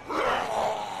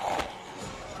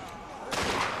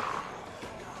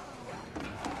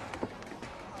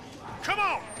 Come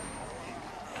on!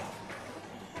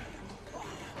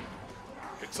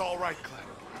 It's all right, Clem.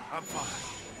 I'm fine.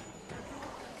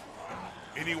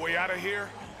 Any way out of here?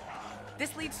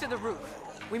 This leads to the roof.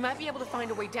 We might be able to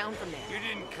find a way down from there. You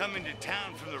didn't come into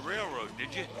town from the railroad,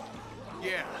 did you?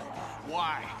 Yeah.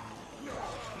 Why?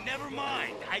 Never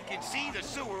mind. I can see the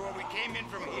sewer where we came in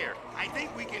from here. I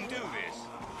think we can do this.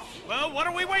 Well, what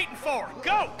are we waiting for?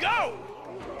 Go, go!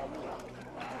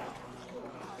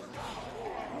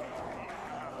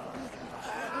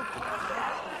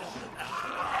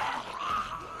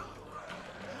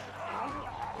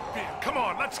 Come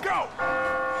on, let's go!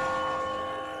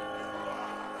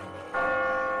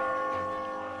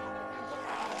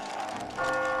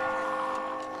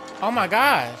 Oh my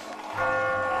gosh.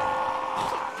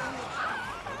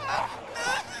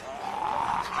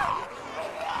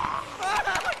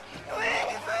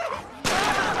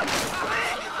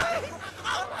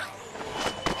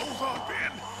 Hold on,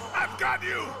 Ben. I've got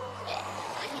you!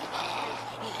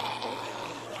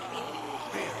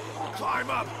 Ben,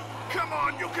 climb up! Come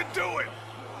on, you can do it!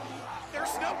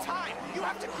 There's no time. You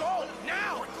have to go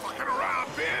now. Quit fucking around,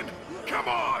 Ben! Come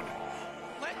on!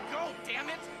 Let go, damn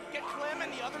it. Get Clem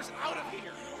and the others out of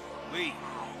here. Lee.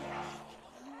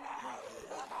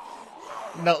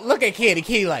 No, look at Kitty.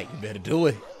 Kitty like, you better do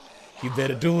it. You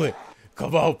better do it.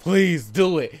 Come on, please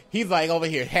do it. He's like over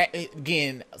here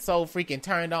getting so freaking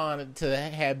turned on to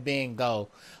have Ben go.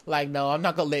 Like, no, I'm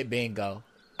not gonna let Ben go.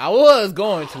 I was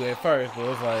going to at first, but it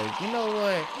was like, you know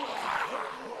what?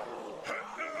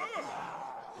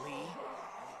 Lee,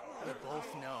 we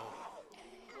both know.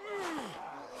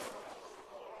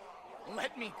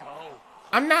 Let me go.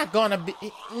 I'm not gonna be.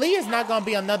 Lee is not gonna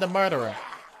be another murderer.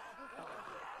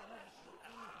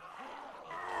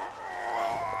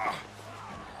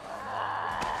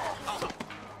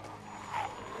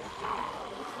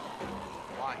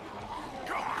 Why?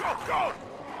 Go, go, go!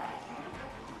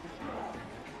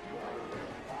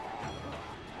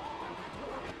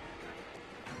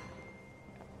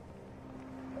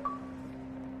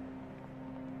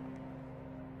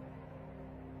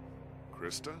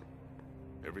 Krista?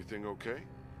 Everything okay?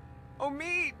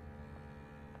 Omid!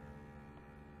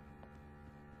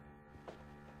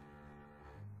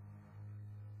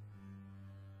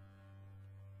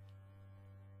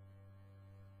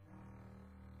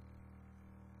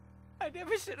 I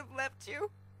never should have left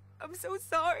you. I'm so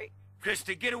sorry.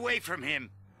 Krista, get away from him.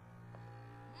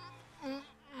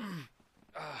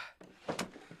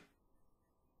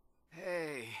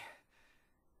 Hey.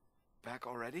 Back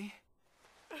already?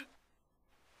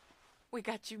 We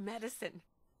got you medicine.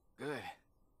 Good.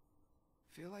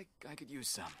 Feel like I could use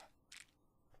some.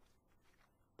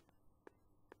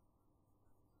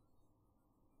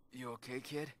 You okay,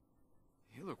 kid?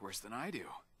 You look worse than I do.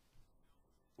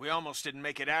 We almost didn't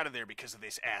make it out of there because of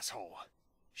this asshole.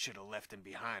 Should have left him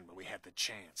behind when we had the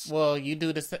chance. Well, you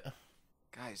do the same.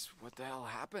 Guys, what the hell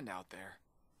happened out there?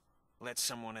 Let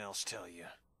someone else tell you.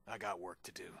 I got work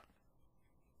to do.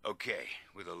 Okay,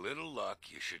 with a little luck,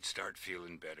 you should start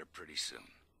feeling better pretty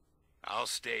soon. I'll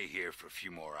stay here for a few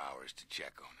more hours to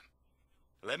check on him.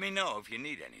 Let me know if you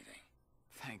need anything.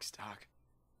 Thanks, Doc.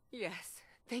 Yes,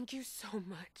 thank you so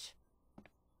much.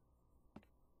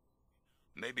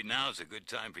 Maybe now's a good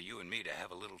time for you and me to have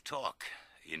a little talk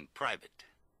in private.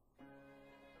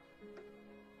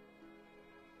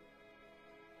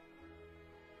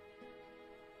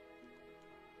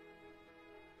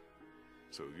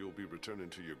 So you'll be returning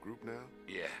to your group now?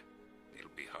 Yeah,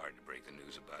 it'll be hard to break the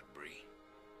news about Bree.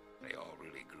 They all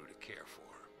really grew to care for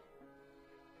her.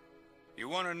 You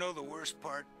want to know the worst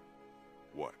part?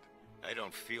 What? I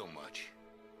don't feel much.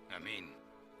 I mean,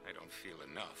 I don't feel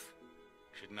enough.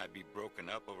 Shouldn't I be broken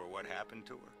up over what happened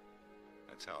to her?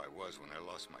 That's how I was when I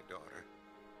lost my daughter.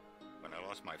 When I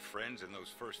lost my friends in those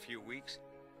first few weeks.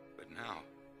 But now,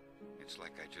 it's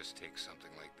like I just take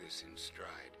something like this in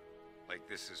stride. Like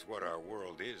this is what our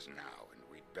world is now, and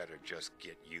we'd better just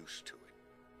get used to it.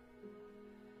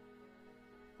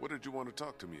 What did you want to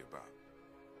talk to me about?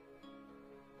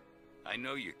 I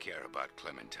know you care about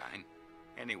Clementine.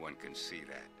 Anyone can see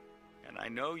that. And I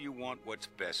know you want what's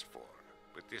best for her.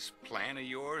 But this plan of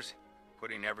yours,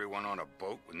 putting everyone on a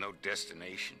boat with no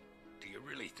destination, do you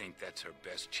really think that's her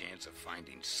best chance of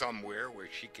finding somewhere where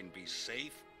she can be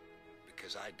safe?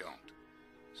 Because I don't.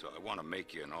 So I want to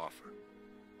make you an offer.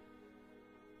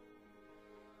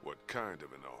 What kind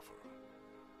of an offer?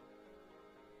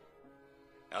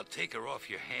 I'll take her off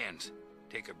your hands,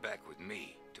 take her back with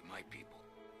me to my people.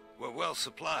 We're well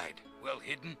supplied, well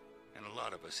hidden, And a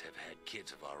lot of us have had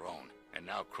kids of our own. And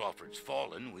now Crawford's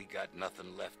fallen, we got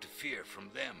nothing left to fear from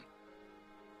them.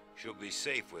 She'll be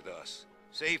safe with us.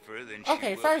 Safer than she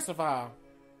Okay, will. first of all,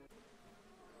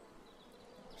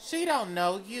 she don't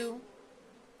know you.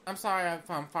 I'm sorry if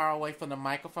I'm far away from the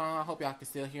microphone. I hope y'all can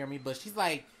still hear me. But she's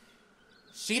like,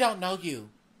 she don't know you.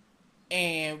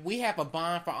 And we have a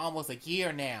bond for almost a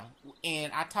year now.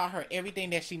 And I taught her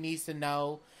everything that she needs to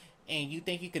know. And you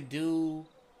think you could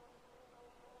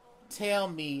tell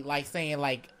me, like saying,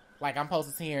 like I'm supposed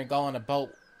to sit here and go on a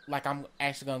boat. Like I'm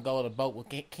actually going to go on a boat with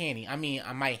Kenny. I mean,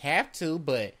 I might have to,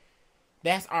 but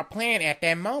that's our plan at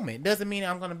that moment. Doesn't mean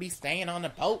I'm going to be staying on the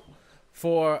boat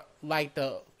for, like,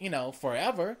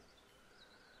 forever.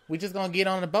 We just going to get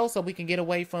on the boat so we can get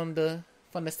away from the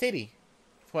city.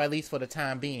 For at least for the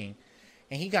time being.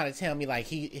 And he got to tell me, like,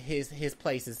 his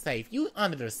place is safe. You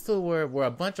under the sewer where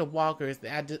a bunch of walkers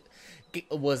that I just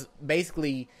was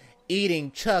basically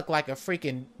eating Chuck like a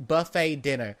freaking buffet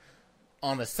dinner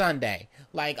on a Sunday.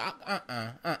 Like,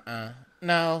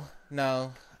 no.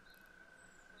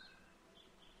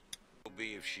 It'll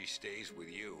be if she stays with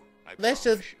you. Let's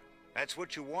promise just... you. That's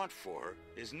what you want for her,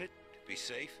 isn't it? To be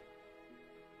safe?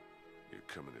 You're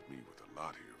coming at me with a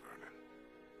lot here, Vernon.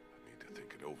 I need to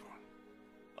think it over.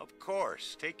 Of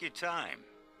course. Take your time.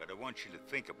 But I want you to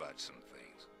think about some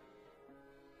things.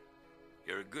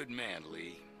 You're a good man,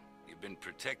 Lee. You've been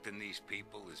protecting these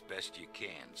people as best you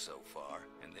can so far,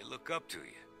 and they look up to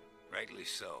you. Rightly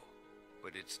so.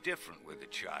 But it's different with a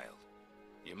child.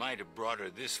 You might have brought her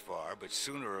this far, but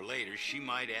sooner or later she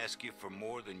might ask you for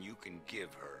more than you can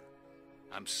give her.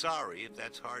 I'm sorry if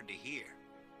that's hard to hear,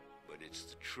 but it's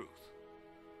the truth.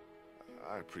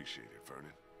 I appreciate it,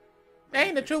 Vernon. That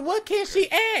ain't the truth. What can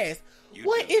she ask?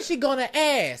 What is she gonna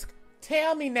ask?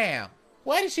 Tell me now.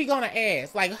 What is she gonna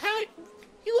ask? Like, how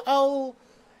you old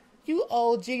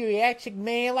geriatric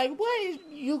man? Like, what is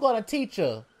you gonna teach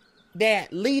her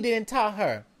that Lee didn't taught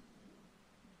her?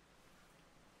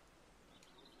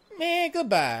 Man,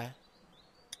 goodbye.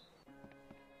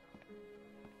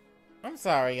 I'm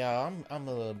sorry, y'all. I'm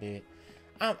a little bit.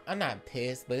 I'm not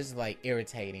pissed, but it's like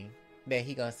irritating that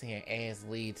he gonna sit here and ask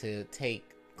Lee to take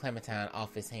Clementine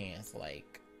off his hands.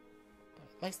 Like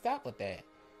stop with that.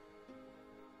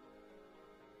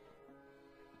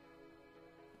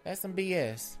 That's some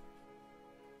BS.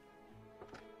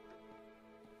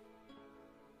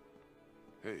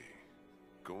 Hey,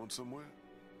 going somewhere?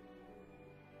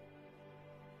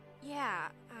 Yeah,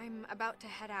 I'm about to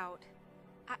head out.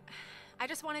 I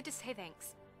just wanted to say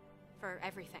thanks for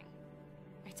everything.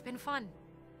 It's been fun.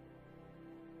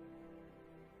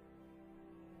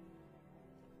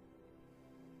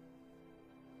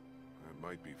 It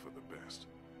might be for the best.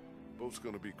 Boat's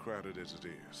gonna be crowded as it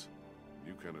is.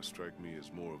 You kind of strike me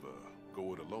as more of a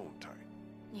go-it-alone type.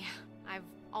 Yeah, I've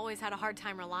always had a hard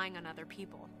time relying on other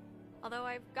people. Although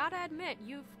I've gotta admit,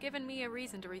 you've given me a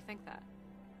reason to rethink that.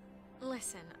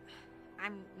 Listen,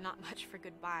 I'm not much for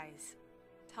goodbyes.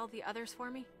 Tell the others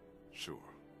for me? Sure.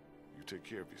 You take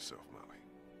care of yourself, Molly.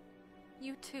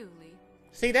 You too, Lee.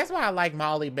 See, that's why I like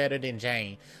Molly better than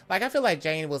Jane. Like, I feel like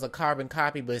Jane was a carbon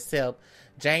copy, but except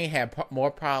Jane had more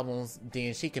problems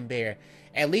than she can bear.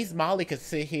 At least Molly could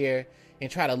sit here and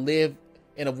try to live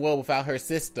in a world without her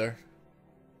sister.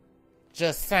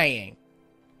 Just saying.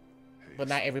 Hey, but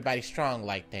not everybody's strong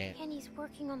like that. Kenny's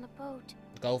working on the boat.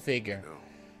 Go figure. No.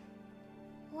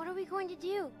 What are we going to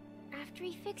do after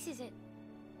he fixes it?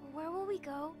 Where will we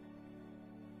go?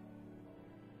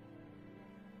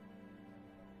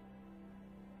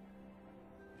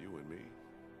 You and me,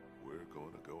 we're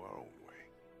going to go our own way.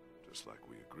 Just like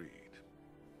we agreed.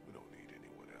 We don't need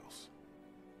anyone else.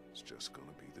 It's just going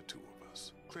to be the two of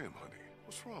us. Clem, honey,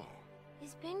 what's wrong?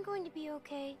 Is Ben going to be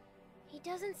okay? He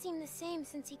doesn't seem the same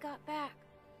since he got back.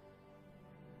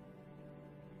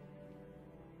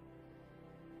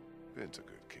 Ben's a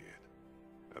good kid.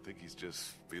 I think he's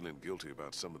just feeling guilty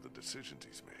about some of the decisions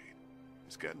he's made.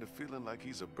 He's gotten the feeling like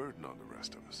he's a burden on the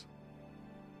rest of us.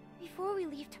 Before we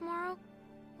leave tomorrow,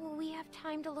 will we have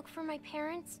time to look for my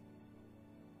parents?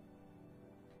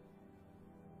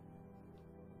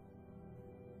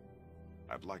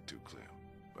 I'd like to, Clem,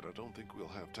 but I don't think we'll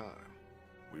have time.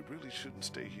 We really shouldn't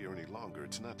stay here any longer.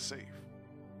 It's not safe.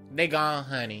 They gone,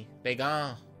 honey. They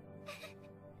gone.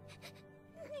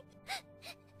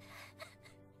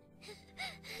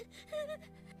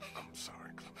 I'm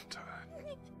sorry, Clementine.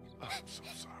 I'm so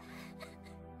sorry.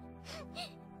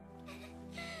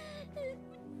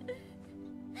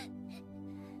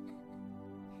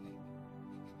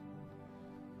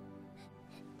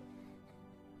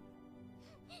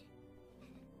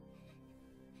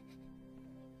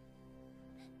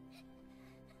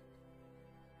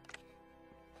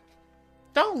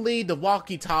 Don't leave the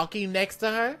walkie-talkie next to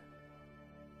her.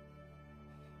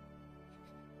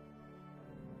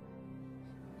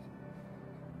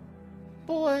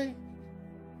 Boy.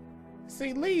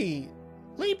 See, Lee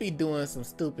be doing some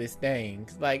stupid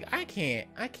things. Like, I can't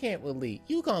with Lee.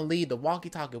 You gonna leave the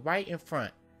walkie-talkie right in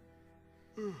front.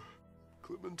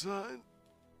 Clementine?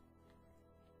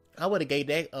 I would have gave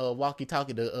that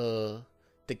walkie-talkie to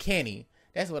Kenny.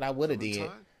 That's what I would have did.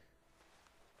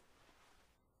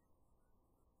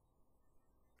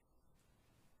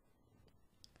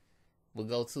 We'll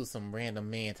go to some random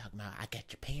man talking about, I got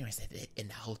your parents in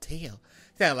the hotel.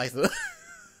 Sound like some...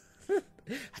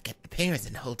 I got the parents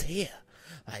in the hotel.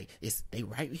 Like, they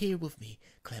right here with me.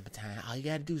 Clementine, all you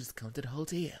gotta do is come to the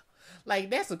hotel. Like,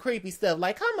 that's some creepy stuff.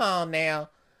 Like, come on now.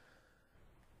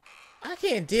 I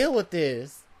can't deal with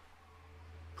this.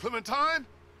 Clementine?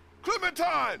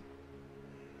 Clementine!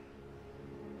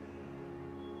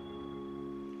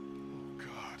 Oh, God.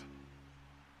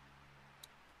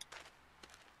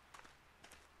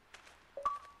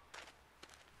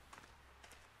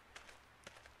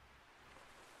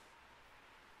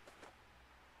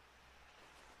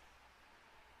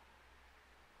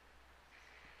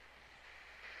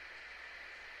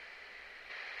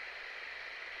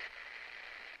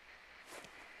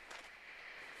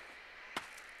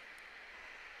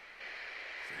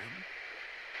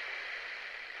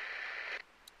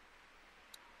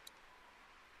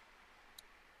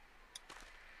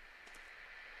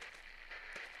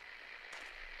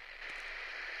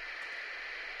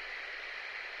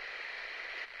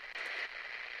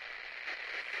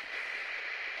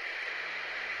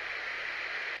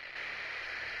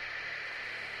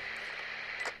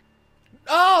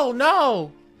 Oh,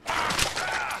 no!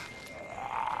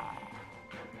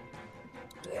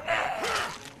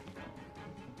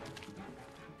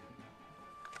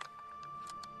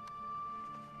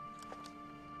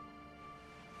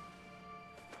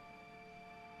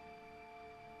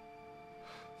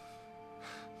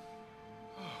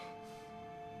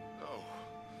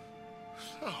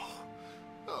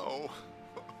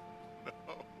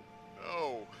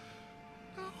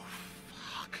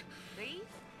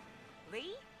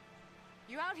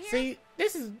 See,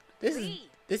 this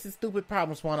is stupid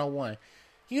problems 101.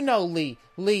 You know, Lee,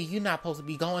 you're not supposed to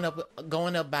be going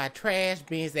up by trash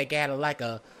bins that got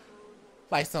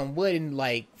like some wooden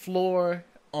like floor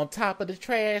on top of the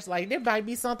trash. Like, there might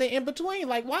be something in between.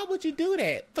 Like, why would you do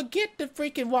that? Forget the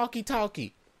freaking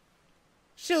walkie-talkie.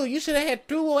 Shoot, you should have had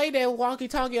threw away that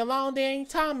walkie-talkie a long dang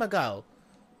time ago.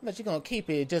 But you're gonna keep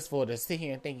it just for to sit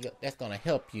here and think that's gonna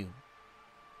help you.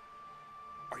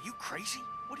 Are you crazy?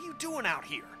 What are you doing out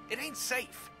here? It ain't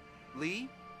safe. Lee,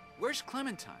 where's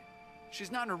Clementine?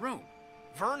 She's not in her room.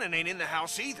 Vernon ain't in the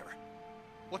house either.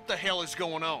 What the hell is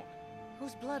going on?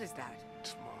 Whose blood is that?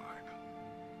 It's mine.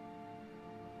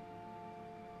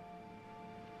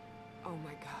 Oh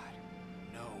my God.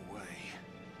 No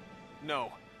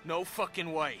way. No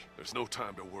fucking way. There's no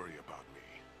time to worry about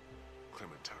me.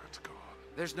 Clementine's gone.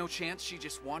 There's no chance she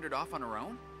just wandered off on her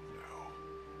own?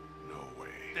 No way.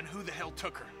 Then who the hell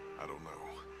took her? I don't know.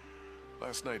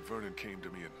 Last night, Vernon came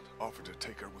to me and offered to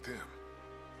take her with him.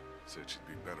 Said she'd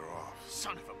be better off.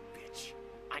 Son of a bitch.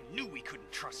 I knew we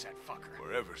couldn't trust that fucker.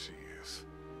 Wherever she is,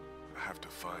 I have to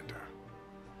find her.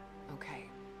 Okay.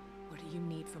 What do you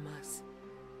need from us?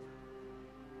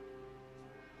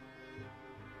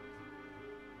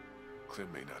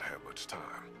 Clem may not have much time.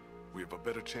 We have a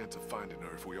better chance of finding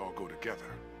her if we all go together.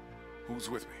 Who's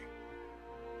with me?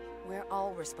 We're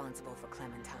all responsible for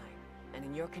Clementine. And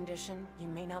in your condition, you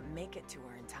may not make it to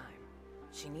her in time.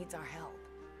 She needs our help.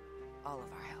 All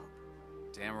of our help.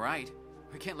 Damn right.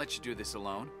 We can't let you do this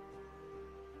alone.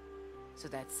 So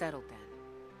that's settled then.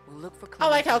 We'll look for I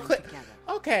like how Clementine together.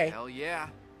 Okay. Hell yeah.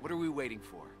 What are we waiting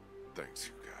for? Thanks,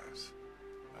 you guys.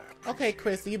 Okay,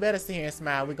 Chrissy, you better sit here and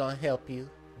smile. We're gonna help you.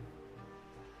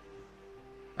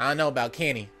 I don't know about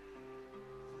Kenny.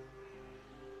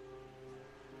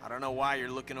 I don't know why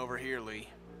you're looking over here, Lee.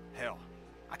 Hell,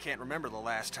 I can't remember the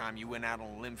last time you went out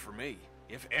on a limb for me,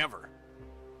 if ever.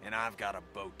 And I've got a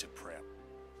boat to prep.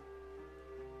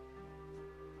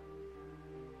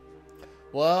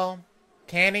 Well,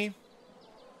 Kenny,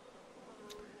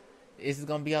 this is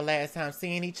gonna be our last time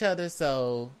seeing each other,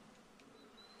 so...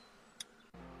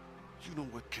 You know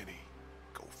what, Kenny?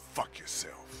 Go fuck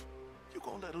yourself. You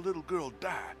gonna let a little girl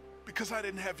die because I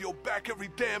didn't have your back every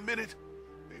damn minute?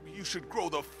 Maybe you should grow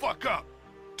the fuck up.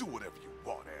 Do whatever you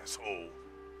want, asshole.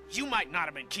 You might not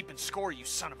have been keeping score, you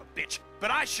son of a bitch,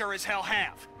 but I sure as hell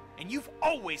have. And you've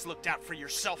always looked out for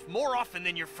yourself more often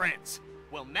than your friends.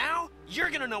 Well, now you're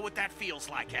gonna know what that feels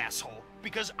like, asshole.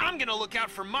 Because I'm gonna look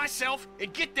out for myself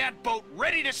and get that boat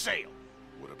ready to sail.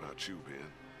 What about you, Ben?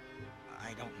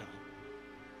 I don't know.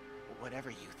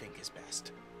 Whatever you think is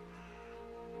best.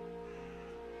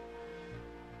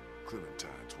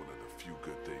 Clementine's one of the few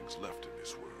good things left in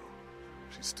this world.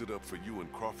 She stood up for you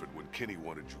and Crawford when Kenny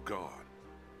wanted you gone.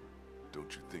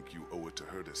 Don't you think you owe it to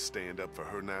her to stand up for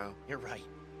her now? You're right.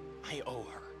 I owe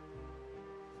her.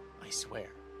 I swear,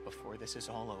 before this is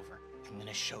all over, I'm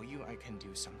gonna show you I can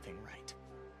do something right.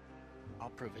 I'll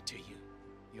prove it to you.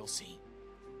 You'll see.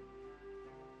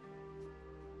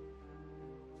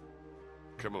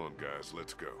 Come on, guys,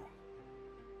 let's go.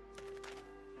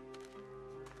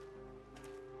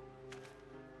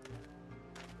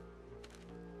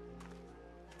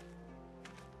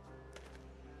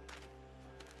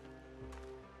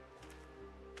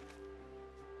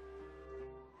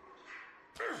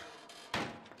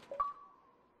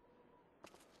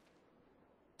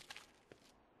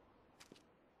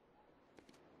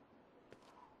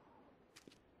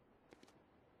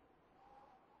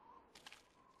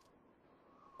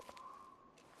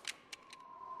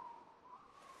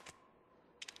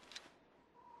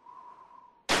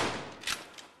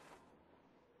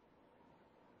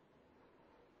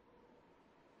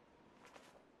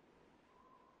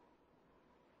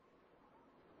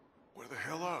 Where the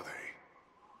hell are they?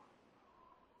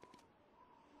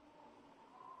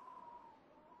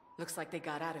 Looks like they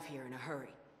got out of here in a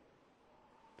hurry.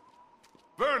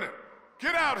 Vernon,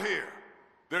 get out here!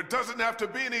 There doesn't have to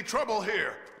be any trouble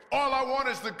here. All I want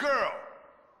is the girl.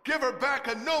 Give her back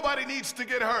and nobody needs to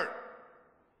get hurt.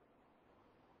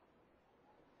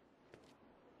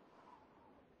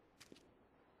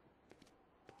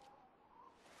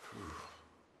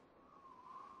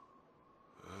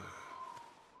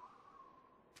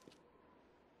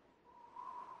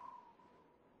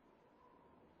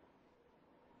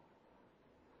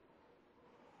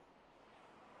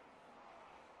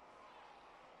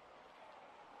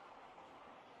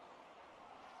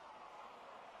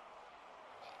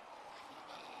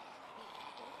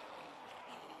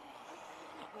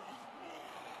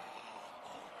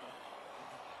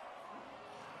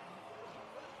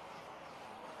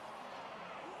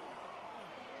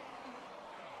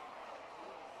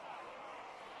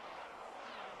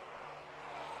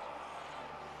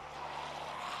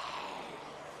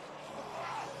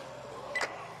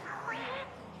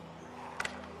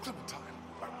 Clementine,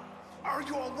 are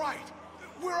you all right?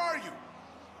 Where are you?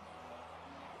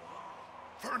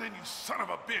 Vernon, you son of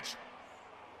a bitch!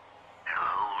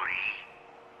 Hello, Lee.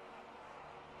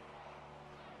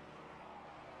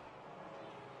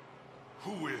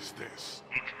 Who is this?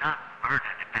 It's not Vernon,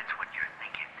 if that's what you're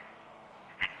thinking.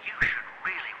 And you should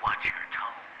really watch your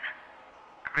tone.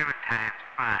 Clementine's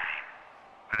fine,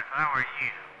 but if I were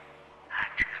you,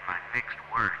 I'd choose my next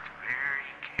words very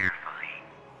carefully.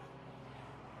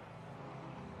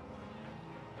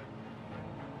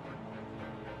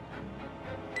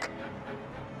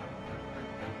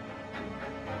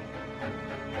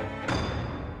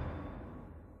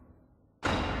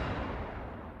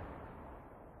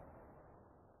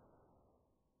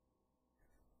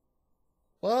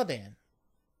 Well then.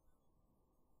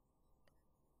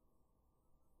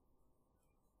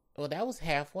 Well, that was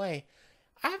halfway.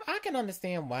 I can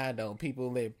understand why though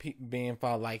people let Ben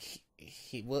fall. Like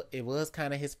it was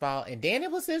kind of his fault, and then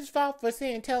it was his fault for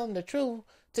telling the truth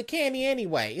to Kenny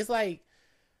anyway. It's like,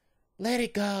 let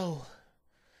it go.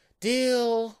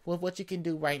 Deal with what you can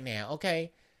do right now,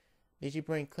 okay? Did you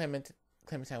bring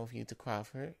Clementine with you to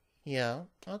Crawford? Yeah.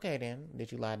 Okay then.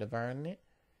 Did you lie to Vernon?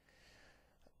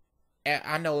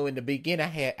 I know in the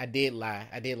beginning I did lie.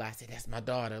 I said that's my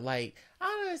daughter. Like, I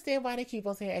don't understand why they keep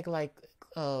on saying act like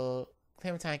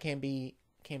Clementine can't be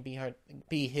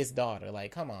his daughter.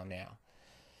 Like, come on now.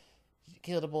 You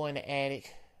killed the boy in the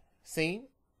attic. See?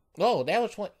 Oh, that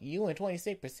was you and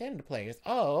 26% of the players.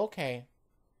 Oh, okay.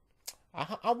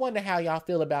 I wonder how y'all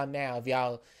feel about now if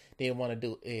y'all didn't want to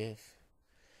do if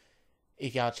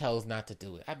y'all chose not to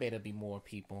do it. I bet it'll be more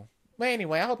people. But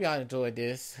anyway, I hope y'all enjoyed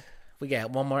this. We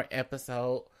got one more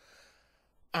episode.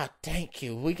 Thank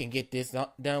you. We can get this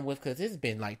done with because it's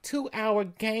been like 2-hour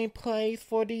gameplays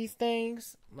for these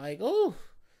things. Like, ooh.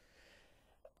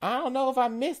 I don't know if I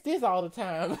missed this all the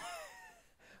time.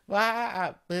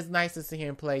 But it's nice to see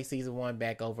him play season 1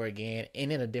 back over again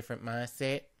and in a different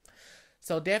mindset.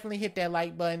 So definitely hit that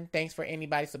like button. Thanks for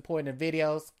anybody supporting the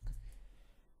videos.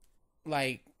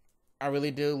 Like, I really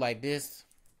do. Like this.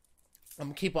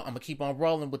 I'm gonna keep on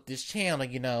rolling with this channel,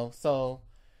 you know. So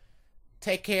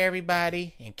take care,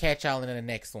 everybody, and catch y'all in the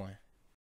next one.